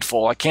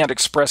grateful. I can't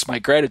express my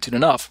gratitude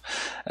enough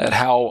at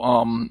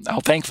how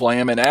thankful I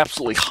am, and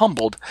absolutely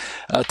humbled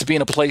to be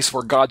in a place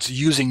where God's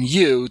using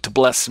you to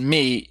bless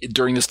me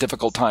during this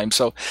difficult time.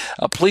 So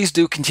please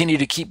do continue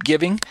to keep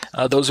giving.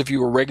 Those of you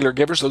who are regular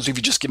givers, those of you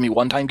who just give me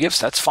one-time gifts,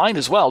 that's fine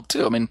as well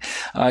too. I mean,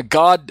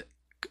 God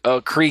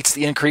creates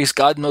the increase.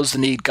 God knows the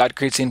need. God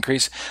creates the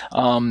increase.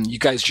 You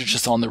guys are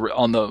just on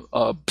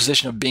the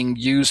position of being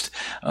used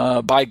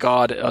by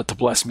God to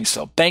bless me.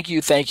 So thank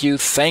you.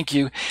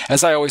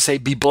 As I always say,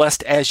 be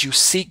blessed as you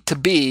seek to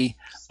be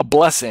a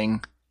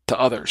blessing to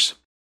others.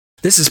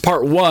 This is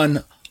part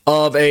one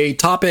of a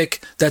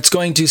topic that's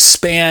going to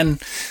span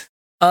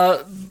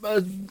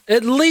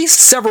at least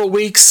several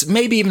weeks,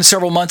 maybe even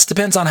several months.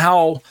 Depends on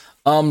how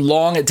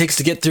long it takes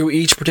to get through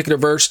each particular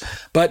verse,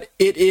 but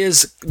it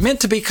is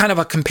meant to be kind of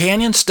a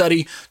companion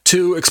study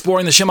to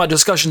exploring the Shema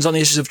discussions on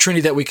the issues of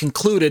Trinity that we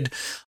concluded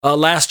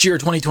last year,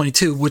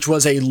 2022, which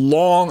was a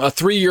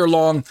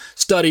 3-year-long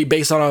study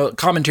based on a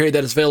commentary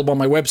that is available on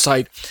my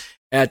website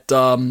at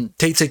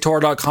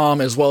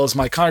tetzetorah.com, as well as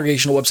my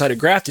congregational website at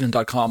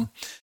grafton.com.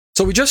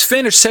 So we just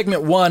finished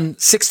segment 1,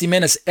 60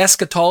 minutes,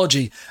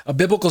 Eschatology, a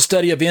biblical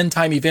study of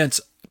end-time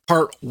events,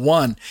 part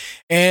 1.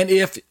 And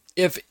if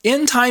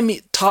end-time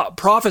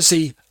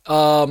prophecy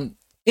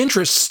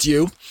interests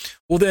you,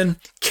 well then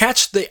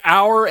catch the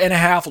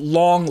 1.5-hour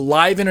long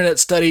live internet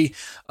study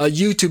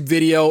YouTube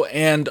video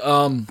and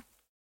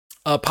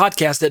a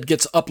podcast that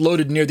gets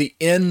uploaded near the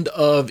end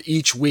of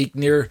each week,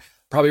 near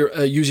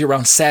probably usually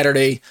around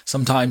Saturday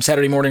sometime,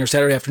 Saturday morning or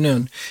Saturday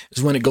afternoon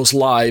is when it goes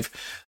live.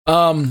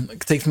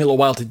 It takes me a little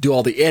while to do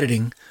all the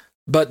editing,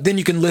 but then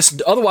you can listen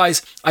to,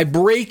 otherwise I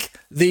break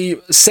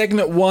the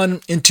segment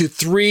 1 into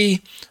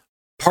 3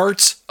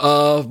 parts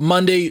of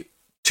Monday,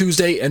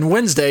 Tuesday, and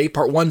Wednesday,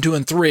 part 1, 2,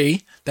 and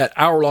 3, that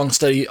hour-long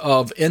study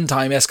of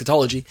end-time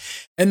eschatology.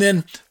 And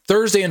then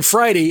Thursday and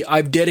Friday,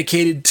 I've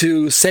dedicated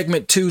to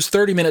segment 2's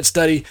 30-minute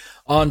study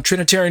on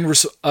Trinitarian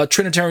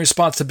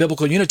response to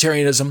biblical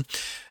Unitarianism.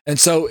 And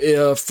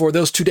so for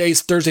those 2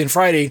 days, Thursday and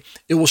Friday,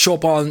 it will show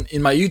up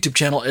in my YouTube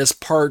channel as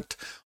part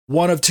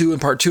 1 of 2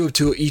 and part 2 of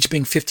 2, each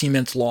being 15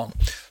 minutes long.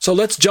 So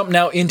let's jump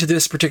now into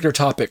this particular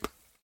topic.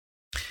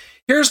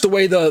 Here's the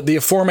way the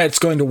format's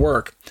going to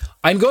work.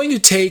 I'm going to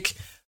take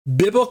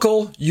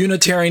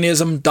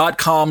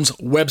biblicalunitarianism.com's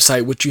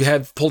website, which you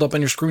have pulled up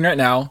on your screen right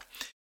now,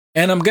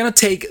 and I'm going to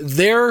take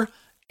their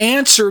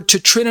answer to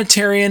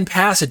Trinitarian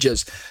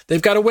passages.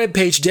 They've got a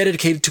webpage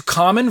dedicated to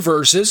common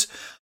verses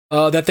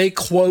that they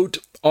quote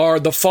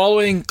are the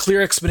following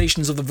clear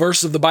explanations of the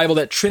verses of the Bible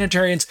that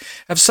Trinitarians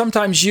have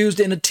sometimes used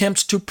in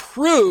attempts to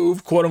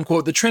prove, quote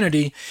unquote, the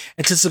Trinity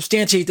and to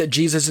substantiate that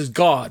Jesus is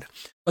God.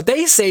 But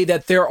they say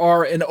that there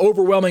are an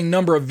overwhelming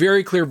number of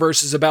very clear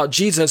verses about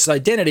Jesus'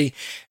 identity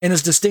and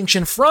his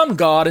distinction from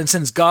God, and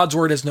since God's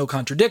word has no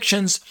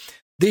contradictions,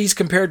 these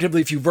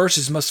comparatively few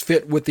verses must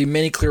fit with the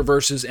many clear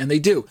verses, and they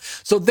do.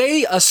 So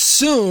they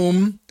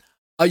assume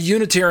a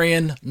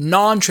Unitarian,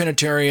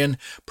 non-Trinitarian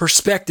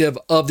perspective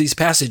of these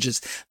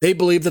passages. They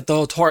believe that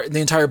the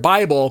entire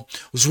Bible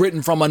was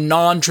written from a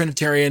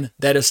non-Trinitarian,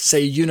 that is to say,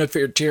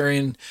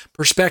 Unitarian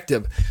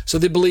perspective. So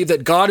they believe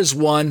that God is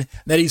one,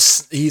 that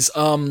he's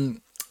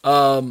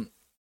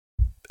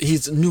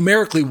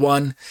numerically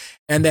one,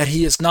 and that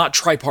he is not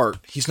tripart.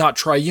 He's not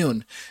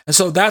triune. And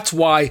so that's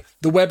why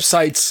the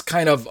website's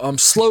kind of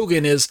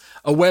slogan is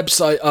a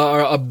website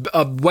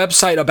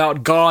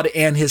about God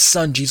and his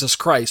son, Jesus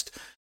Christ.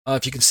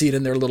 If you can see it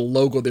in their little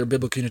logo there,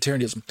 Biblical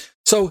Unitarianism.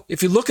 So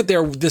if you look at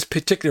this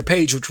particular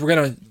page, which we're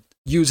going to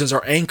use as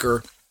our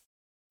anchor,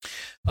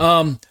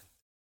 for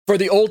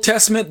the Old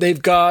Testament,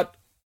 they've got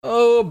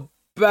about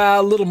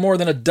a little more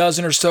than a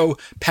dozen or so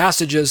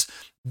passages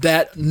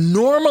that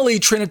normally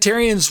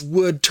Trinitarians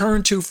would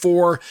turn to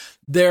for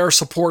their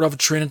support of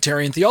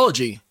Trinitarian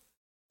theology.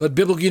 But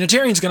Biblical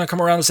Unitarians are going to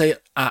come around and say,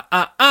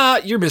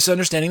 you're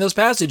misunderstanding those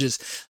passages.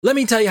 Let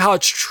me tell you how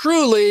it's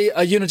truly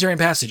a Unitarian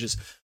passage.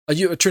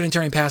 A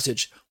Trinitarian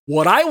passage.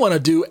 What I want to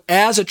do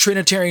as a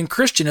Trinitarian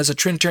Christian, as a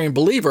Trinitarian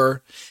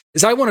believer,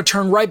 is I want to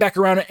turn right back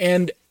around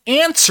and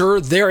answer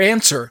their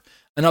answer.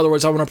 In other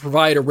words, I want to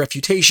provide a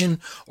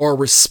refutation or a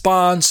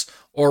response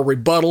or a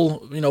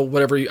rebuttal,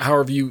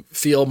 however you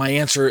feel my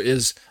answer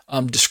is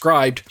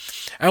described.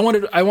 I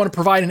want to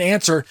provide an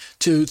answer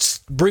to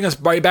bring us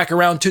right back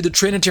around to the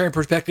Trinitarian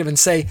perspective and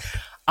say,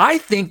 I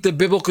think the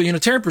Biblical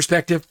Unitarian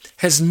perspective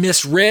has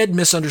misread,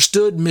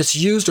 misunderstood,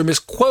 misused, or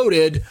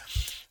misquoted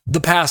the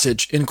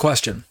passage in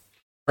question,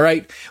 all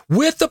right?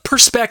 With the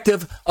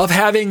perspective of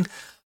having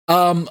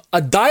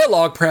a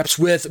dialogue perhaps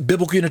with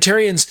Biblical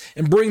Unitarians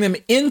and bring them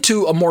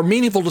into a more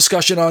meaningful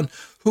discussion on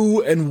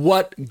who and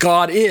what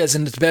God is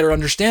and to better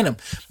understand him.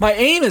 My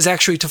aim is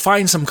actually to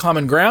find some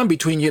common ground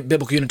between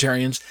Biblical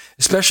Unitarians,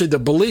 especially the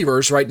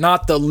believers, right?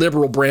 Not the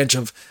liberal branch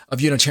of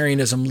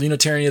Unitarianism,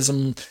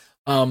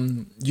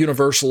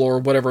 Universal or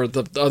whatever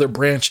the other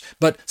branch,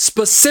 but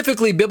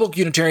specifically Biblical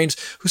Unitarians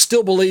who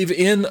still believe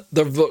in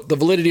the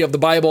validity of the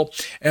Bible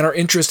and are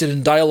interested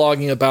in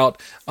dialoguing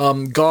about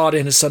God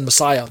and his son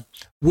Messiah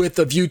with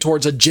a view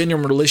towards a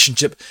genuine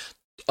relationship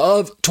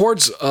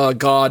towards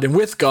God and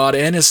with God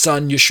and his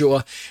son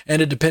Yeshua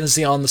and a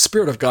dependency on the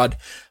Spirit of God.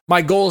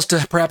 My goal is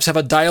to perhaps have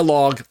a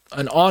dialogue,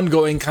 an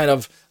ongoing kind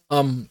of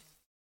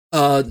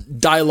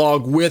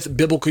dialogue with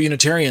Biblical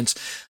Unitarians.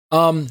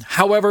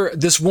 However,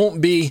 this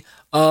won't be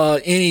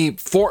what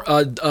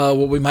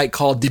we might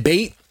call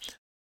debate.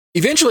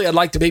 Eventually, I'd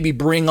like to maybe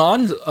bring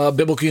on a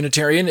Biblical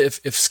Unitarian,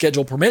 if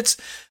schedule permits,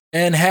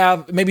 and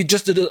have maybe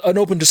just an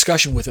open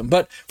discussion with him.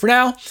 But for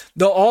now,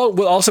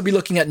 we'll also be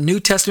looking at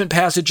New Testament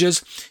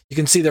passages. You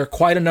can see there are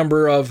quite a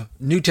number of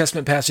New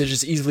Testament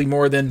passages, easily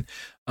more than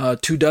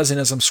 24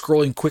 as I'm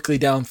scrolling quickly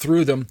down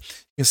through them.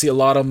 You can see a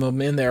lot of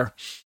them in there.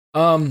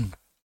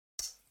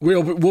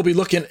 We'll be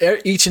looking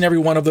at each and every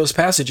one of those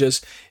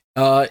passages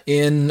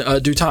in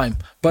due time.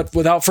 But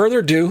without further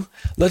ado,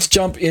 let's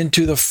jump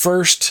into the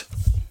first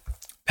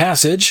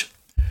passage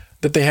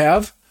that they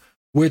have,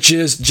 which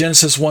is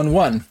Genesis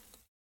 1:1.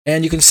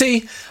 And you can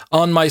see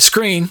on my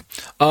screen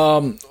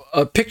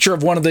a picture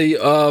of one of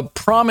the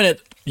prominent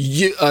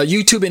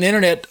YouTube and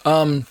internet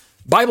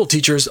Bible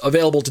teachers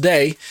available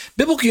today.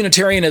 Biblical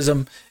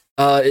Unitarianism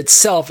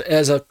itself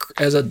as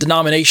a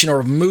denomination or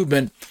a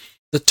movement,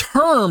 the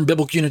term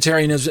Biblical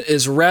Unitarianism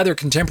is rather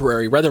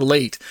contemporary, rather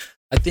late.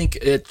 I think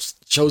it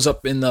shows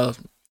up in the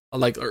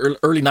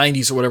early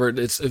 90s or whatever.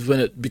 It's when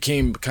it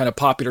became kind of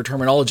popular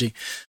terminology.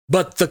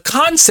 But the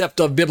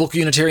concept of Biblical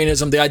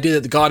Unitarianism, the idea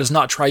that God is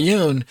not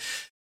triune,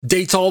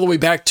 dates all the way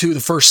back to the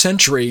first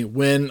century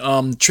when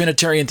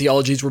Trinitarian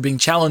theologies were being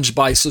challenged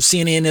by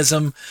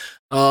Socinianism,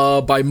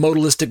 by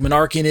modalistic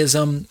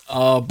monarchianism,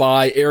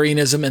 by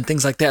Arianism, and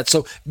things like that.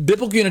 So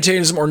Biblical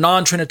Unitarianism or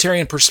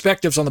non-Trinitarian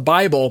perspectives on the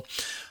Bible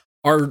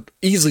are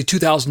easily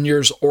 2,000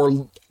 years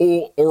or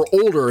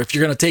older. If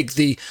you're going to take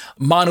the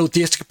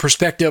monotheistic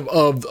perspective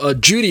of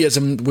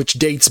Judaism, which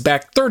dates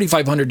back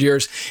 3,500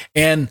 years,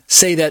 and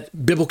say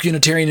that Biblical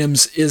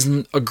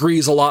Unitarianism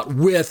agrees a lot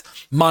with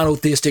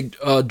monotheistic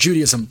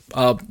Judaism,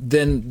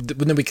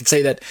 then we could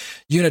say that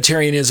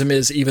Unitarianism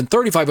is even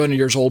 3,500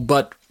 years old,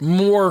 but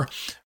more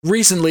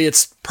recently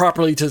it's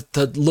properly to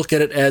look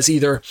at it as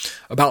either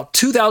about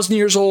 2,000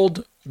 years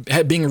old,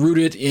 being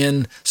rooted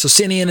in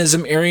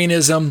Socinianism,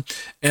 Arianism,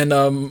 and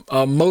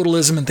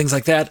modalism and things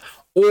like that,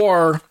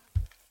 or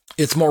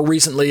It's more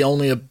recently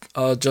only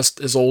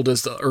just as old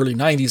as the early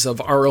 90s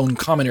of our own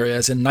commentary,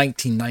 as in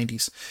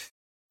 1990s.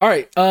 All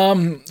right,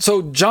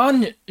 so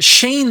John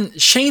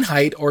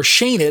Schoenheit, or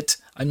Schoenit,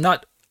 I'm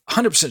not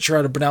 100% sure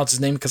how to pronounce his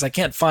name because I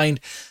can't find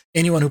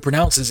anyone who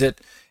pronounces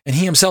it, and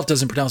he himself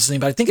doesn't pronounce his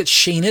name, but I think it's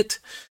Schoenit.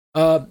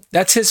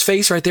 That's his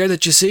face right there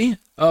that you see.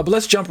 But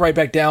let's jump right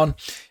back down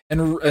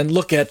and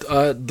look at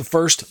the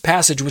first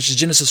passage, which is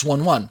Genesis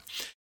 1:1.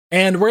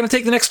 And we're going to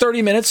take the next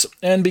 30 minutes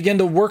and begin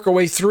to work our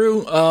way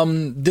through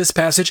this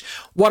passage.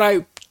 What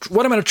I'm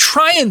going to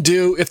try and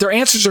do, if their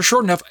answers are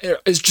short enough,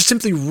 is just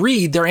simply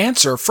read their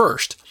answer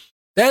first.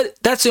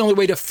 That's the only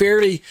way to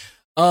fairly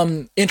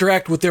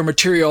interact with their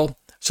material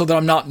so that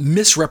I'm not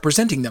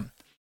misrepresenting them.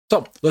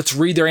 So let's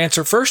read their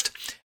answer first,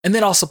 and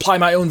then I'll supply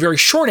my own very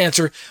short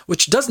answer,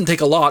 which doesn't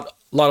take a lot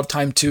of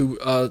time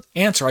to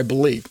answer, I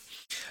believe.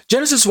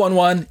 Genesis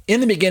 1:1, in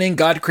the beginning,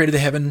 God created the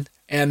heaven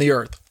and the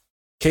earth.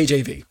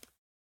 KJV.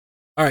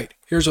 All right,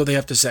 here's what they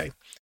have to say.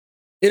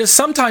 It is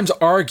sometimes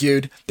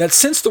argued that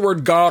since the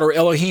word God or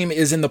Elohim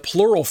is in the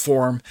plural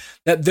form,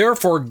 that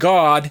therefore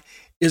God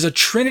is a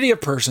trinity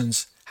of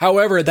persons.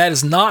 However, that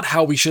is not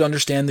how we should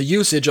understand the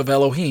usage of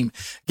Elohim.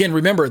 Again,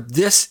 remember,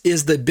 this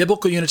is the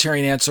biblical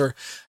Unitarian answer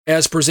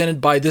as presented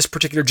by this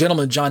particular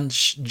gentleman, John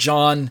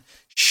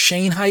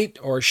Schoenheit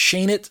or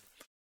Schoenit.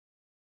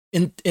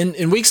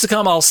 In weeks to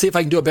come, I'll see if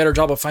I can do a better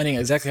job of finding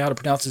exactly how to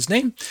pronounce his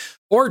name.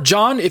 Or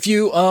John, if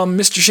you,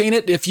 Mr.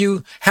 Schoenit, if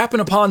you happen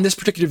upon this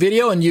particular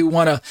video and you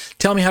want to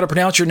tell me how to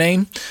pronounce your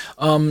name,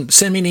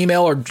 send me an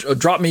email or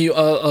drop me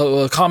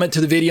a comment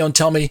to the video and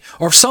tell me,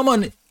 or if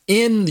someone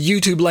in the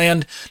YouTube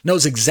land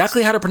knows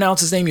exactly how to pronounce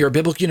his name, you're a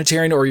biblical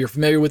Unitarian or you're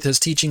familiar with his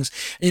teachings,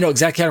 and you know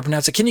exactly how to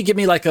pronounce it. Can you give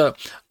me like what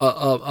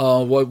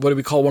do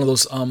we call one of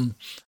those,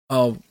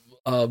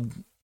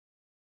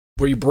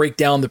 where you break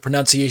down the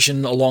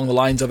pronunciation along the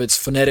lines of its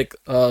phonetic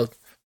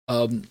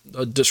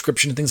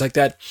description and things like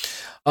that,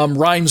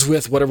 rhymes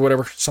with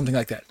whatever, something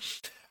like that.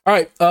 All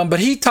right,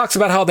 but he talks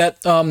about how that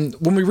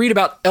when we read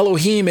about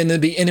Elohim in the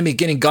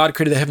beginning, God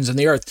created the heavens and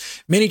the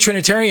earth. Many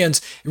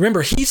Trinitarians,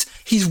 remember,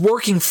 he's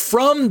working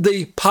from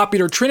the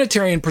popular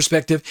Trinitarian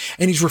perspective,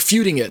 and he's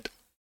refuting it.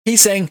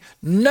 He's saying,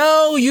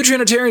 no, you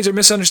Trinitarians are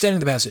misunderstanding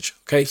the passage.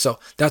 Okay, so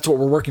that's what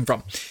we're working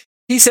from.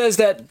 He says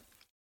that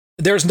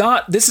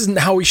this isn't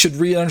how we should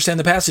understand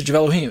the passage of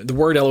Elohim, the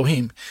word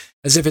Elohim,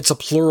 as if it's a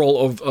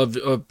plural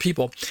of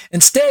people.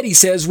 Instead, he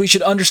says we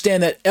should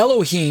understand that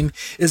Elohim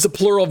is the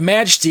plural of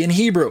majesty in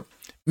Hebrew,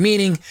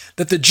 meaning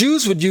that the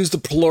Jews would use the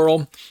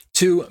plural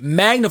to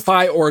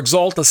magnify or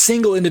exalt a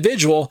single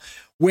individual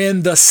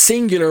when the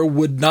singular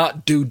would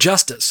not do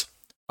justice.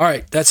 All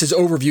right, that's his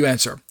overview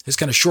answer, his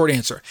kind of short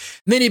answer.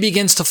 And then he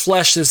begins to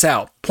flesh this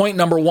out. Point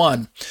number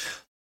 1.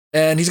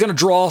 And he's going to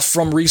draw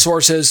from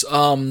resources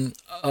from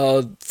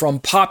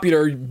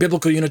popular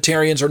biblical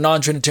Unitarians or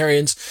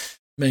non-Trinitarians,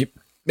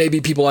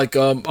 maybe people like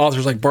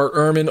authors like Bart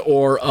Ehrman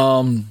or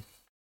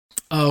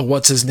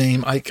what's his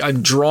name?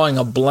 I'm drawing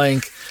a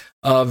blank.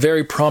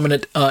 Very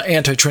prominent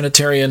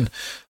anti-Trinitarian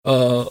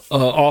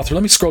author.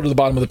 Let me scroll to the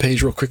bottom of the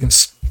page real quick and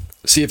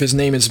see if his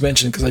name is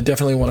mentioned, because I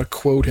definitely want to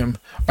quote him.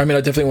 I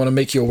definitely want to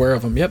make you aware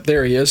of him. Yep,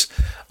 there he is.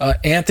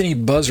 Anthony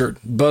Buzzard.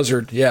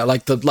 Buzzard, yeah,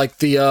 like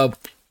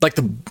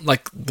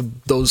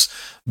those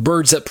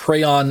birds that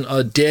prey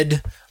on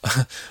dead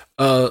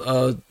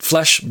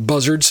flesh,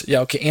 buzzards.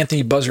 Yeah, okay,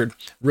 Anthony Buzzard.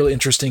 Really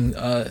interesting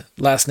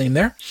last name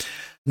there.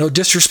 No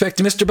disrespect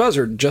to Mr.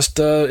 Buzzard, just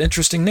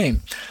interesting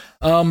name.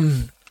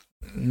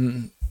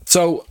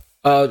 So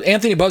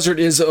Anthony Buzzard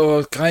is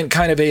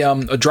kind of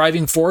a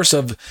driving force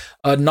of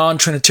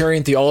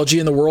non-Trinitarian theology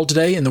in the world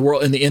today, in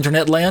the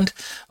internet land.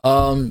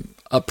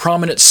 A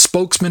prominent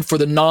spokesman for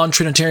the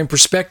non-Trinitarian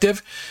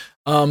perspective.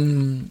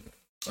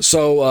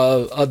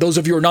 So those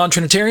of you who are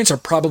non-Trinitarians are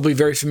probably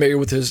very familiar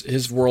with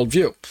his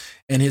worldview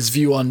and his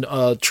view on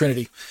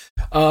Trinity.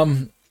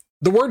 The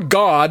word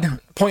God,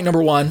 point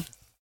number 1,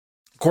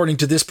 according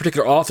to this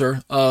particular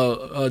author,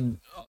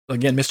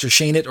 again, Mr.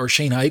 Schoenit or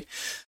Schoenheit,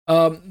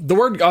 the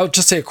word, I'll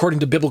just say according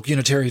to biblical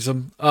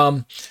Unitarianism,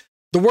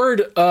 the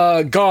word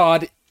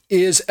God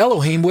is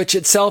Elohim, which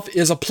itself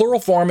is a plural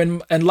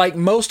form, and like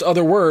most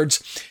other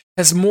words,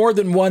 has more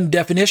than one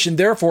definition.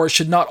 Therefore, it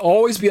should not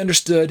always be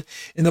understood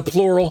in the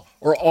plural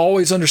or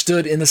always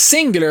understood in the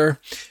singular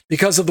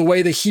because of the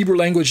way the Hebrew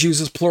language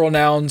uses plural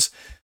nouns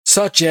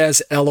such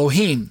as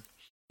Elohim.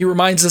 He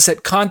reminds us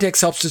that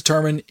context helps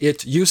determine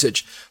its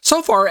usage.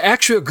 So far, I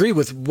actually agree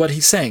with what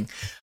he's saying.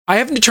 I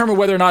haven't determined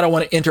whether or not I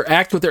want to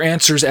interact with their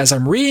answers as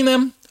I'm reading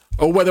them,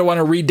 or whether I want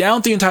to read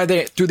down through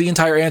the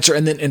entire answer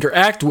and then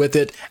interact with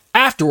it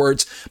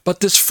afterwards. But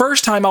this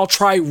first time, I'll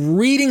try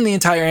reading the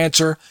entire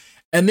answer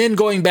and then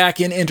going back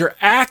and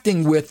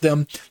interacting with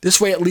them. This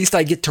way, at least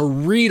I get to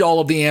read all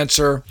of the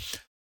answer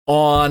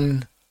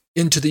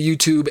into the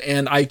YouTube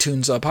and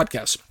iTunes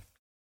podcast,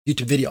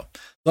 YouTube video.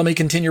 Let me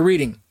continue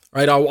reading.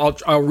 Right, I'll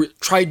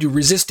try to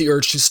resist the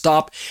urge to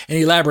stop and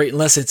elaborate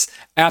unless it's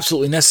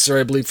absolutely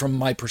necessary, I believe, from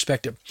my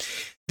perspective.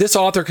 This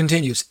author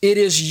continues.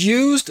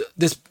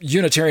 This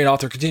Unitarian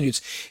author continues.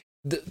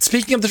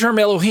 speaking of the term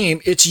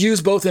Elohim, it's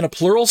used both in a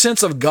plural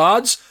sense of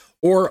gods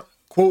or,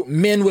 quote,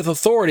 men with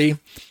authority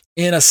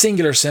in a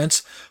singular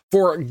sense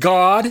for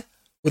God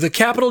with a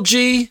capital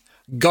G,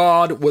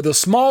 God with a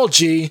small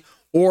g,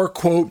 or,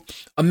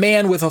 quote, a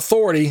man with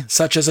authority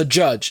such as a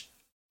judge,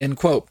 end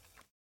quote.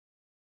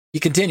 He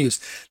continues,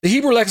 the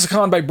Hebrew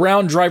lexicon by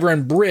Brown, Driver,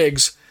 and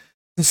Briggs,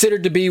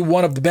 considered to be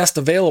one of the best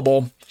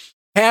available,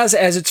 has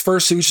as its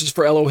first usage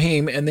for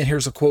Elohim, and then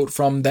here's a quote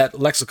from that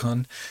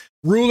lexicon,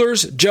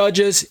 rulers,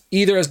 judges,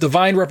 either as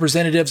divine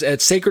representatives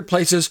at sacred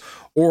places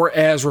or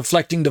as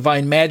reflecting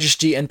divine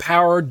majesty and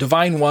power,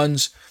 divine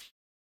ones,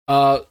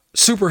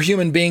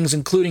 superhuman beings,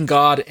 including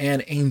God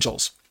and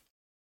angels,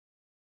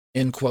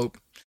 end quote.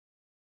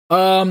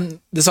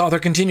 This author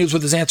continues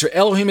with his answer.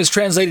 Elohim is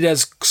translated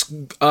as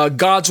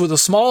gods with a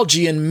small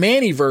g in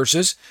many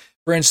verses.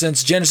 For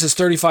instance, Genesis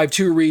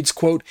 35:2 reads,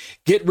 quote,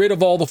 get rid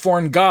of all the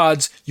foreign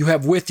gods you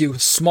have with you,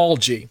 small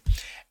g.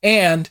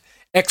 And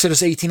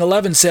Exodus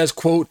 18:11 says,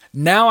 quote,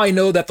 now I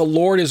know that the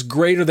Lord is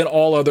greater than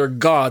all other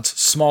gods,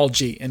 small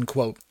g, end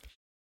quote.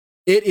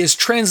 It is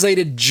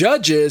translated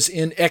judges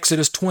in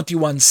Exodus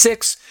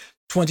 21:6,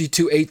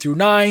 22:8 through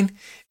 9.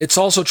 It's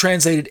also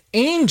translated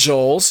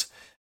angels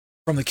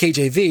from the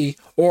KJV,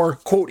 or,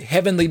 quote,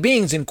 heavenly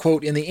beings, end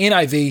quote, in the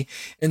NIV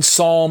in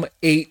Psalm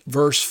 8,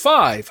 verse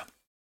 5.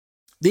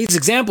 These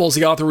examples,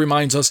 the author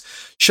reminds us,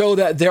 show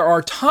that there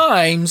are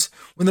times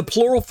when the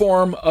plural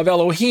form of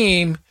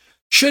Elohim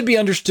should be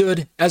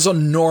understood as a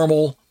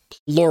normal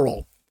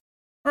plural.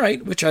 All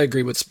right, which I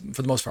agree with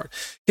for the most part.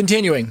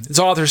 Continuing, this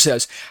author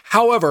says,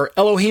 however,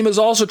 Elohim is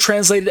also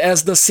translated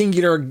as the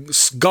singular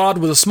God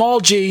with a small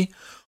g,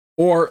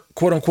 or,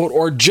 quote unquote,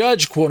 or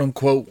judge, quote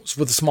unquote,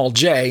 with a small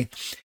j,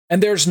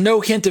 and there's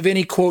no hint of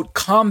any, quote,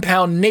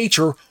 compound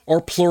nature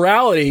or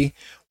plurality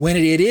when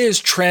it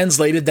is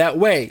translated that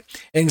way.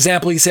 An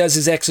example he says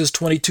is Exodus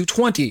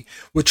 22:20,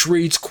 which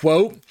reads,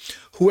 quote,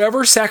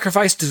 whoever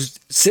sacrifices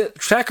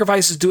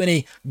to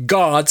any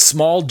god,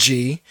 small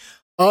g,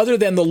 other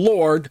than the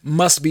Lord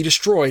must be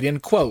destroyed,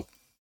 end quote.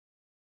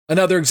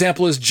 Another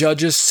example is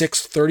Judges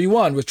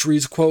 6:31, which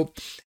reads, quote,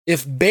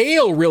 if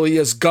Baal really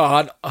is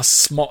God,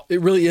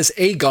 it really is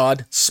a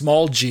god,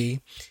 small g,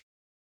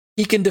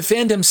 he can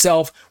defend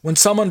himself when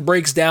someone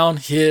breaks down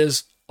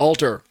his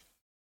altar,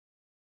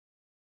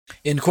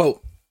 end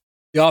quote.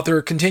 The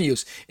author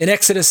continues, in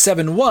Exodus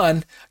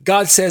 7:1,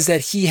 God says that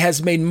he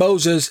has made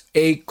Moses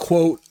a,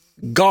 quote,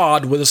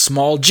 God with a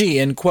small g,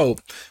 end quote,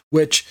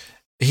 which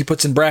he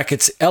puts in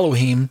brackets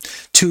Elohim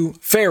to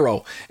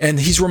Pharaoh.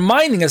 And he's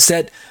reminding us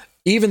that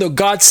even though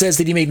God says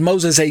that he made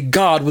Moses a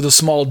God with a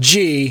small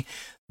g,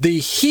 the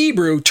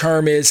Hebrew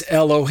term is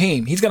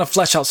Elohim. He's going to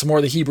flesh out some more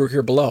of the Hebrew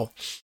here below.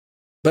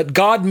 But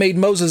God made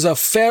Moses a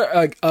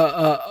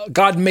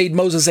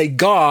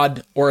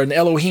God or an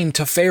Elohim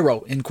to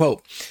Pharaoh, end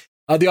quote.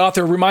 The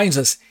author reminds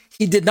us,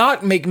 he did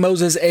not make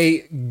Moses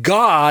a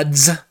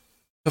gods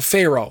to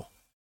Pharaoh.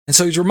 And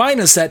so he's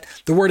reminding us that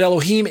the word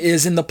Elohim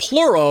is in the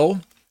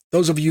plural.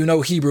 Those of you who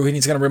know Hebrew, and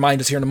he's going to remind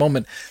us here in a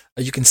moment,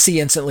 you can see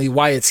instantly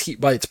why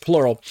it's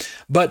plural.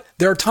 But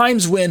there are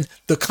times when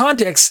the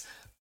context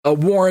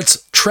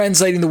warrants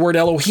translating the word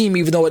Elohim,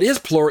 even though it is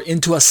plural,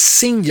 into a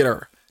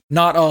singular,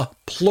 not a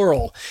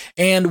plural,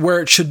 and where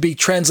it should be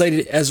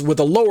translated as with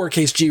a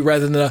lowercase g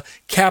rather than a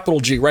capital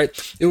G, right?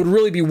 It would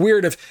really be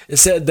weird if it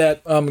said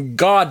that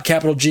God,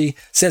 capital G,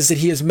 says that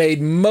he has made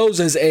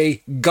Moses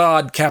a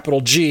God,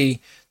 capital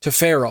G, to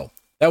Pharaoh.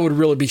 That would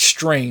really be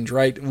strange,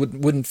 right? It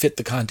wouldn't fit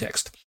the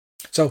context.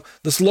 So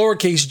this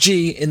lowercase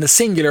g in the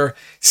singular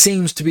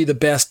seems to be the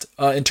best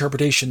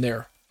interpretation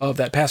there of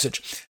that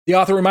passage. The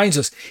author reminds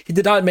us, he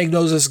did not make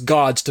Moses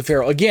gods to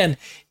Pharaoh. Again,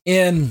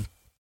 in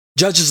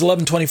Judges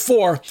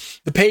 11:24,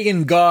 the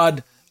pagan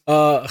god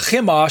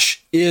Chemosh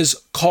is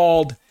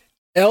called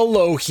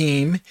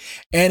Elohim,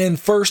 and in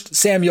 1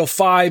 Samuel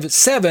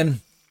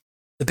 5:7,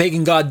 the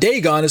pagan god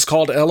Dagon is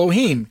called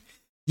Elohim.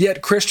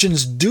 Yet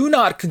Christians do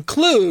not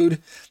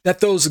conclude that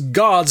those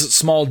gods,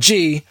 small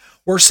g,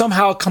 were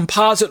somehow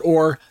composite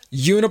or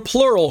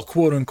uniplural,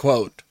 quote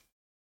unquote.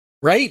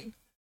 Right?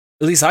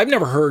 At least I've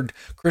never heard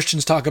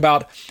Christians talk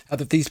about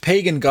that these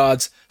pagan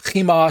gods,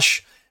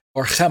 Chemosh,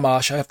 or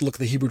Chemosh, I have to look at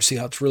the Hebrew to see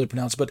how it's really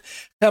pronounced, but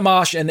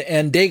Chemosh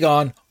and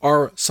Dagon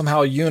are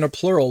somehow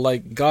uniplural,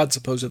 like God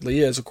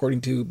supposedly is,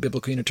 according to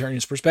biblical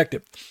Unitarian's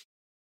perspective.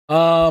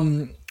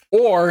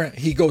 Or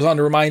he goes on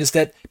to remind us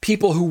that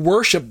people who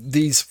worship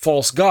these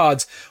false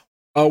gods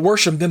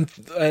worship them,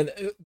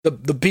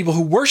 the people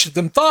who worship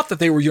them thought that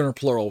they were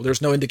uniplural.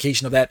 There's no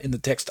indication of that in the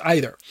text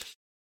either.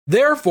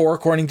 Therefore,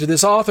 according to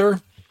this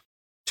author,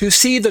 to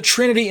see the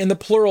Trinity in the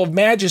plural of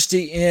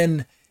majesty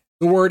in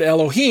the word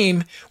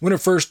Elohim, when it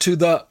refers to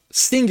the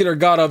singular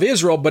God of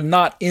Israel, but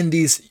not in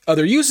these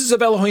other uses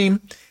of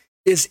Elohim,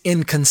 is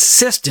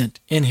inconsistent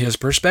in his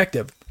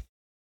perspective.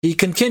 He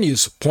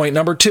continues, point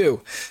number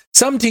 2.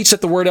 Some teach that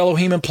the word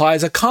Elohim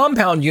implies a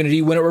compound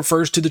unity when it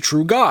refers to the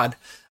true God.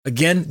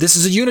 Again, this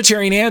is a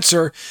Unitarian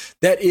answer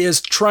that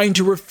is trying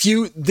to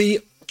refute the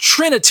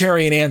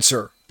Trinitarian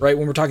answer. right?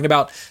 When we're talking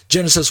about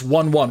Genesis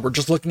 1:1, we're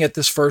just looking at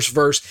this first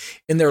verse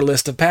in their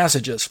list of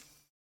passages.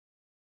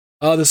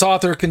 This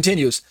author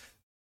continues,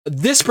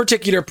 this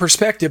particular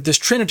perspective, this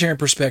Trinitarian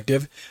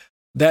perspective,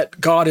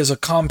 that God is a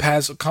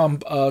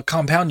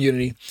compound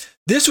unity,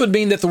 this would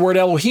mean that the word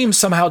Elohim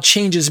somehow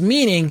changes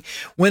meaning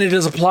when it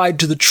is applied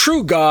to the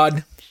true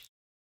God,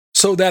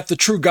 so that the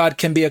true God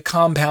can be a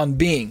compound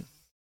being.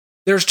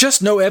 There's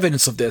just no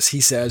evidence of this,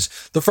 he says.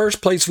 The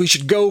first place we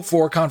should go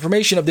for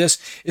confirmation of this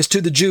is to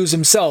the Jews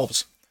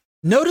themselves.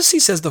 Notice he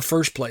says the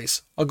first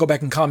place. I'll go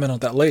back and comment on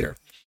that later.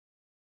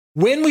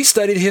 When we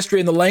studied history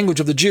and the language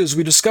of the Jews,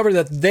 we discovered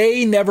that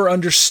they never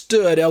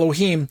understood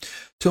Elohim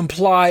to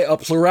imply a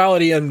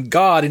plurality in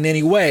God in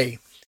any way.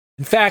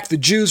 In fact, the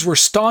Jews were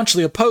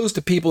staunchly opposed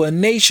to people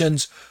and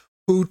nations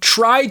who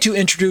tried to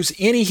introduce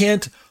any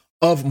hint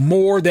of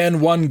more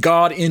than one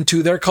God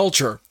into their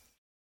culture.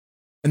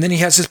 And then he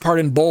has this part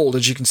in bold,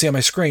 as you can see on my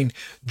screen.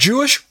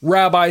 Jewish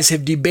rabbis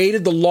have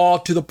debated the law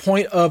to the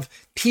point of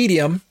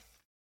tedium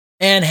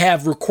and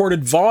have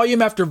recorded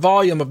volume after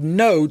volume of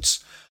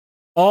notes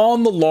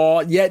on the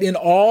law, yet in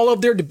all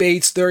of their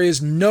debates, there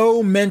is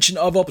no mention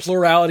of a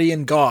plurality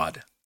in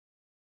God.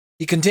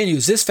 He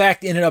continues, this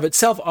fact in and of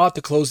itself ought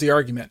to close the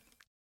argument.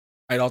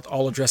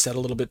 I'll address that a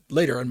little bit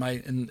later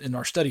in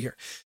our study here.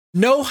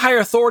 No higher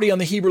authority on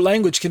the Hebrew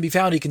language can be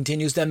found, he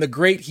continues, than the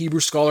great Hebrew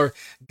scholar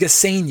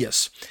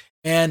Gesenius.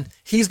 And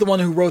he's the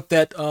one who wrote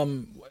that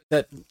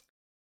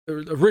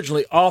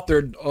originally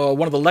authored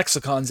one of the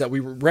lexicons that we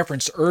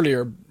referenced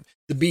earlier,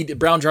 the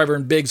Brown, Driver,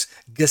 and Biggs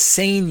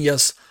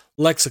Gesenius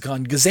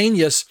lexicon.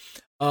 Gesenius,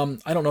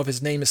 I don't know if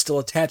his name is still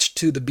attached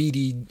to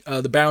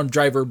the Brown,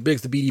 Driver,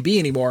 Biggs, the BDB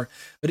anymore,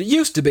 but it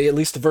used to be, at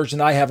least the version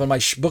I have on my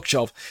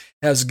bookshelf,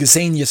 has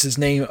Gesenius'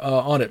 name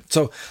on it.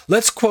 So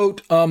let's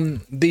quote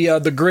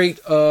the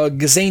great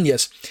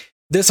Gesenius.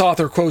 This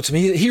author quotes him.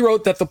 He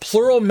wrote that the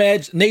plural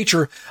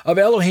nature of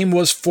Elohim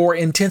was for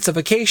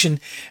intensification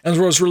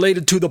and was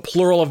related to the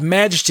plural of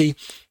majesty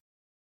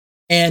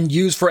and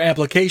used for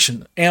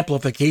amplification.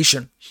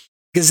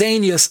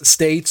 Gesenius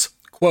states,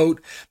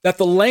 quote, that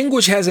the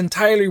language has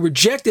entirely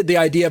rejected the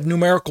idea of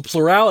numerical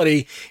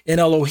plurality in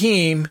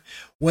Elohim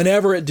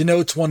whenever it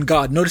denotes one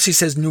God. Notice he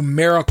says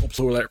numerical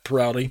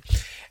plurality,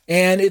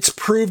 and it's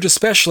proved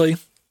especially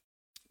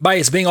by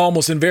its being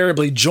almost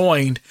invariably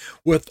joined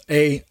with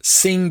a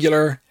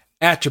singular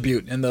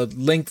attribute. And the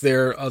link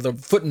there, the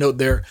footnote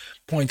there,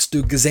 points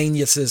to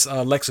Gesenius'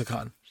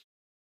 lexicon.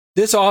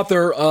 This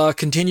author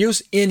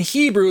continues, in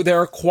Hebrew, there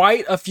are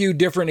quite a few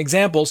different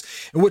examples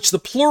in which the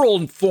plural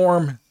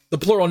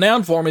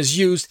noun form is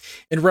used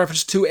in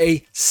reference to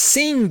a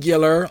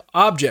singular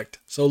object.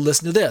 So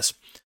listen to this.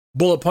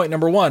 Bullet point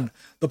number 1,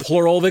 the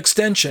plural of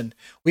extension.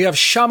 We have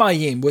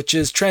shamayim, which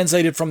is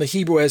translated from the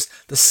Hebrew as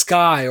the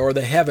sky or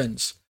the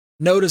heavens.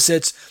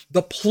 Notice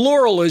the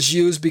plural is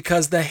used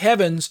because the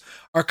heavens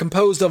are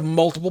composed of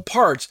multiple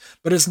parts,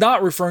 but it's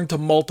not referring to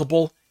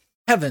multiple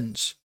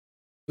heavens.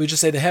 We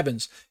just say the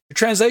heavens. The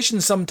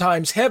translations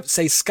sometimes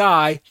say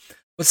sky,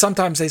 but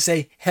sometimes they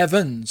say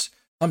heavens.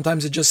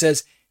 Sometimes it just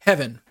says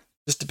heaven.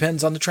 Just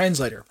depends on the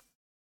translator.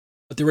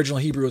 But the original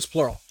Hebrew is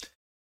plural.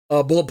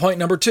 Bullet point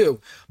number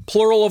 2,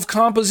 plural of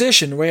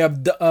composition. We have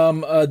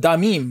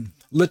damim,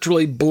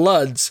 literally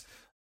bloods.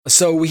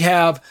 So we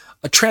have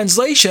a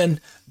translation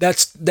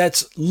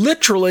that's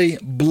literally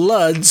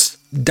bloods,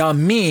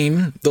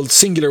 damim. The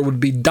singular would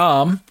be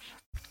dam.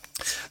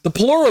 The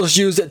plural is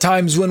used at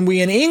times when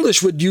we in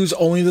English would use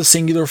only the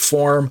singular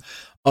form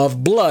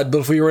of blood. But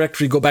if we were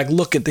actually go back and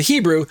look at the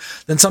Hebrew,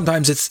 then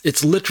sometimes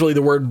it's literally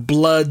the word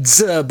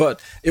bloods,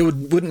 but it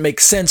wouldn't make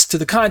sense to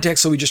the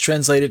context, so we just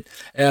translate it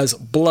as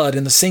blood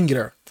in the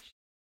singular.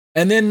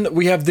 And then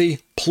we have the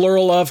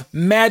plural of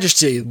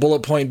majesty,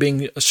 bullet point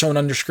being shown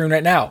on your screen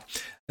right now.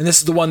 And this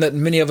is the one that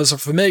many of us are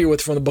familiar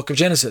with from the book of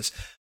Genesis.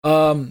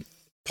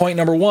 Point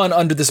number 1,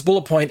 under this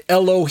bullet point,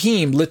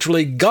 Elohim,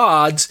 literally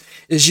gods,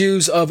 is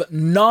used of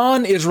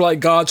non-Israelite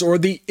gods or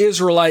the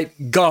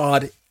Israelite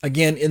God,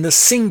 again, in the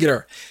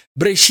singular.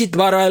 Bereshit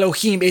bara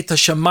Elohim et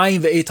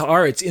hashamayim ve'et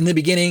haaretz. In the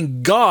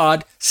beginning,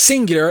 God,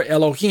 singular,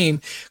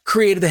 Elohim,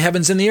 created the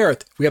heavens and the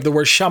earth. We have the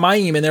word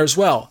shamayim in there as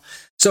well.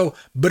 So,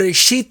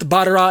 Bereshit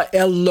bara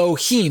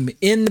Elohim,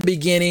 in the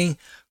beginning,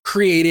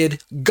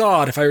 created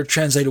God. If I were to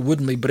translate it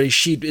woodenly,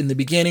 Bereshit, in the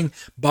beginning,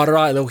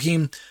 bara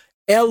Elohim,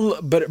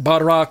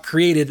 bara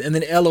created, and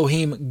then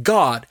Elohim,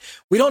 God.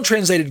 We don't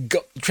translate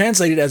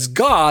it as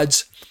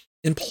gods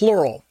in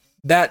plural.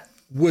 That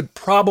would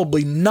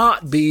probably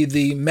not be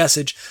the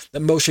message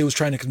that Moshe was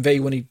trying to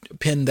convey when he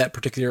penned that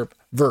particular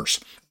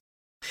verse.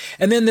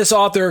 And then this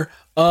author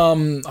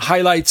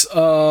highlights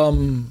a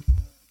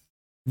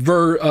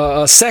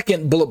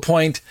second bullet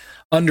point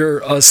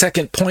under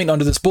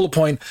this bullet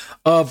point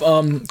of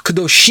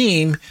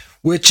Kadoshim,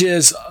 which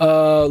is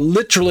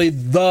literally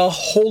the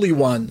holy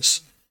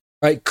ones,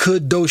 right?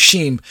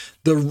 Kadoshim.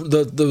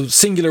 The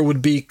singular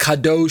would be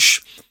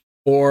Kadosh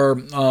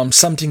or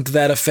something to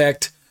that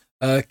effect.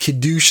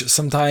 Kiddush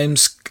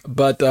sometimes,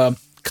 but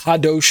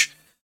Kadosh.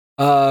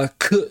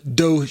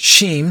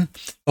 Kedoshim,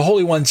 the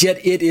holy ones,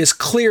 yet it is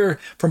clear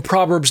from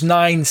Proverbs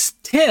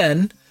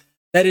 9:10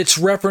 that it's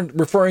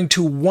referring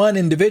to one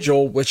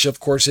individual, which of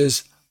course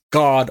is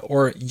God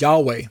or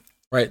Yahweh,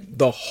 right?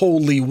 The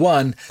Holy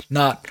One,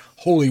 not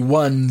holy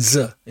ones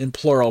in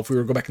plural. If we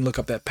were to go back and look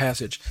up that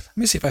passage. Let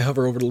me see if I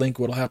hover over the link,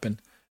 what'll happen.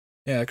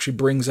 Yeah, it actually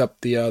brings up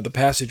the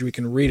passage. We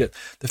can read it.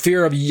 The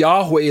fear of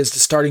Yahweh is the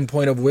starting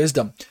point of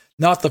wisdom,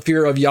 not the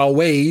fear of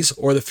Yahweh's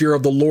or the fear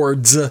of the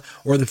Lord's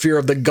or the fear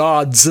of the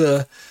gods,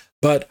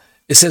 but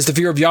it says the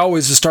fear of Yahweh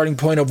is the starting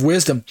point of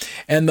wisdom,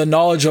 and the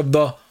knowledge of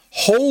the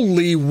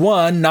Holy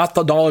One, not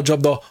the knowledge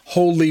of the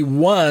holy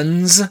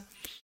ones,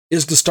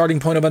 is the starting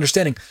point of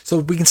understanding. So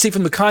we can see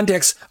from the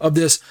context of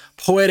this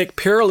poetic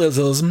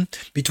parallelism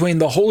between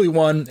the Holy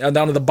One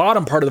down to the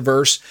bottom part of the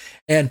verse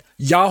and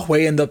Yahweh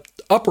in the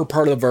upper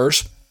part of the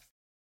verse,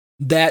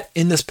 that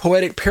in this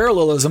poetic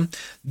parallelism,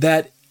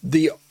 that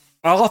the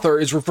author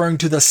is referring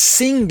to the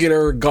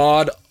singular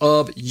God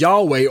of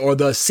Yahweh, or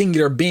the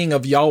singular being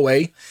of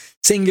Yahweh.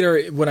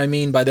 Singular, what I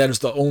mean by that is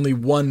the only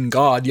one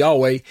God,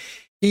 Yahweh.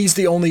 He's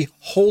the only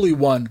Holy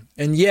One.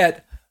 And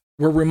yet,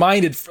 we're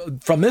reminded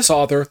from this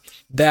author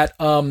that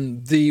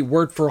the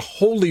word for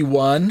Holy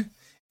One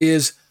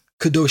is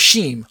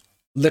Kedoshim,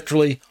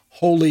 literally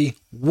holy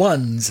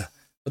ones.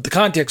 But the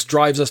context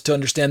drives us to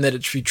understand that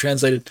it should be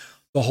translated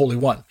the Holy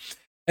One.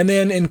 And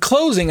then in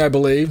closing, I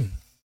believe,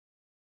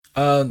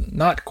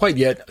 not quite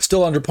yet,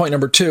 still under point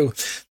number 2.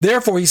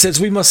 Therefore, he says,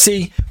 we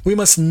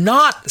must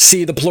not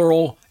see the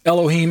plural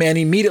Elohim and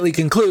immediately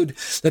conclude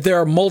that there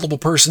are multiple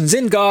persons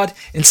in God.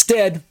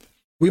 Instead,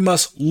 we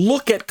must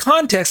look at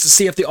context to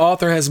see if the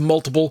author has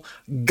multiple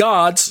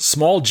gods,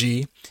 small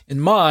g, in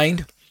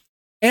mind,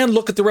 and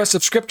look at the rest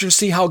of Scripture to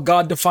see how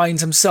God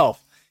defines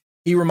himself.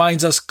 He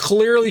reminds us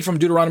clearly from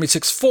Deuteronomy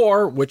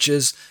 6:4,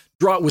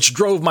 which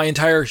drove my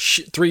entire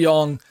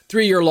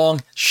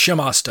 3-year-long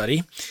Shema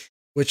study,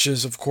 which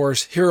is, of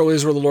course, Hear, O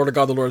Israel, the Lord our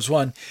God, the Lord is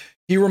one.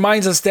 He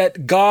reminds us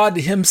that God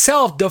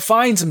himself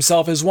defines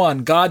himself as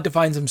one. God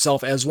defines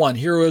himself as one.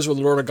 Hear, O Israel,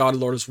 the Lord our God, the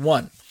Lord is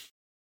one.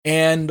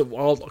 And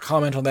I'll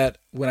comment on that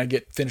when I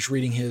get finished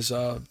reading his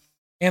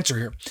answer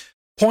here.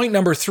 Point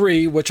number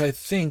 3, which I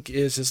think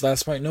is his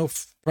last point. No,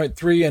 point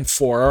 3 and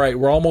 4. All right,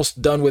 we're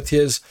almost done with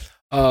his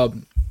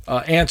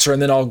answer, and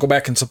then I'll go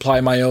back and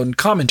supply my own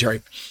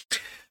commentary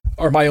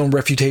or my own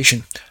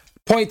refutation.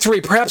 Point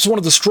 3, perhaps one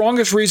of the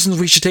strongest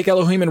reasons we should take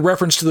Elohim in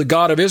reference to the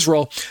God of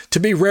Israel to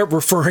be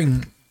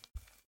referring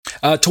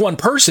to one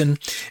person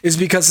is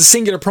because the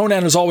singular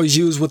pronoun is always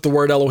used with the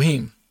word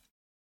Elohim.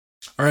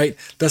 All right,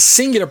 the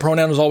singular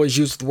pronoun is always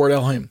used with the word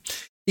Elohim.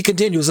 He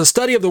continues, a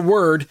study of the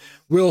word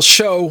will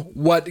show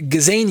what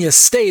Gesenius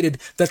stated,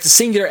 that the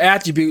singular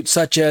attributes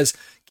such as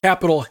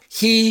capital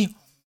he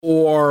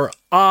or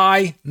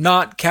I,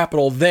 not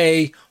capital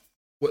they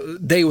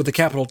with a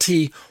capital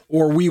T,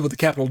 or we with a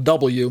capital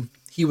W,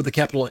 he with a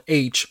capital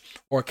H,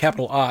 or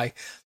capital I,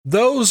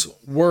 those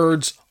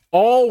words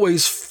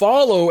always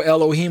follow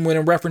Elohim when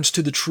in reference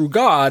to the true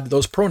God,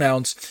 those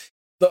pronouns,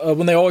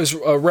 when they always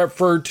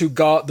refer to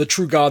God, the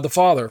true God, the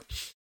Father.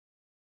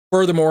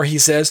 Furthermore, he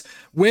says,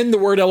 when the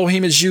word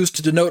Elohim is used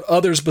to denote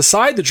others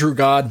beside the true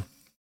God,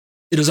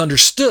 it is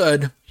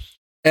understood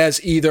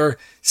as either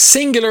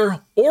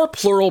singular or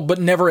plural, but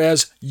never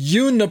as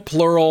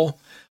uniplural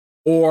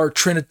or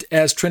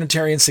as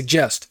Trinitarians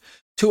suggest.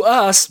 To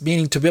us,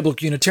 meaning to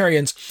biblical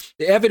Unitarians,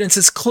 the evidence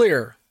is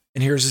clear.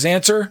 And here's his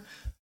answer.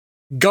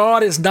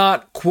 God is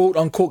not, quote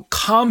unquote,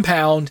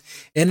 compound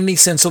in any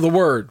sense of the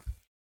word.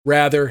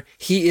 Rather,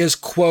 he is,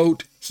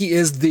 quote, he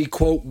is the,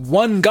 quote,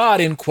 one God,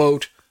 end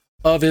quote,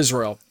 of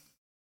Israel.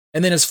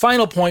 And then his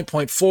final point,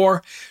 point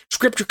 4,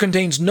 Scripture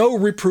contains no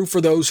reproof for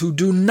those who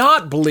do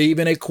not believe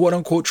in a, quote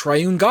unquote,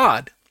 triune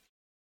God.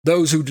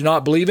 Those who do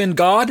not believe in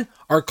God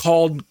are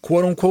called,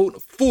 quote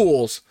unquote,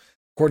 fools,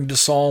 according to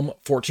Psalm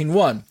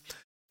 14:1.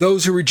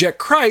 Those who reject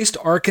Christ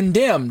are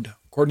condemned,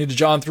 according to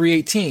John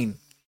 3:18.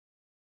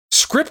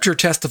 Scripture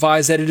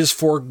testifies that it is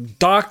for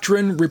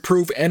doctrine,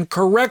 reproof, and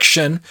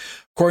correction,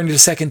 according to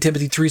 2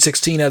 Timothy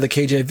 3:16 out of the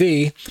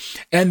KJV.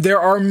 And there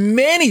are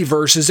many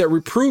verses that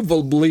reprove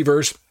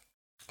believers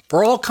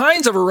for all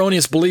kinds of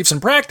erroneous beliefs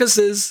and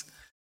practices.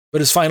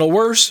 But his final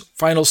verse,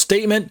 final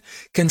statement,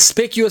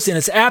 conspicuous in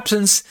its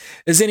absence,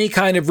 is any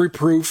kind of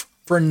reproof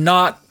for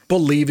not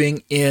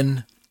believing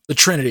in the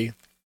Trinity.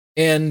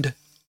 End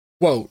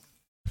quote.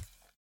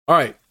 All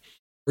right.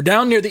 We're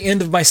down near the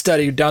end of my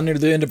study, down near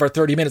the end of our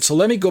 30 minutes. So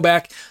let me go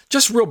back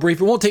just real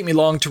brief. It won't take me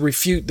long to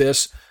refute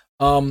this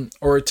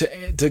or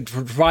to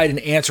provide an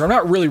answer. I'm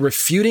not really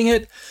refuting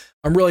it.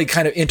 I'm really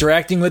kind of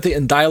interacting with it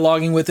and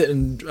dialoguing with it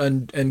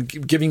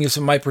and giving you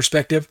some of my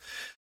perspective.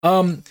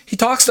 He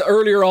talks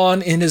earlier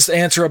on in his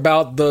answer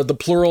about the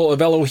plural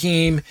of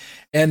Elohim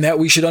and that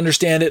we should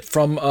understand it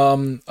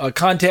from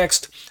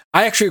context.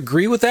 I actually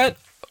agree with that.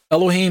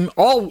 Elohim,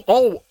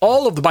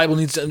 all of the Bible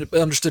needs to be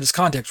understood as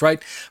context,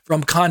 right?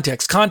 From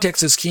context.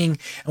 Context is king,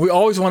 and we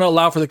always want to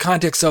allow for the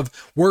context of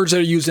words that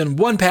are used in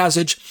one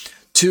passage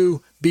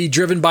to be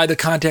driven by the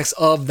context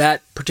of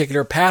that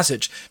particular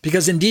passage.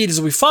 Because indeed, as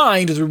we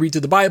find, as we read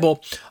through the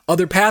Bible,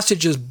 other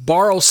passages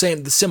borrow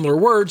similar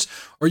words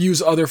or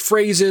use other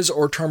phrases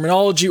or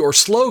terminology or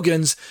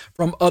slogans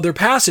from other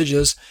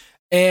passages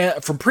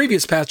and from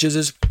previous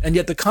passages, and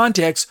yet the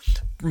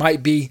context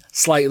might be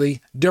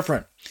slightly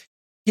different.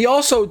 He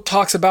also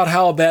talks about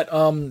how that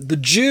the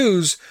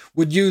Jews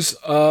would use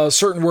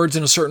certain words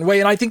in a certain way,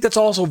 and I think that's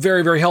also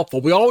very, very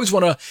helpful. We always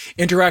want to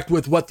interact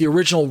with what the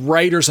original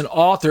writers and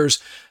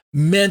authors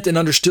meant and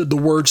understood the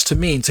words to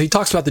mean. So he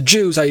talks about the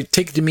Jews. I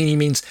take it to mean he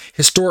means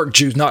historic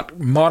Jews, not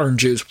modern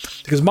Jews,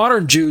 because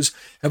modern Jews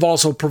have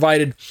also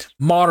provided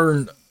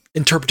modern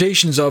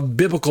interpretations of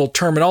biblical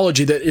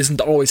terminology that isn't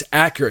always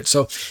accurate.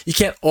 So you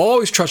can't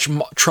always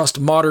trust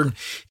modern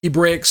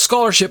Hebraic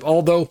scholarship,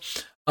 although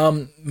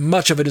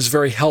much of it is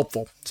very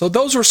helpful. So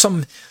those were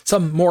some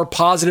more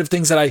positive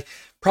things that I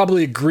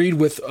probably agreed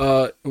with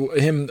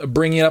him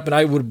bringing up, and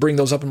I would bring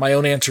those up in my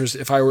own answers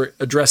if I were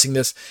addressing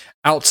this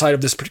outside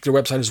of this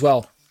particular website as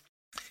well.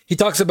 He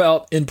talks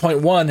about in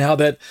point 1 how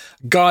that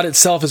God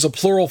itself is a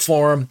plural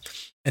form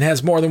and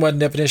has more than one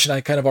definition.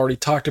 I kind of already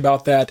talked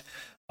about that.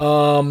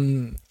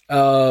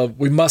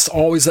 We must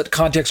always let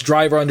context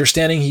drive our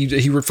understanding.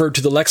 He referred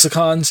to the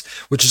lexicons,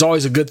 which is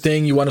always a good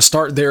thing. You want to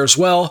start there as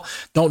well.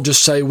 Don't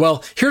just say,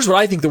 well, here's what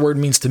I think the word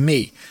means to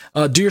me.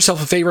 Do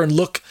yourself a favor and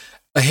look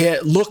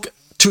ahead, look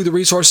to the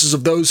resources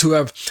of those who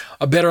have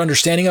a better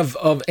understanding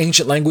of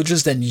ancient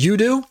languages than you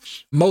do.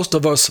 Most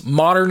of us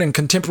modern and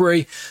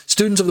contemporary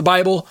students of the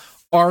Bible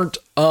aren't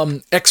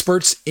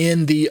experts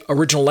in the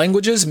original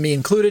languages, me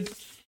included.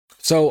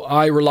 So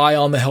I rely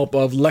on the help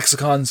of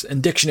lexicons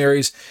and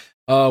dictionaries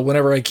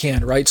whenever I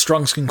can, right?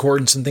 Strong's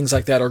Concordance and things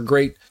like that are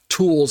great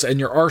tools in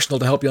your arsenal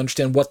to help you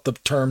understand what the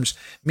terms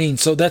mean.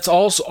 So that's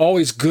also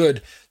always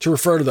good to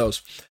refer to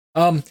those.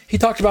 He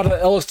talked about how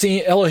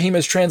Elohim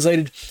is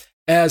translated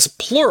as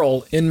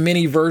plural in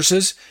many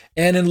verses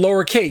and in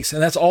lowercase,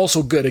 and that's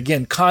also good.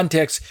 Again,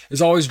 context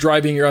is always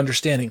driving your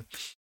understanding.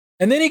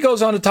 And then he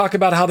goes on to talk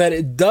about how that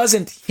it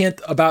doesn't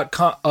hint about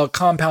a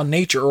compound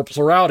nature or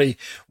plurality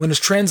when it's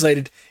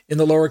translated in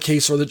the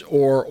lowercase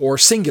or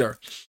singular.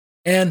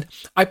 And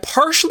I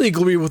partially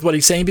agree with what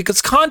he's saying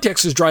because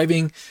context is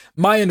driving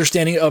my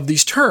understanding of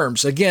these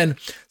terms. Again,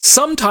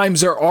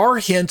 sometimes there are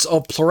hints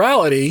of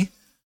plurality,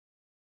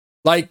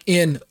 like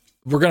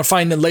we're going to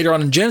find later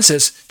on in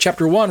Genesis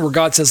chapter 1, where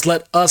God says,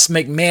 let us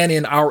make man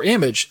in our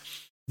image.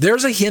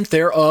 There's a hint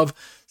there of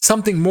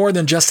something more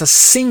than just a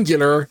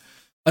singular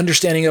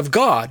understanding of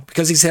God,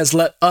 because he says,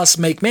 let us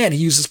make man. He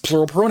uses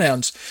plural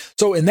pronouns.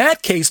 So in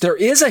that case, there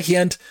is a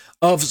hint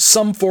of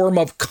some form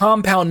of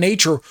compound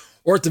nature,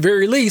 or at the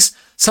very least,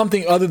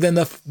 something other than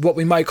what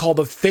we might call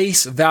the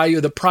face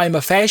value, the prima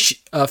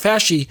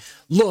facie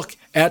look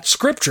at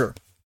Scripture.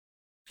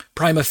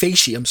 Prima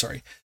facie, I'm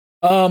sorry.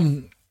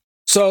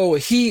 So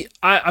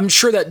I'm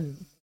sure that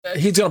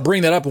he's going to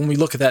bring that up when we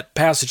look at that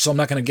passage, so I'm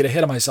not going to get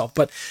ahead of myself.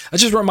 But I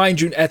just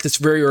remind you at this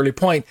very early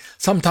point,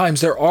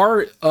 sometimes there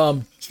are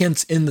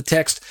hints in the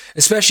text,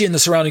 especially in the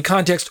surrounding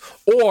context,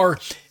 or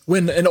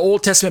when an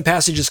Old Testament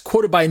passage is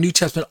quoted by a New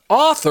Testament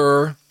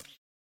author,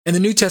 and the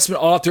New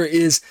Testament author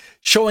is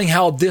showing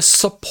how this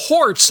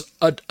supports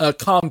a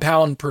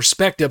compound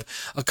perspective,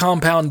 a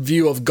compound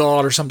view of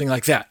God or something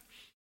like that.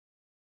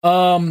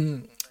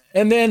 And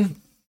then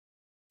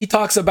he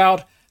talks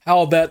about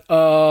how that,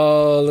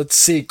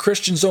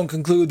 Christians don't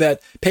conclude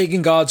that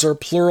pagan gods are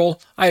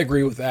plural. I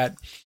agree with that.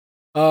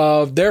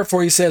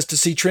 Therefore, he says to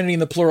see Trinity in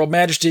the plural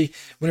majesty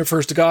when it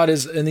refers to God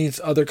is in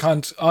these other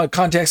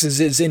contexts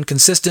is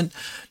inconsistent.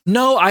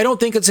 No, I don't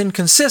think it's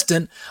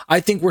inconsistent. I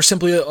think we're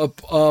simply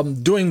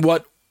doing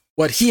what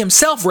he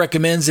himself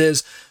recommends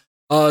is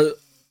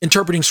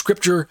interpreting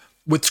Scripture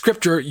with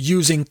Scripture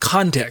using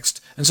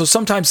context. And so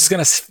sometimes it's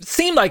going to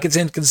seem like it's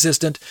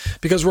inconsistent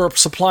because we're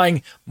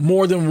supplying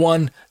more than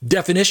one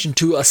definition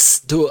to a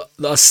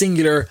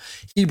singular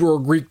Hebrew or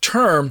Greek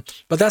term,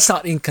 but that's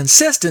not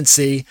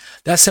inconsistency.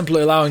 That's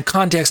simply allowing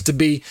context to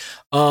be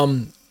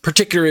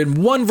particular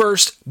in one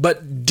verse,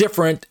 but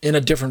different in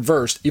a different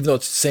verse, even though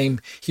it's the same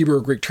Hebrew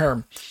or Greek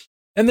term.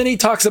 And then he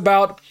talks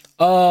about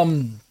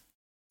terms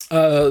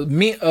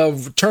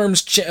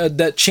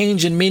that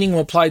change in meaning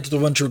when applied to the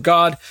one true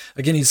God.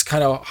 Again, he's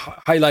kind of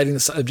highlighting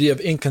this idea of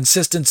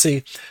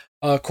inconsistency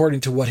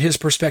according to what his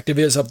perspective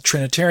is of the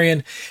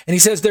Trinitarian. And he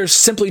says there's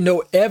simply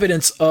no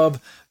evidence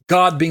of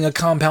God being a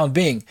compound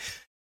being.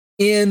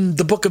 In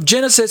the book of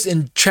Genesis,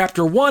 in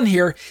chapter 1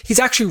 here, he's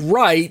actually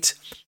right.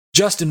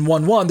 Just in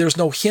 1:1, there's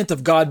no hint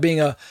of God being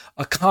a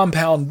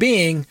compound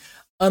being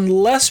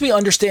unless we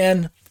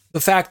understand the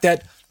fact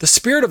that the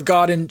Spirit of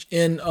God in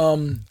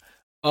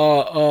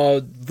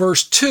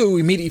verse 2,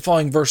 immediately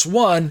following verse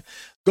 1,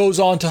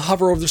 goes on to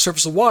hover over the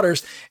surface of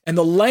waters, and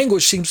the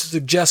language seems to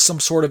suggest some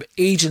sort of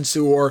agency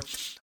or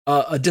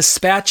a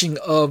dispatching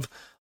of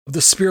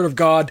the Spirit of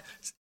God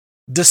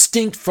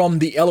distinct from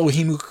the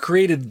Elohim who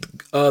created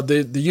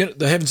the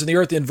heavens and the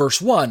earth in verse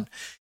 1.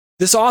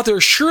 This author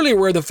is surely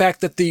aware of the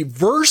fact that the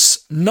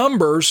verse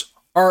numbers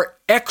are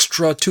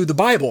extra to the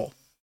Bible.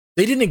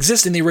 They didn't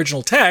exist in the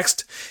original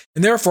text,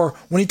 and therefore,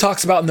 when he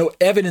talks about no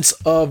evidence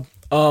of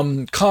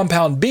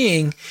compound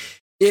being,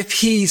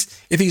 if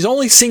he's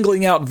only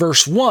singling out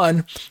verse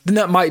 1, then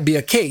that might be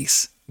a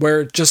case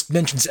where it just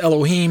mentions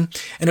Elohim,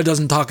 and it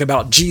doesn't talk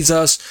about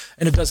Jesus,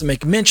 and it doesn't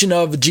make mention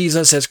of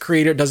Jesus as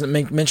creator, it doesn't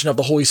make mention of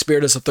the Holy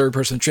Spirit as a third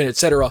person of the Trinity,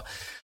 etc.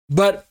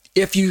 But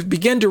if you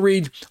begin to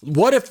read,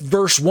 what if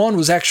verse 1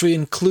 was actually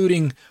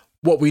including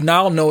what we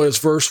now know as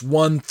verse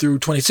 1 through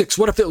 26?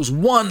 What if it was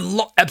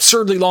one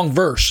absurdly long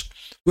verse?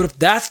 What if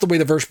that's the way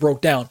the verse broke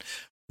down?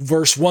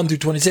 Verse 1 through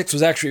 26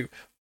 was actually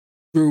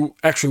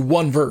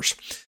one verse.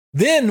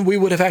 Then we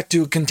would have had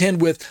to contend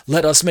with,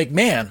 let us make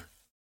man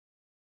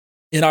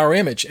in our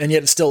image, and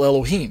yet it's still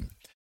Elohim.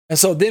 And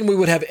so then we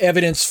would have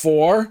evidence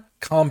for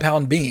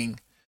compound being.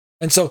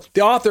 And so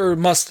the author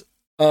must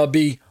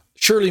be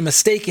surely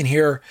mistaken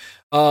here,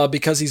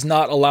 because he's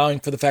not allowing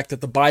for the fact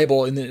that the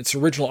Bible in its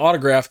original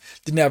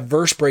autograph didn't have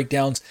verse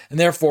breakdowns, and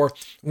therefore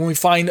when we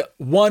find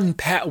one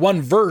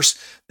verse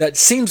that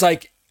seems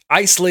like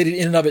isolated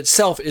in and of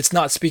itself, it's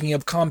not speaking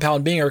of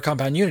compound being or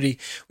compound unity.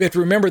 We have to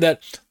remember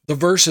that the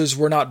verses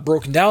were not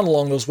broken down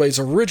along those ways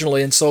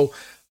originally, and so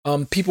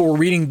people were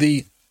reading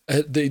the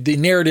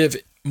narrative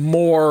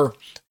more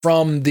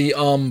from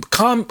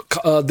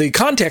the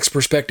context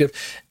perspective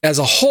as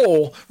a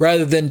whole,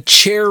 rather than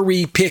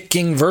cherry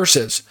picking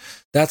verses.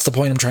 That's the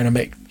point I'm trying to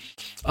make.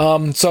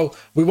 So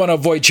we want to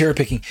avoid cherry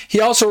picking.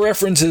 He also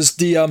references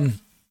the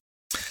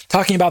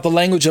talking about the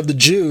language of the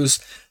Jews,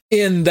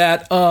 in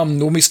that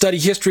when we study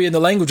history and the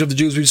language of the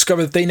Jews, we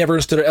discover that they never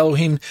understood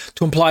Elohim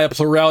to imply a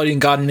plurality in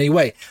God in any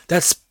way.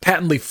 That's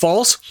patently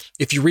false.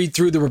 If you read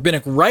through the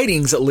rabbinic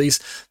writings, at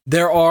least,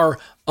 there are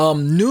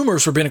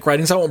numerous rabbinic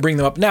writings. I won't bring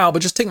them up now,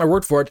 but just take my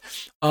word for it.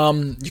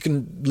 You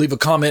can leave a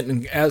comment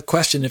and add a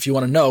question if you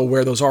want to know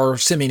where those are.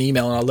 Send me an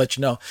email and I'll let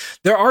you know.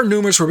 There are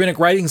numerous rabbinic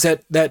writings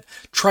that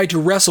try to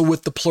wrestle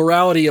with the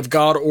plurality of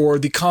God, or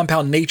the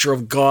compound nature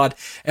of God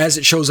as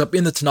it shows up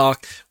in the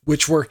Tanakh,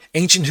 which were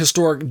ancient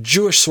historic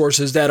Jewish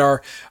sources that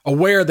are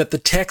aware that the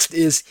text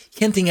is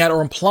hinting at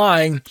or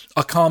implying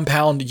a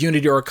compound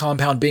unity or a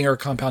compound being or a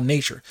compound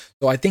nature.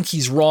 So I think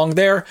he's wrong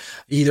there.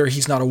 Either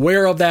he's not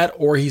aware of that,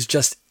 or he's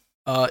just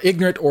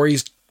ignorant, or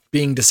he's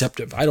being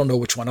deceptive. I don't know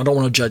which one. I don't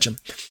want to judge him.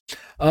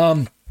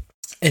 And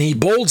he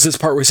bolds this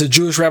part where he says,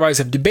 Jewish rabbis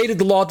have debated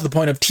the law to the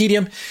point of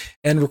tedium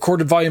and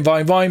recorded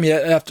volume,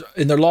 yet after,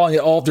 in their law and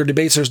all of their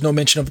debates, there's no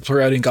mention of the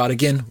plurality in God.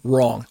 Again,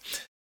 wrong.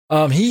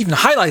 He even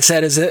highlights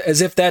that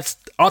as if that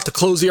ought to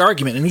close the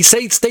argument. And he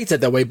states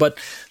that way, but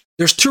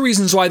there's two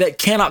reasons why that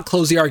cannot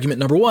close the argument.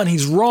 Number one,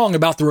 he's wrong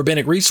about the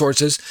rabbinic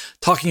resources,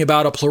 talking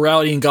about a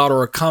plurality in God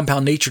or a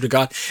compound nature to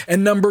God.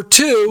 And number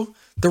two,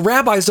 the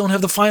rabbis don't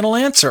have the final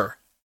answer.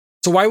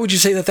 So why would you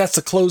say that that's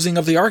the closing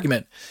of the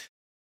argument?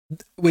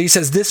 When he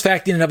says this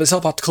fact in and of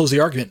itself ought to close the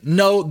argument.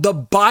 No, the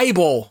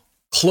Bible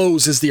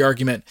closes the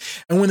argument.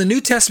 And when the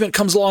New Testament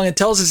comes along and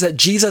tells us that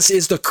Jesus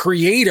is the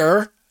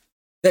creator,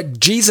 that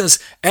Jesus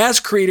as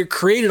creator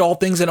created all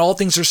things, and all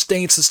things are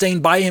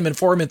sustained by him and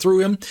for him and through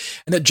him,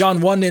 and that John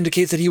 1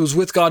 indicates that he was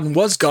with God and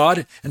was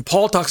God, and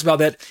Paul talks about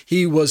that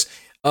he was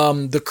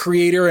the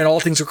creator and all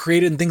things are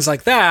created and things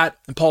like that,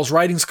 and Paul's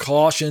writings,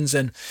 Colossians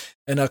and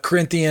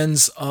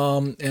Corinthians,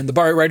 and the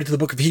writer to the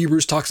book of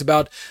Hebrews talks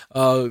about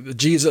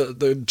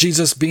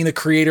Jesus being the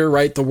creator,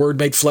 right? The Word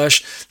made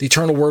flesh, the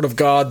eternal Word of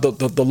God,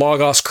 the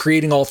Logos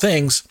creating all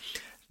things.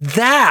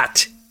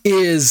 That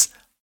is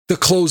the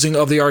closing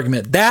of the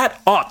argument.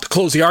 That ought to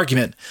close the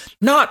argument,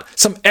 not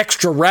some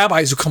extra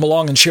rabbis who come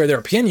along and share their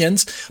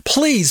opinions.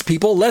 Please,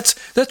 people, let's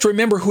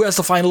remember who has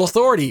the final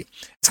authority.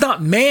 It's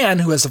not man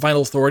who has the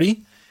final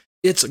authority.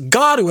 It's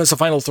God who has the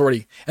final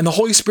authority. And the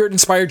Holy Spirit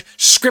inspired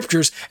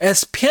scriptures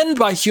as penned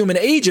by human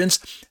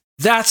agents,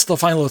 that's the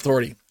final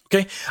authority.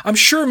 Okay? I'm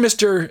sure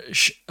Mr.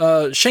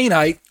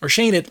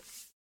 Shainite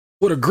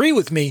would agree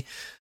with me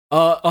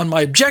on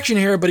my objection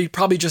here, but he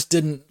probably just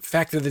didn't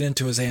factor that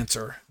into his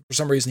answer. For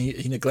some reason,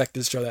 he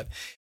neglected to show that.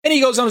 And he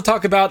goes on to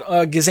talk about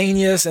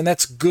Gesenius, and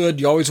that's good.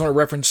 You always want to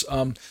reference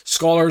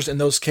scholars in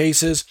those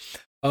cases.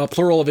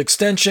 Plural of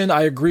extension,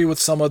 I agree with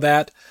some of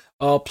that.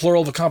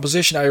 Plural of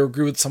composition, I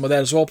agree with some of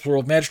that as well.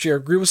 Plural of majesty, I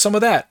agree with some of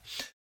that.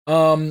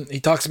 He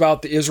talks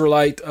about the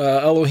Israelite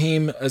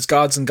Elohim as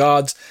gods and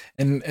gods,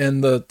 and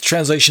the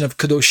translation of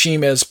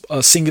Kadoshim as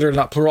singular,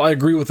 not plural. I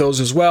agree with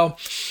those as well.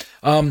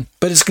 But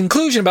his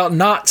conclusion about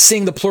not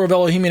seeing the plural of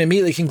Elohim and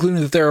immediately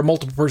concluding that there are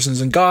multiple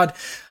persons in God,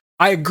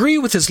 I agree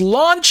with his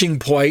launching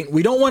point.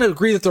 We don't want to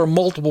agree that there are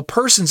multiple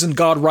persons in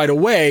God right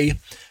away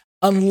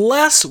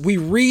unless we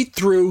read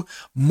through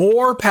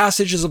more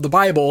passages of the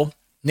Bible,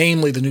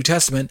 namely the New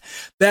Testament,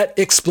 that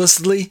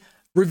explicitly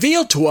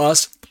reveal to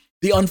us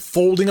the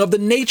unfolding of the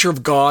nature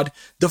of God,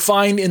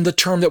 defined in the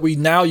term that we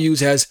now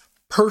use as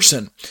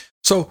person.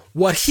 So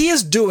what he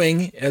is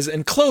doing, as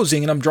in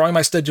closing, and I'm drawing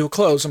my study to a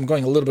close, I'm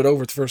going a little bit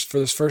over for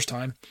this first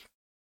time.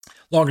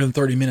 Longer than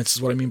 30 minutes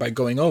is what I mean by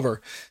going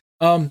over.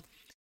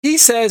 He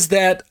says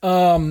that,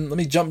 let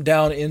me jump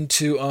down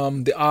into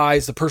the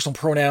I's, the personal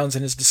pronouns,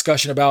 and his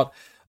discussion about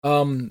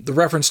the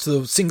reference to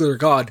the singular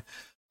God.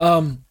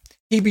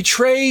 he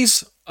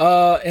betrays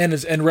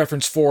and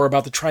reference 4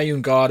 about the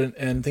triune God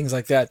and things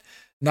like that.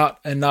 Not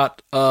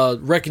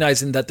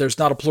recognizing that there's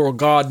not a plural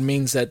God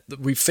means that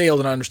we failed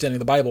in our understanding of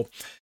the Bible.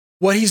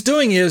 What he's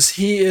doing is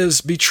he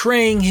is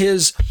betraying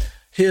his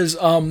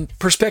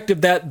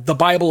perspective that the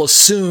Bible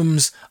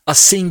assumes a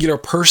singular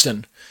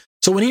person.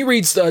 So when he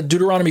reads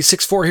Deuteronomy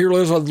 6:4, "Hear, O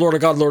Israel, the Lord our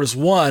God, the Lord is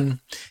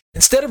one,"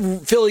 instead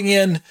of filling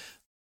in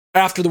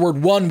after the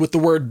word one with the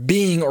word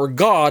being or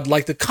God,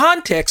 like the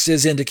context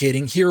is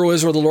indicating, "Hear, O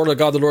Israel, the Lord our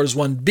God, the Lord is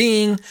one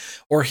being,"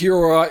 or "Hear,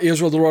 O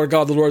Israel, the Lord our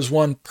God, the Lord is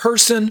one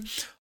person,"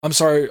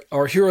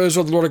 or "Hear, O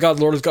Israel, the Lord our God,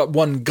 the Lord is God,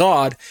 one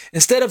God."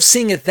 Instead of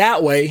seeing it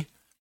that way,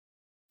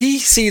 he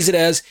sees it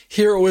as,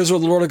 "Hear, O Israel,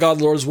 the Lord our God,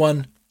 the Lord is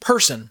one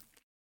person."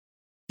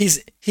 He's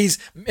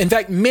in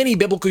fact, many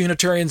biblical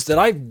Unitarians that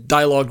I've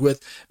dialogued with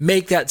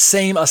make that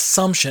same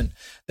assumption,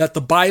 that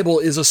the Bible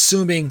is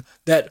assuming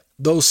that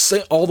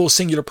all those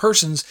singular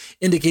persons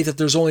indicate that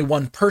there's only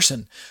one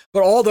person.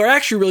 But all they're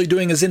actually really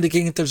doing is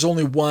indicating that there's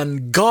only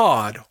one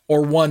God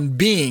or one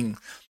being.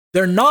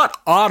 They're not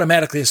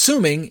automatically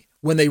assuming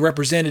when they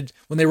represent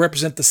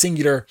the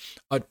singular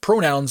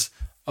pronouns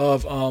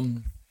of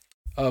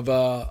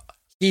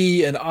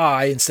he and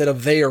I instead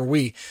of they or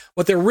we.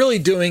 What they're really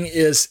doing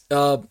is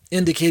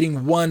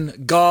indicating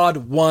one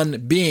God,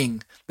 one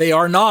being. They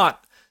are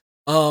not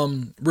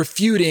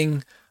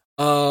refuting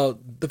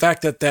the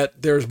fact that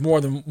there's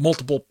more than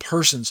multiple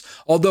persons.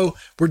 Although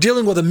we're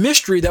dealing with a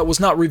mystery that was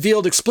not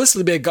revealed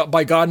explicitly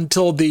by God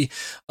until the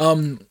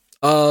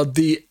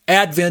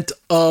advent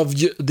of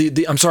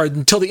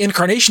until the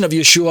incarnation of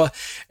Yeshua,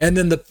 and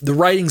then the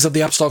writings of the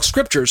apostolic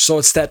scriptures. So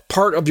it's that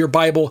part of your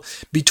Bible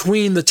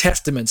between the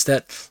testaments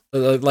that,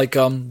 like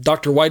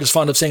Dr. White is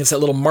fond of saying, it's that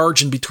little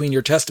margin between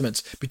your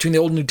testaments, between the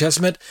Old and New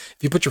Testament.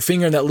 If you put your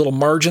finger in that little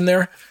margin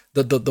there,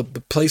 the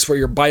place where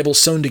your Bible's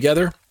sewn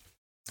together,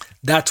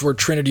 that's where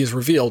Trinity is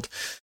revealed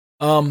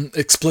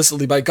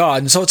explicitly by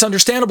God. And so it's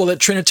understandable that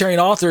Trinitarian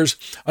authors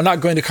are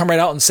not going to come right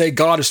out and say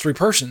God is 3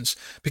 persons,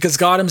 because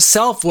God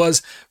himself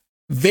was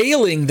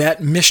veiling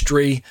that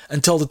mystery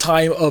until the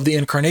time of the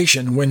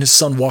incarnation when his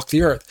son walked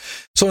the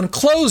earth. So in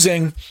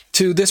closing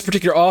to this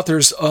particular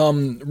author's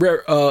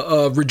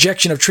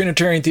rejection of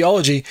Trinitarian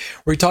theology,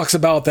 where he talks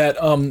about that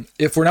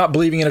if we're not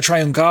believing in a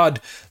triune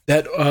God,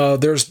 that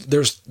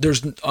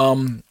there's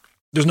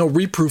no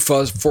reproof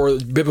for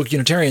biblical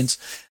Unitarians.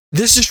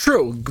 This is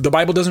true. The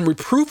Bible doesn't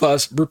reprove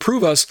us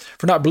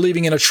for not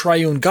believing in a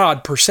triune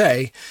God per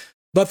se,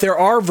 but there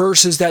are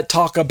verses that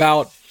talk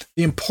about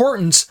the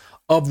importance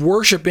of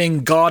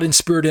worshiping God in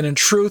spirit and in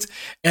truth,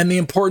 and the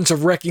importance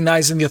of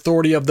recognizing the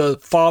authority of the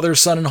Father,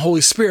 Son, and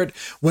Holy Spirit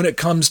when it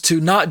comes to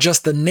not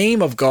just the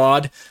name of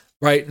God,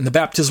 right, and the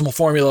baptismal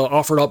formula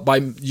offered up by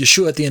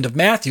Yeshua at the end of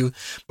Matthew,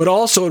 but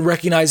also in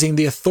recognizing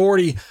the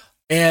authority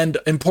and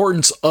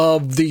importance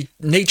of the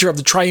nature of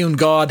the triune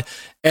God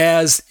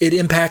as it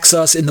impacts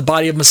us in the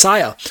body of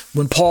Messiah.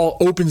 When Paul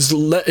opens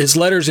his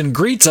letters and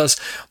greets us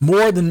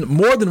more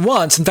than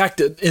once, in fact,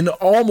 in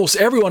almost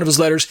every one of his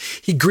letters,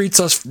 he greets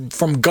us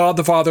from God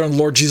the Father and the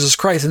Lord Jesus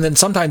Christ, and then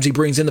sometimes he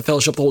brings in the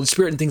fellowship of the Holy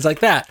Spirit and things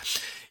like that.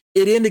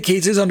 It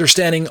indicates his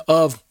understanding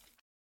of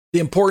the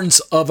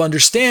importance of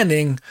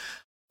understanding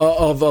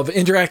of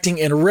interacting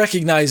and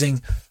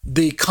recognizing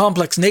the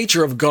complex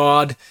nature of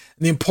God,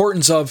 and the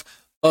importance of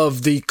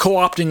the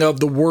co-opting of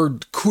the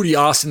word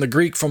kurios in the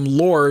Greek from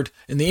Lord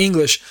in the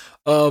English,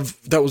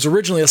 that was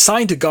originally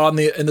assigned to God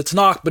in the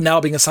Tanakh, but now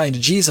being assigned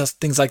to Jesus,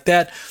 things like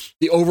that.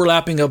 The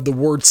overlapping of the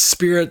word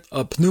spirit,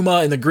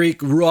 pneuma in the Greek,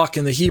 ruach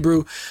in the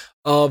Hebrew,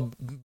 of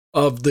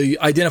the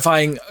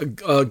identifying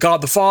God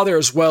the Father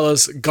as well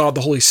as God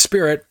the Holy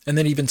Spirit, and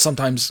then even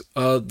sometimes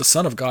the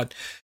Son of God.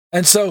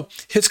 And so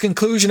his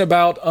conclusion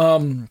about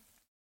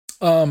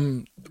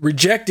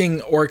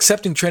rejecting or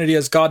accepting Trinity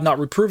as God not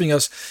reproving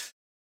us,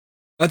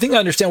 I think I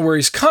understand where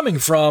he's coming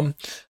from,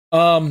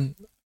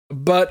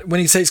 but when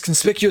he says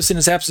conspicuous in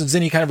his absence,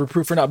 any kind of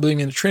reproof for not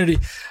believing in the Trinity,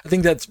 I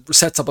think that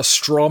sets up a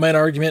straw man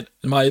argument,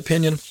 in my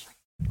opinion,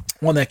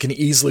 one that can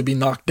easily be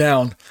knocked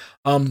down.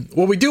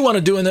 What we do want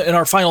to do in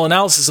our final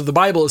analysis of the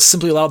Bible is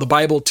simply allow the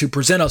Bible to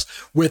present us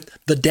with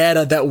the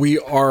data that we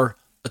are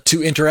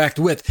to interact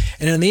with.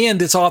 And in the end,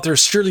 this author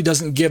surely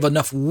doesn't give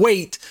enough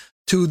weight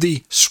to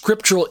the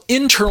scriptural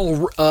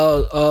internal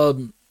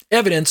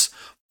evidence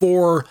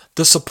for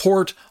the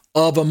support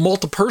of a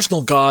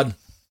multipersonal God,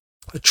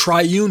 a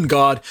triune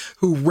God,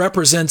 who's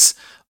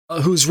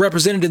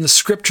represented in the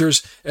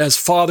scriptures as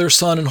Father,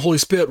 Son, and Holy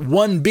Spirit,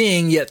 one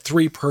being, yet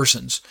 3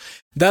 persons.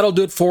 That'll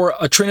do it for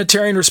a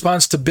Trinitarian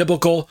response to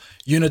biblical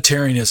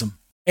Unitarianism.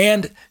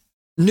 And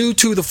new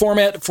to the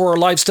format for our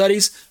live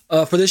studies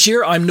for this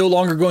year, I'm no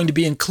longer going to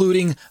be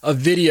including a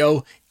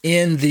video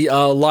in the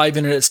live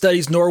internet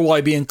studies, nor will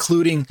I be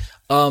including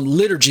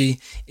liturgy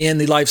in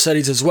the live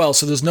studies as well.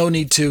 So there's no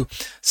need to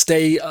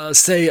stay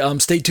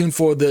tuned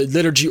for the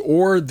liturgy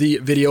or the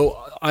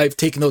video. I've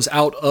taken those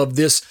out of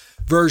this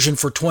version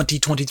for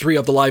 2023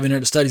 of the live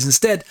internet studies.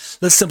 Instead,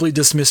 let's simply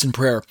dismiss in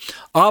prayer.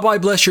 Abba, I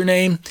bless your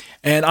name,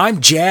 and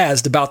I'm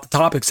jazzed about the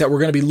topics that we're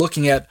going to be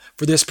looking at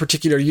for this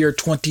particular year,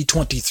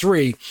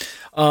 2023.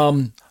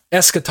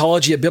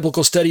 Eschatology, a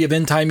biblical study of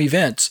end-time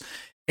events,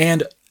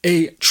 and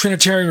a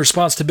Trinitarian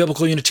response to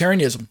biblical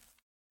Unitarianism.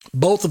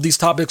 Both of these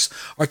topics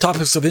are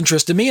topics of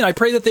interest to me, and I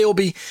pray that they will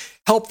be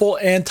helpful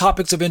and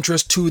topics of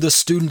interest to the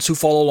students who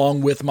follow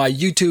along with my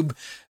YouTube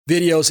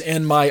videos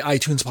and my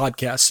iTunes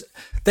podcasts.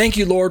 Thank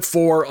you, Lord,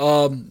 for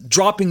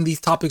dropping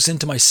these topics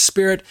into my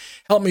spirit.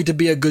 Help me to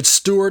be a good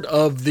steward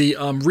of the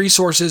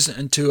resources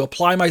and to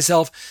apply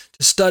myself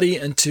to study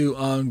and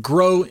to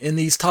grow in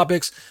these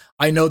topics.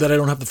 I know that I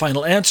don't have the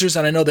final answers,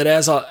 and I know that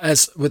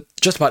as with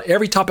just about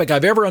every topic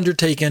I've ever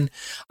undertaken,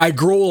 I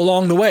grow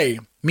along the way,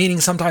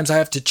 meaning sometimes I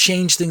have to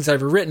change things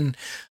I've written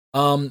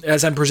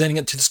as I'm presenting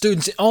it to the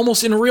students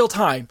almost in real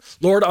time.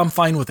 Lord, I'm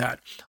fine with that.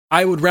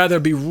 I would rather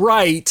be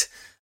right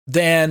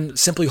than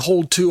simply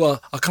hold to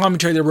a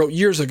commentary that I wrote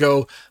years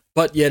ago,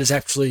 but yet is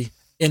actually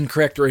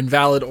incorrect or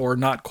invalid or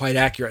not quite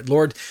accurate.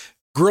 Lord,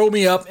 grow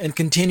me up and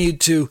continue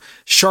to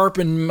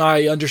sharpen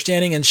my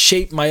understanding and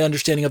shape my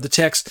understanding of the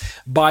text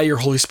by your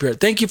Holy Spirit.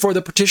 Thank you for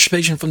the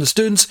participation from the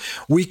students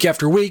week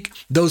after week,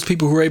 those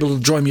people who are able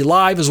to join me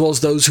live, as well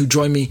as those who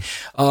join me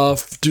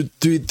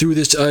through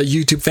this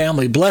YouTube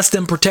family. Bless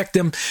them, protect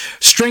them,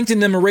 strengthen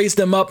them, and raise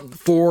them up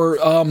for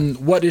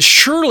what is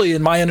surely,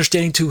 in my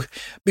understanding, to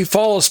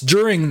befall us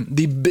during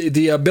the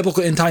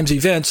biblical end times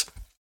events,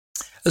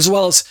 as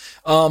well as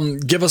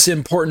give us the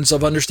importance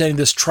of understanding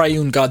this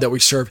triune God that we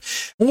serve.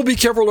 And we'll be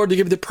careful, Lord, to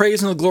give you the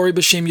praise and the glory,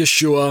 B'Shem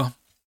Yeshua.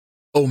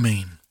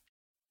 Amen.